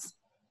scenes.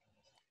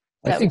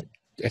 So,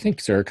 I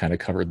think Sarah kind of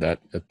covered that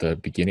at the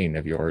beginning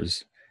of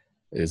yours,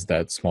 is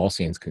that small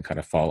scenes can kind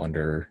of fall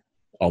under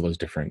all those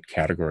different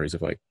categories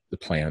of like the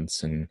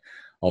plants and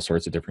all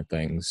sorts of different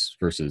things,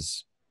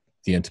 versus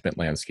the intimate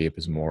landscape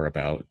is more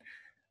about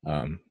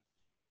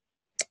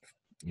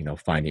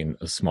finding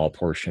a small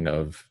portion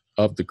of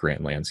the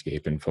grand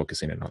landscape and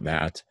focusing in on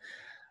that.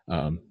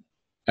 I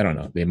don't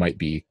know, they might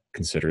be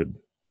considered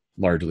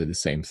largely the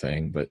same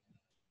thing, but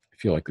I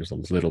feel like there's a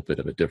little bit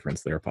of a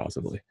difference there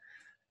possibly.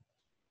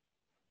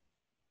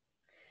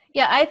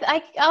 Yeah,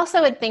 I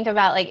also would think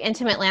about like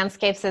intimate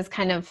landscapes as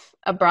kind of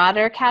a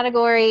broader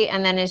category,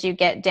 and then as you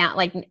get down,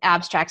 like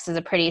abstracts is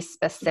a pretty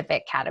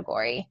specific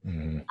category.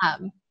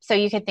 Mm-hmm. So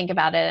you could think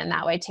about it in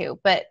that way too.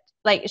 But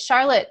like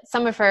Charlotte,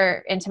 some of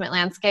her intimate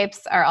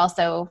landscapes are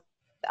also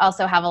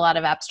have a lot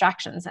of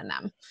abstractions in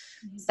them.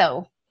 Mm-hmm.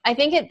 So I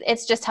think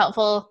it's just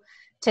helpful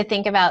to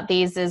think about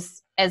these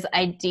as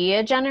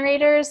idea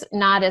generators,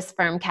 not as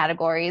firm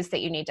categories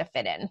that you need to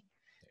fit in.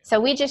 So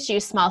we just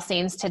use small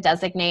scenes to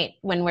designate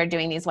when we're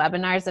doing these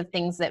webinars of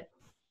things that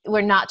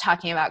we're not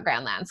talking about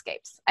grand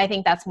landscapes. I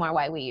think that's more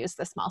why we use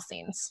the small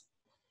scenes.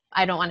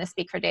 I don't want to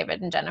speak for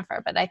David and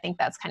Jennifer, but I think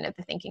that's kind of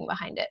the thinking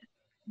behind it.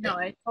 No,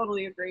 I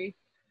totally agree.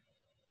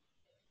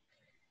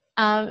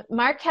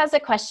 Mark has a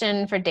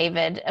question for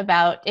David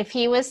about if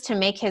he was to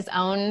make his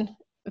own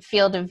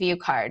field of view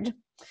card,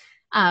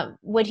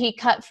 would he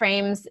cut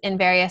frames in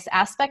various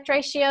aspect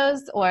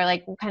ratios, or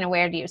like kind of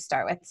where do you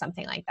start with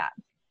something like that?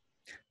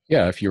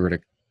 Yeah, if you were to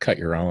cut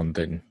your own,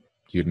 then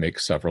you'd make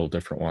several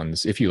different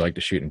ones. If you like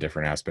to shoot in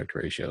different aspect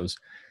ratios,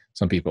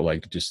 some people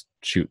like to just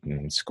shoot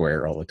in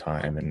square all the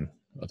time, and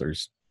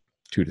others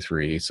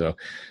 2:3. So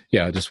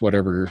yeah, just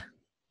whatever,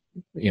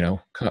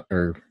 cut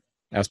or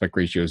aspect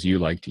ratios you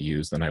like to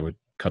use, then I would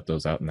cut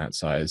those out in that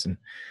size. And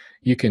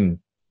you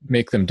can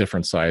make them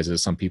different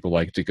sizes. Some people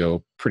like to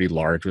go pretty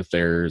large with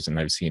theirs, and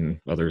I've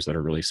seen others that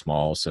are really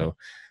small. So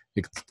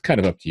it's kind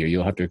of up to you.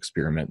 You'll have to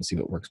experiment and see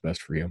what works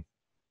best for you.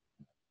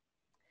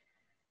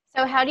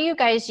 So how do you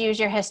guys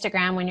use your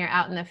histogram when you're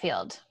out in the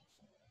field?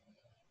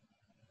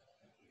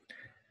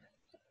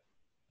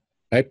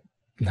 I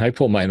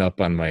pull mine up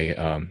on my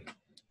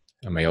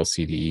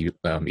LCD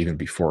even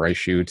before I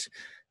shoot,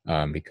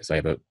 because I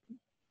have a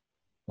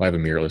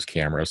mirrorless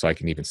camera, so I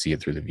can even see it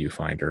through the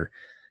viewfinder.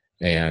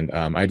 And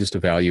I just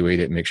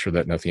evaluate it, make sure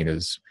that nothing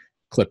is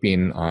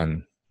clipping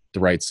on the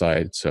right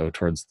side, so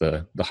towards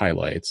the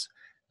highlights.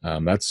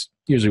 That's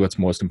usually what's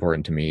most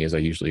important to me, is I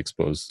usually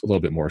expose a little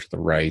bit more to the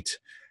right,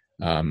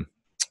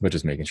 but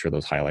just making sure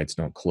those highlights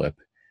don't clip.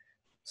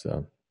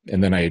 So,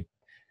 and then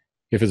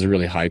if it's a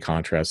really high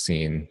contrast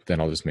scene, then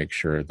I'll just make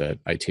sure that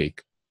I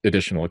take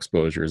additional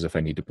exposures if I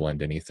need to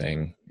blend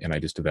anything, and I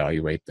just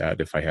evaluate that.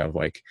 If I have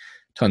like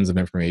tons of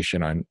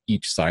information on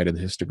each side of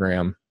the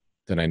histogram,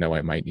 then I know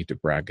I might need to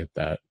bracket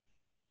that.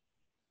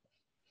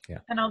 Yeah.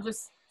 And I'll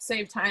just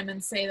save time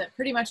and say that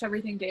pretty much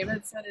everything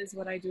David said is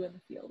what I do in the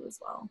field as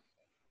well.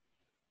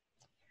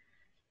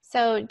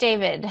 So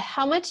David,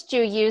 how much do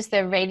you use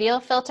the radial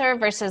filter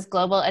versus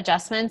global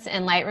adjustments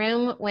in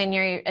Lightroom when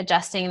you're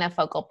adjusting the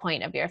focal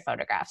point of your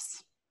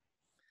photographs?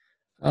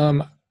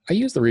 I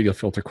use the radial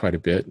filter quite a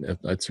bit.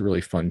 It's a really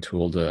fun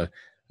tool to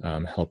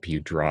help you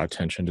draw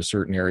attention to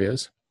certain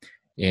areas.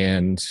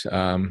 And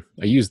I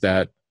use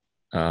that.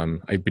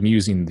 I've been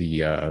using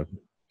the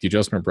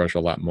adjustment brush a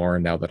lot more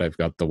now that I've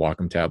got the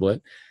Wacom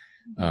tablet.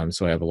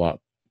 So I have a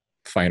lot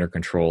finer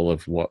control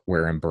of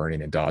where I'm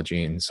burning and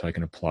dodging, so I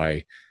can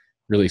apply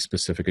really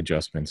specific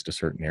adjustments to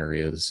certain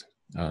areas.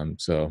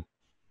 So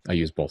I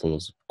use both of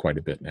those quite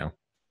a bit now.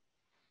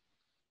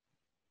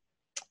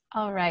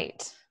 All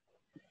right.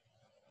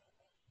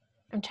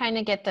 I'm trying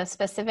to get the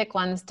specific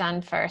ones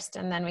done first,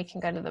 and then we can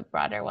go to the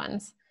broader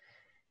ones.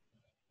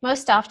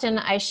 Most often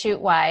I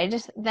shoot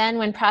wide. Then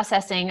when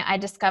processing, I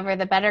discover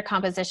the better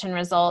composition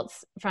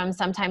results from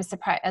sometimes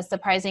a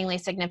surprisingly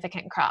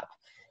significant crop.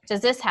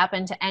 Does this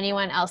happen to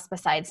anyone else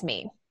besides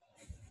me?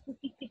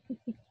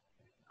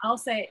 I'll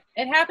say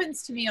it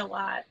happens to me a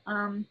lot.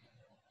 And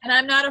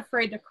I'm not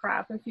afraid to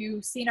crop. If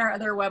you've seen our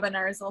other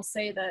webinars, I'll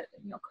say that,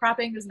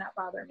 cropping does not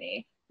bother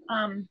me.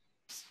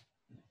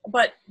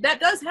 But that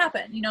does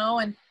happen,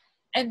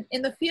 and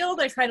in the field,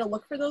 I try to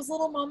look for those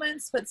little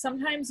moments, but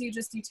sometimes you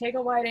take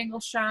a wide angle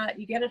shot,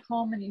 you get it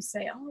home and you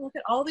say, oh, look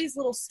at all these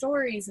little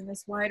stories in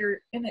this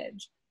wider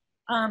image.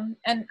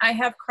 And I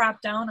have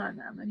cropped down on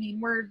them. I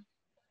mean,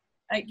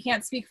 I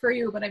can't speak for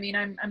you, but I mean,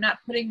 I'm not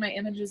putting my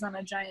images on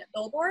a giant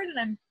billboard, and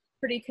I'm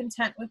pretty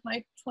content with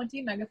my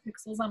 20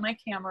 megapixels on my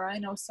camera. I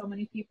know so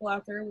many people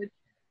out there would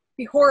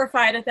be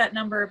horrified at that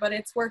number, but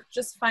it's worked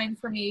just fine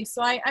for me.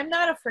 So I'm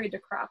not afraid to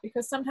crop,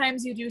 because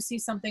sometimes you do see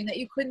something that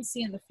you couldn't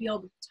see in the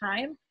field at the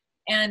time.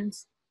 And,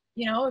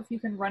 if you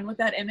can run with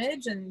that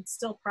image and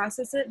still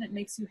process it and it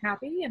makes you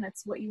happy and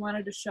it's what you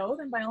wanted to show,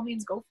 then by all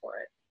means go for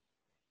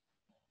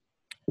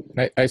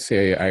it. I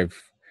say I've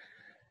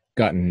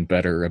gotten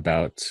better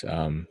about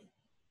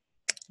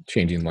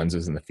changing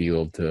lenses in the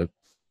field to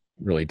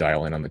really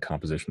dial in on the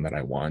composition that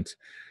I want.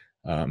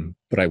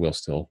 But I will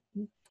still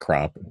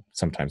crop.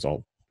 Sometimes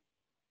I'll,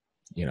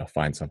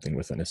 find something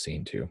within a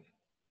scene too.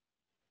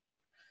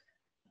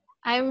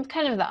 I'm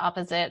kind of the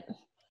opposite.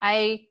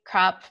 I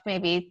crop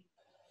maybe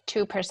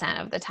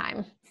 2% of the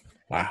time.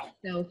 Wow.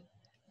 So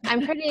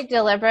I'm pretty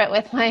deliberate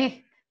with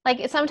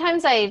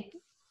sometimes I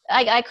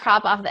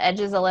crop off the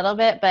edges a little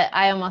bit, but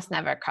I almost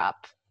never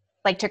crop,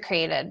 to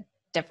create a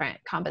different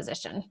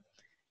composition.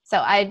 So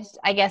I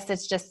guess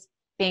it's just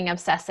being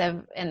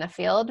obsessive in the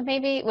field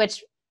maybe,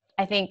 which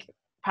I think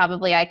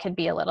probably I could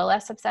be a little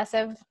less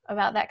obsessive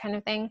about that kind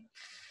of thing.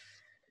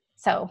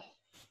 So,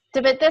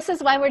 but this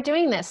is why we're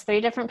doing this, 3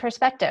 different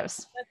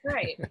perspectives. That's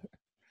right.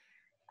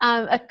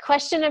 A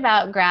question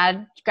about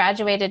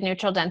graduated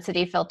neutral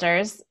density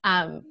filters,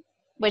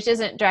 which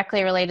isn't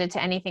directly related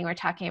to anything we're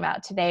talking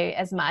about today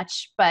as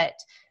much, but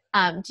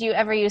do you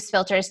ever use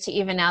filters to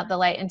even out the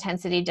light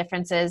intensity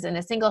differences in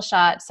a single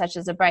shot, such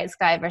as a bright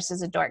sky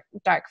versus a dark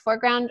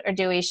foreground, or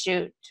do we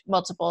shoot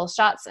multiple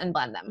shots and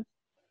blend them?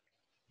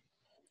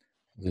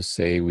 Just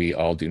say we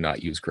all do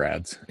not use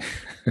grads.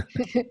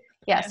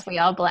 Yes, we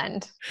all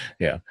blend.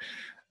 Yeah.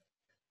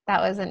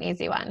 That was an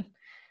easy one.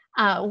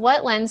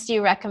 What lens do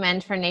you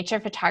recommend for nature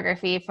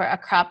photography for a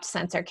cropped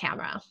sensor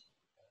camera?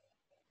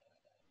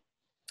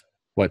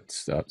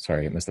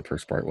 Sorry, I missed the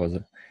first part, was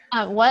it?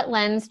 What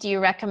lens do you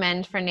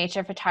recommend for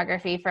nature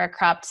photography for a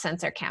cropped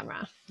sensor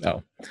camera?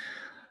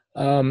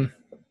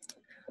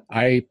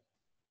 I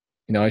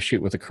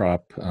shoot with a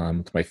crop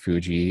with my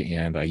Fuji,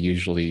 and I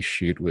usually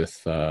shoot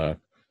with the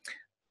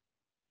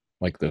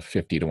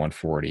 50 to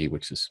 140,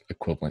 which is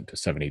equivalent to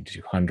 70 to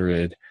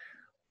 200,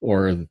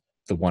 or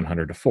the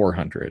 100 to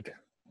 400,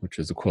 which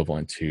is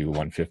equivalent to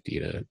 150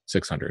 to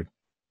 600.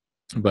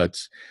 But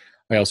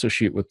I also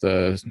shoot with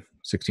the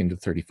 16 to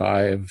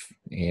 35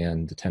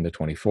 and the 10 to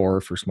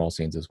 24 for small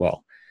scenes as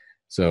well.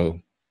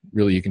 So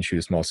really you can shoot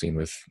a small scene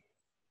with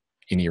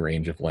any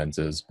range of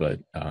lenses,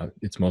 but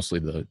it's mostly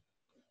the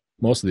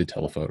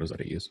telephotos that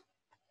I use.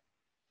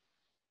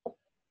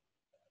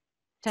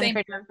 Same.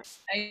 I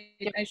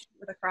shoot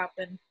with a crop,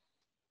 and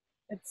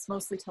it's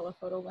mostly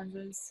telephoto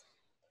lenses.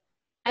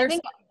 I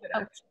think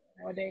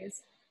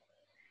nowadays.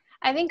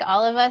 I think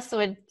all of us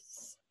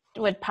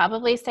would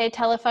probably say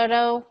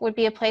telephoto would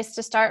be a place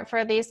to start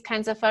for these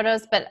kinds of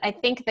photos, but I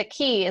think the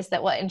key is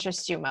that what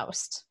interests you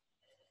most.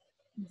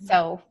 Mm-hmm.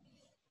 So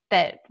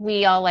that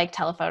we all like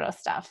telephoto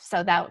stuff.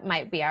 So that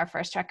might be our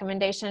first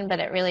recommendation, but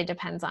it really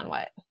depends on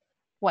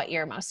what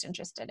you're most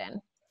interested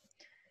in.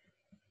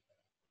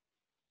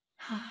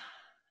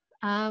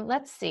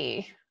 Let's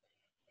see.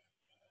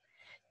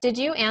 Did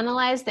you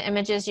analyze the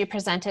images you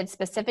presented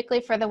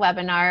specifically for the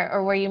webinar,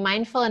 or were you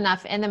mindful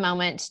enough in the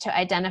moment to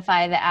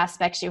identify the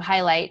aspects you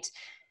highlight?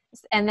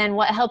 And then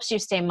what helps you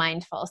stay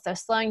mindful? So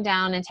slowing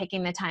down and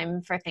taking the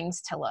time for things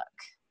to look,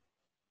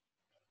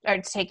 or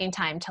taking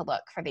time to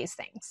look for these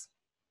things.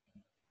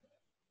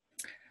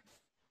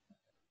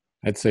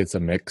 I'd say it's a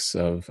mix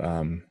of,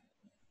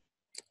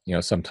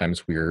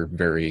 sometimes we're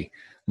very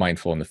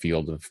mindful in the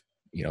field of,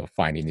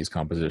 finding these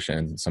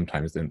compositions, and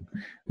sometimes then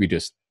we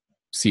just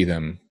see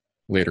them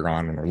later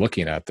on when we're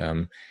looking at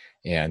them.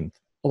 And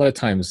a lot of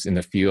times in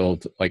the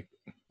field, like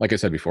I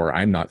said before,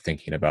 I'm not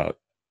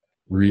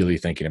really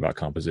thinking about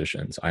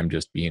compositions. I'm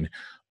just being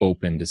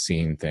open to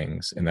seeing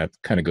things. And that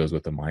kind of goes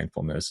with the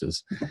mindfulness,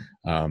 is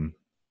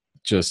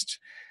just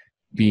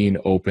being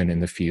open in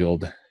the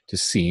field to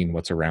seeing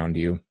what's around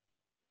you.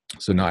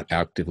 So not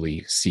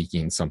actively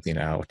seeking something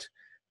out,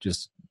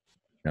 just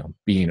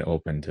being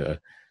open to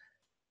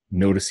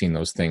noticing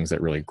those things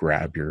that really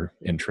grab your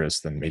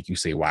interest and make you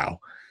say, wow.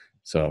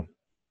 So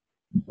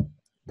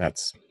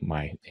that's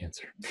my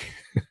answer.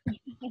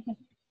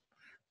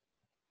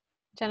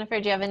 Jennifer,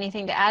 do you have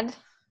anything to add?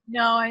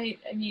 No, I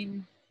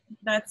mean,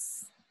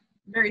 that's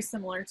very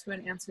similar to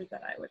an answer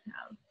that I would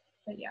have.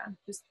 but yeah,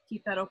 just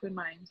keep that open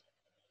mind.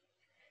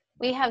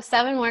 We have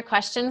 7 more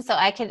questions, so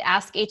I could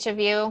ask each of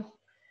you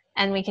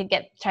and we could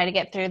try to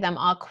get through them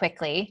all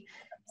quickly.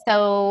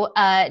 So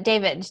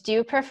David, do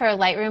you prefer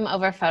Lightroom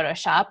over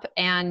Photoshop,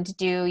 and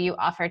do you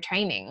offer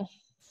training?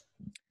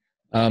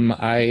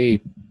 I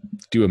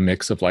do a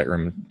mix of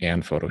Lightroom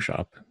and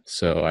Photoshop.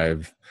 So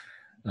I've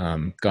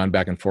gone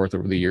back and forth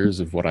over the years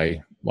of what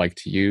I like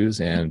to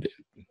use, and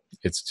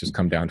it's just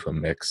come down to a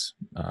mix.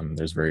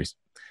 There's very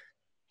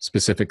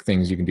specific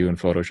things you can do in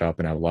Photoshop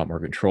and have a lot more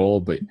control,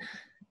 but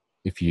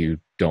if you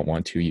don't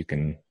want to, you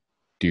can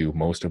do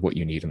most of what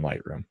you need in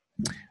Lightroom.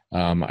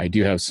 I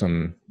do have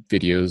some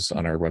videos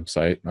on our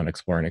website on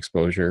exploring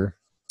exposure.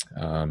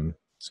 Some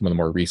of the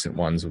more recent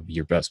ones would be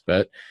your best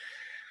bet.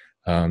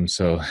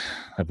 So I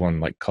have one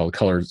like called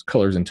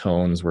colors and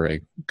tones, where I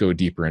go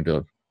deeper into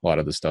a lot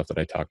of the stuff that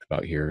I talked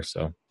about here.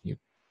 So you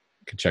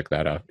can check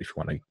that out if you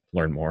want to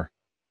learn more.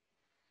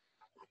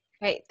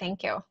 Great,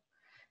 thank you.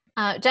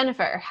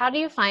 Jennifer, how do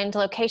you find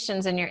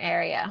locations in your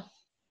area?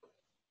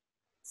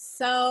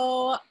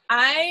 So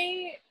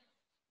I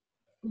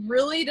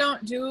really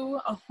don't do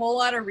a whole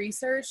lot of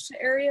research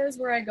to areas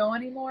where I go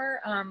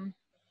anymore.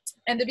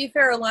 And to be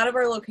fair, a lot of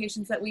our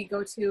locations that we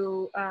go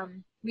to,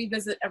 we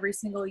visit every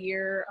single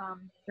year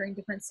during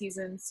different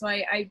seasons. So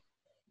I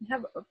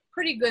have a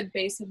pretty good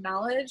base of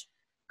knowledge.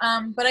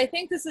 But I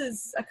think this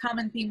is a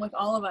common theme with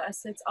all of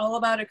us. It's all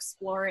about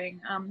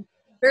exploring.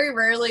 Very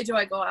rarely do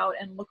I go out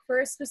and look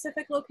for a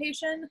specific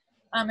location.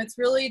 It's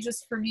really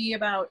just for me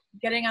about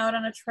getting out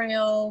on a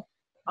trail,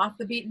 off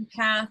the beaten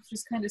path,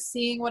 just kind of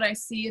seeing what I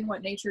see and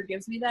what nature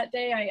gives me that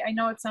day. I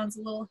know it sounds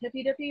a little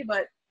hippy-dippy,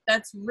 but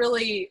that's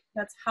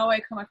how I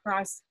come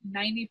across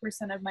 90%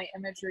 of my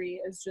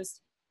imagery, is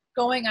just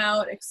going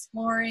out,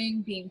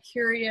 exploring, being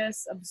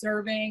curious,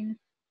 observing,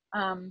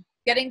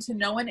 getting to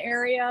know an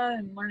area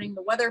and learning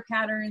the weather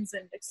patterns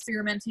and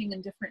experimenting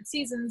in different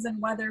seasons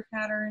and weather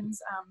patterns.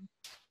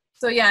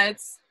 So yeah,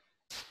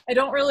 I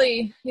don't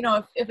really,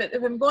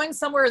 if I'm going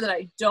somewhere that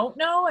I don't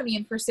know, I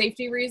mean, for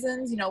safety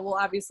reasons, we'll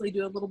obviously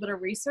do a little bit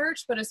of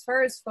research, but as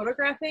far as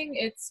photographing,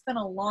 it's been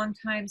a long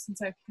time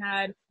since I've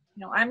had,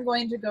 I'm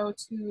going to go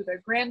to the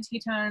Grand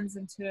Tetons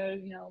and to,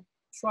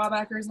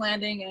 Schwabacher's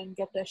Landing and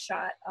get this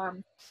shot.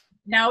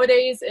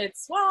 Nowadays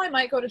it's, I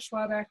might go to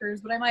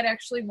Schwabacher's, but I might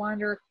actually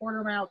wander a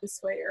quarter mile this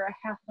way or a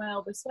half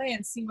mile this way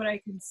and see what I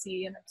can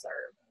see and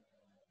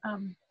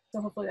observe.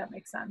 So hopefully that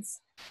makes sense.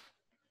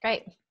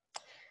 Great.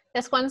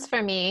 This one's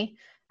for me.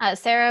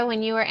 Sarah,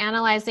 when you were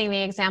analyzing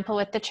the example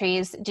with the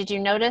trees, did you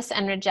notice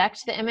and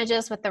reject the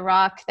images with the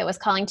rock that was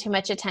calling too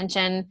much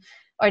attention?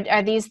 Or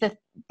are these the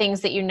things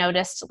that you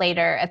noticed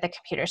later at the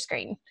computer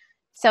screen?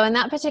 So in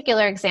that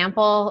particular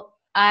example,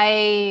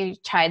 I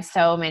tried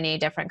so many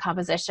different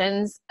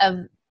compositions of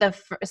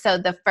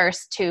the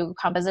first 2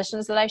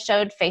 compositions that I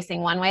showed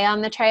facing one way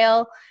on the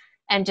trail,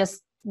 and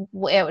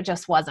it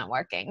just wasn't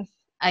working.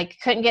 I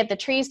couldn't get the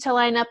trees to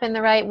line up in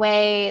the right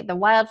way. The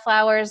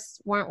wildflowers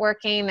weren't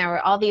working. There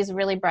were all these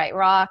really bright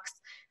rocks.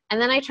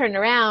 And then I turned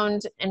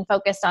around and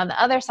focused on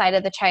the other side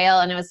of the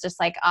trail, and it was just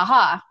like,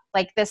 aha,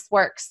 like this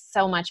works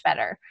so much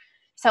better.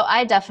 So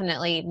I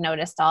definitely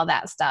noticed all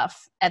that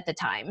stuff at the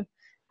time.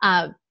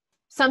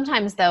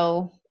 Sometimes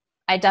though,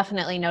 I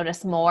definitely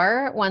notice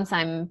more once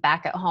I'm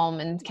back at home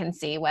and can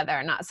see whether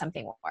or not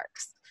something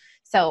works.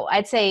 So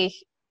I'd say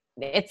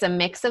it's a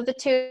mix of the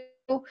two.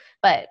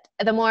 But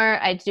the more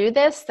I do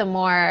this, the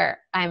more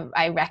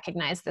I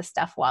recognize this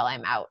stuff while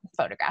I'm out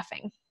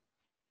photographing.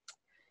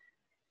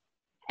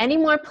 Any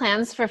more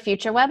plans for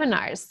future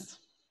webinars?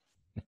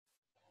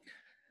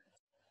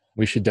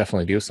 We should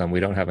definitely do some.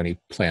 We don't have any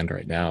planned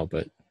right now,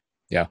 but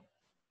yeah.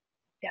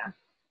 Yeah,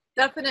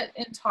 definite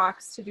in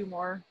talks to do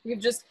more.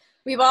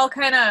 We've all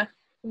kind of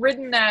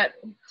ridden that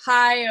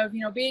high of,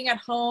 being at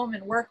home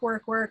and work.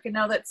 And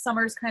now that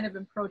summer's kind of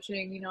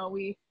approaching,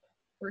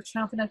 we're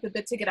chomping at the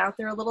bit to get out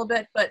there a little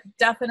bit, but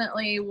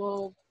definitely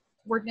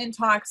we're in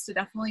talks to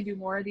definitely do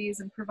more of these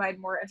and provide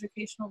more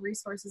educational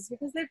resources,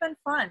 because they've been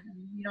fun.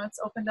 And, it's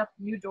opened up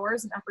new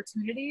doors and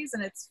opportunities,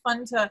 and it's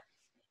fun to,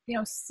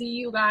 see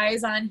you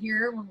guys on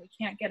here when we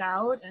can't get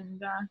out.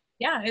 And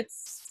yeah,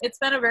 it's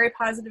been a very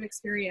positive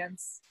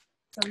experience.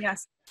 So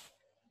yes.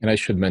 And I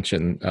should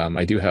mention,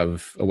 I do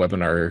have a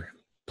webinar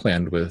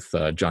planned with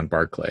John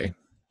Barclay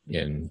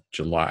in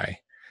July,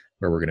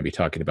 where we're going to be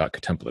talking about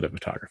contemplative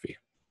photography.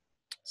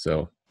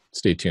 So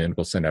stay tuned.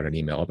 We'll send out an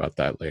email about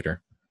that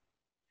later.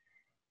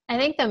 I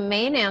think the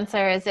main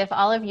answer is, if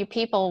all of you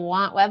people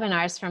want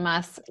webinars from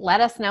us,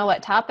 let us know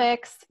what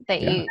topics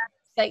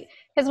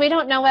because we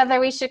don't know whether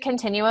we should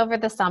continue over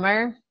the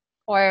summer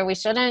or we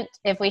shouldn't,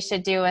 if we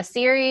should do a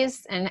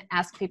series and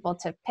ask people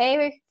to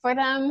pay for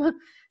them.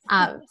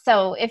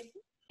 So if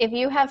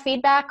you have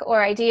feedback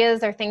or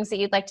ideas or things that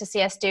you'd like to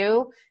see us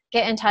do,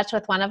 get in touch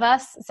with one of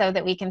us so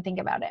that we can think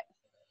about it.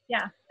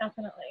 Yeah,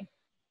 definitely.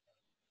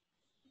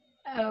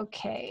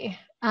 Okay.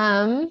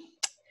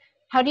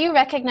 How do you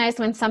recognize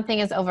when something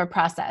is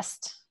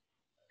overprocessed?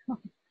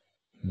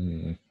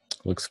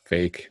 Looks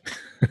fake.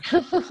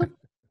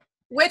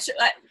 Which,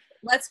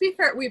 let's be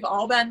fair, we've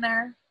all been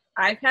there.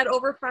 I've had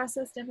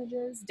over-processed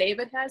images.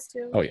 David has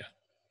too. Oh yeah.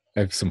 I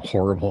have some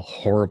horrible,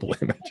 horrible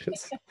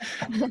images.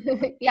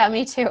 Yeah,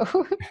 me too.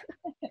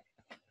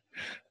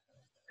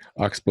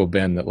 Oxbow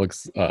bend that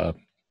looks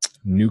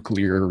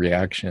nuclear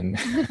reaction.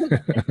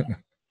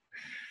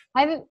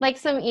 I think like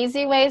some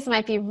easy ways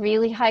might be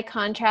really high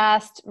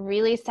contrast,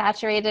 really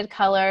saturated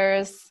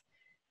colors,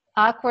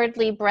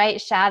 awkwardly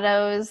bright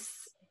shadows,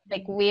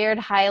 like weird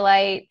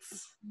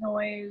highlights.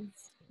 Noise.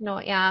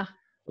 No, yeah.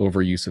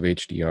 Overuse of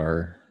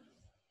HDR.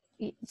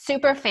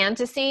 Super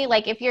fantasy.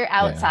 Like if you're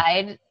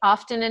outside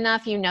often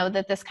enough, you know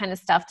that this kind of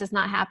stuff does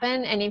not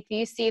happen. And if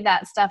you see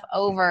that stuff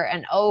over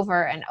and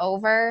over and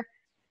over,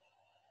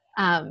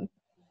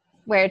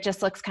 where it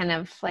just looks kind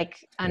of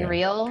like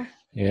unreal.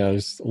 Yeah,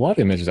 there's a lot of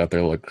images out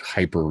there that look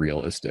hyper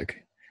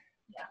realistic.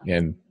 Yeah.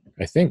 And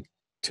I think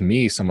to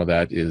me, some of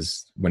that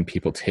is when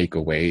people take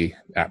away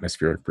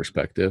atmospheric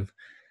perspective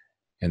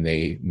and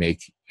they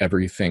make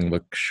everything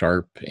look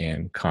sharp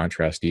and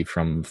contrasty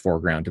from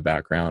foreground to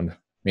background,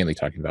 mainly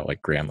talking about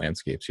like grand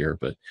landscapes here.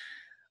 But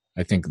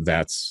I think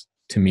that's,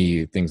 to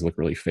me, things look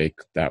really fake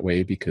that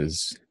way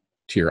because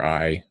to your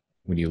eye,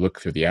 when you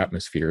look through the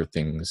atmosphere,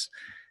 things,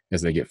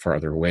 as they get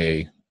farther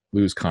away,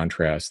 lose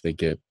contrast, they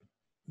get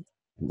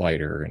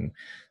lighter. And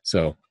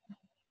so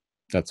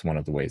that's one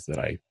of the ways that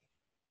I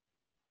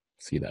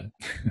see that.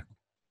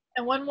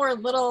 And one more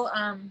little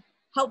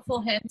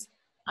helpful hint.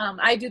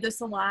 I do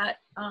this a lot.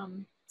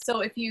 So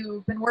if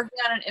you've been working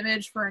on an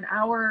image for an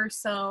hour or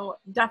so,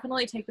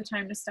 definitely take the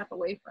time to step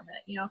away from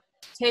it. You know,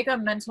 take a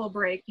mental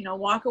break, you know,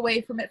 walk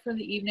away from it for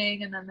the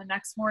evening, and then the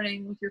next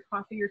morning with your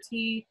coffee or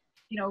tea,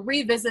 you know,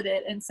 revisit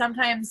it. And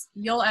sometimes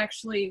you'll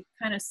actually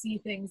kind of see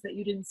things that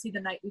you didn't see the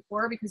night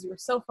before because you were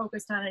so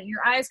focused on it. And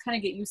your eyes kind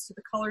of get used to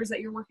the colors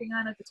that you're working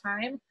on at the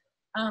time.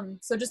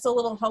 So just a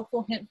little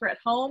helpful hint for at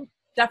home.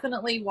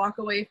 Definitely walk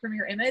away from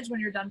your image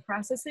when you're done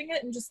processing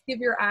it and just give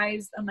your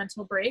eyes a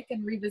mental break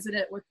and revisit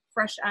it with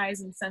fresh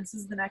eyes and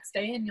senses the next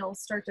day, and you'll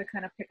start to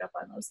kind of pick up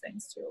on those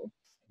things too.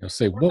 You'll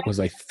say, what was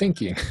I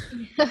thinking?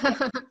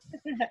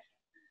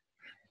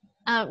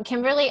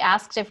 Kimberly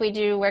asked if we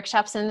do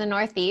workshops in the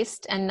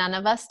Northeast, and none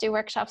of us do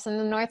workshops in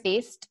the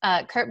Northeast.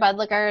 Kurt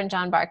Budliger and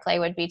John Barclay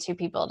would be two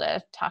people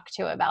to talk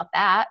to about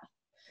that.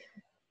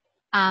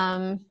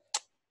 Al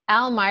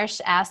Marsh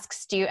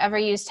asks, do you ever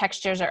use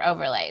textures or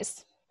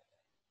overlays?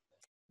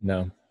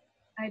 No.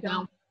 I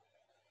don't.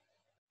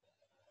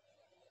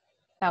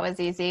 That was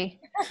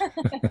easy.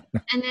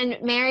 And then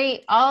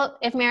Mary,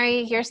 if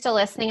Mary, you're still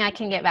listening, I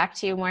can get back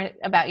to you more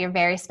about your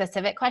very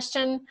specific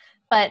question.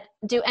 But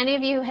do any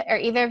of you or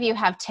either of you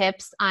have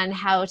tips on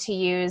how to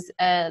use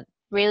a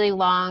really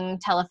long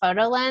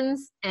telephoto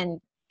lens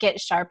and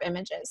get sharp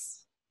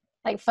images?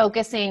 Like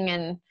focusing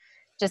and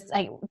just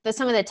like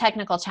some of the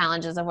technical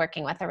challenges of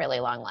working with a really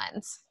long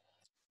lens.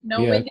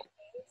 No wind.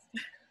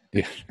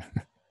 Yeah.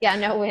 Yeah,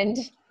 no wind.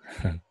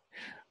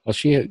 Well,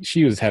 she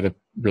had a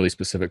really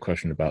specific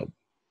question about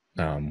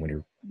when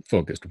you're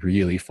focused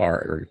really far,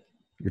 or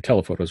your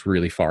telephoto is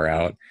really far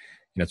out.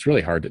 And it's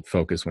really hard to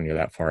focus when you're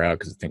that far out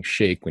because things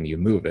shake when you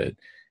move it.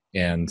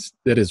 And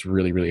that is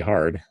really, really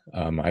hard.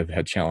 I've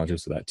had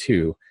challenges with that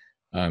too.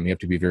 You have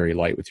to be very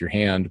light with your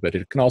hand, but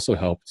it can also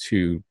help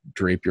to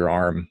drape your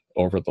arm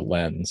over the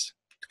lens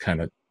to kind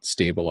of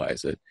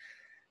stabilize it.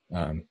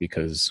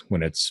 Because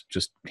when it's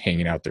just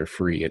hanging out there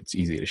free, it's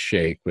easy to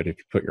shake. But if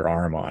you put your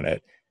arm on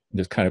it,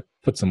 just kind of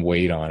put some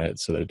weight on it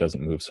so that it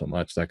doesn't move so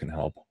much, that can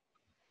help.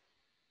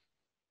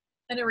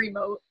 And a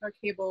remote or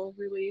cable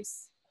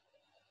release.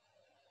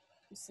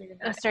 So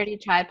a sturdy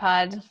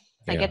tripod,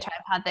 like a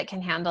tripod that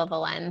can handle the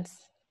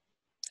lens.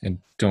 And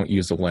don't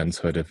use the lens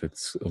hood if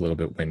it's a little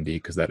bit windy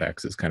because that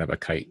acts as kind of a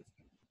kite.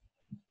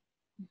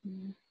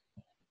 Mm-hmm.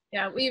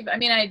 Yeah,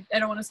 I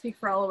don't want to speak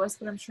for all of us,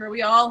 but I'm sure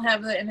we all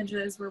have the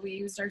images where we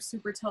used our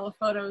super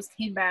telephotos,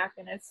 came back,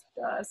 and it's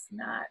just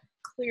not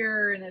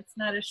clear and it's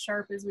not as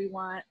sharp as we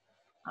want.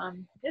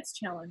 It's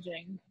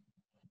challenging.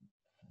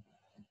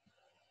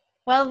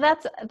 Well,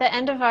 that's the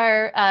end of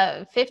our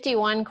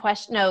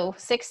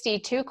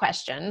 62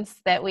 questions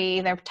that we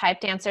either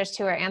typed answers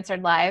to or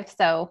answered live.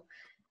 So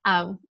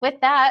with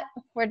that,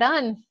 we're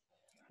done.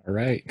 All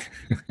right.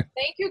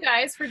 Thank you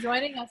guys for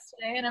joining us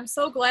today. And I'm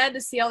so glad to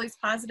see all these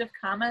positive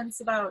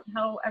comments about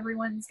how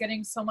everyone's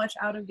getting so much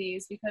out of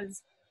these,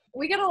 because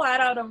we get a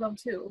lot out of them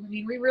too. I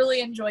mean, we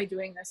really enjoy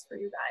doing this for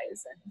you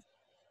guys, and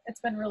it's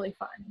been really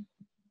fun.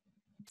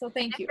 So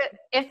thank you.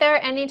 If there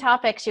are any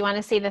topics you want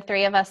to see the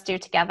three of us do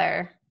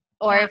together,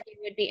 or if you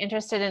would be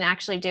interested in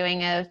actually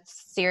doing a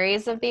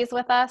series of these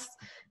with us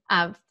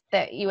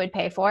that you would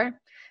pay for,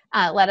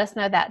 let us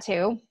know that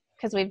too,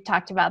 because we've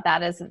talked about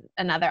that as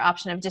another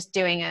option of just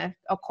doing a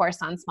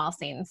course on small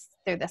scenes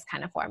through this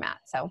kind of format.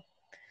 So,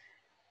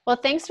 well,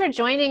 thanks for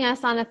joining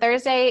us on a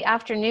Thursday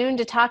afternoon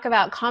to talk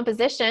about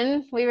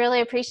composition. We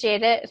really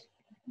appreciate it.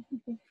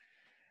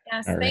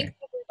 Yes, thanks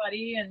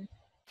everybody, and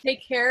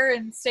take care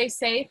and stay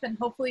safe, and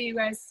hopefully you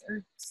guys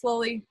are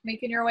slowly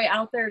making your way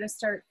out there to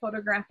start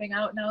photographing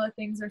out now that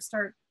things are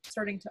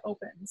starting to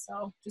open.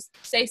 So just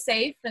stay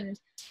safe and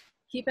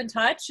keep in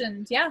touch,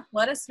 and yeah,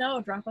 let us know,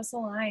 drop us a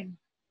line.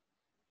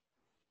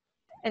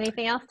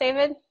 Anything else,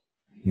 David?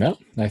 No,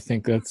 I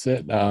think that's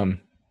it.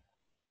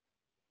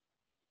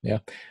 Yeah.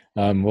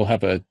 We'll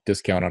have a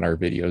discount on our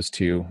videos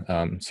too.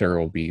 Sarah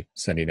will be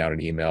sending out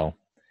an email.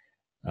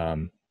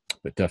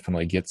 But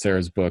definitely get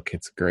Sarah's book.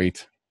 It's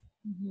great.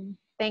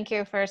 Thank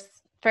you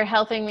for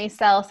helping me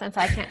sell, since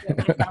I can't do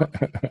it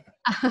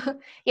myself.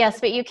 Yes,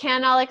 but you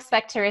can all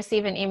expect to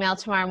receive an email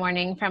tomorrow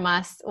morning from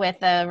us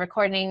with a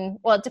recording.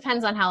 Well, it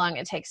depends on how long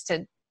it takes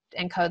to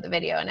encode the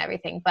video and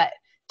everything. But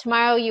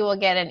tomorrow you will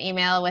get an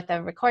email with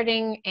a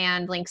recording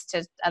and links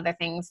to other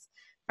things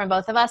from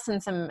both of us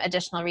and some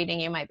additional reading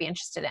you might be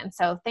interested in.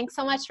 So thanks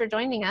so much for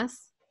joining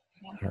us.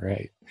 All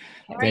right.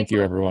 Thank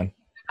you, everyone.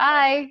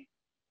 Bye.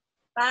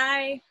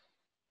 Bye.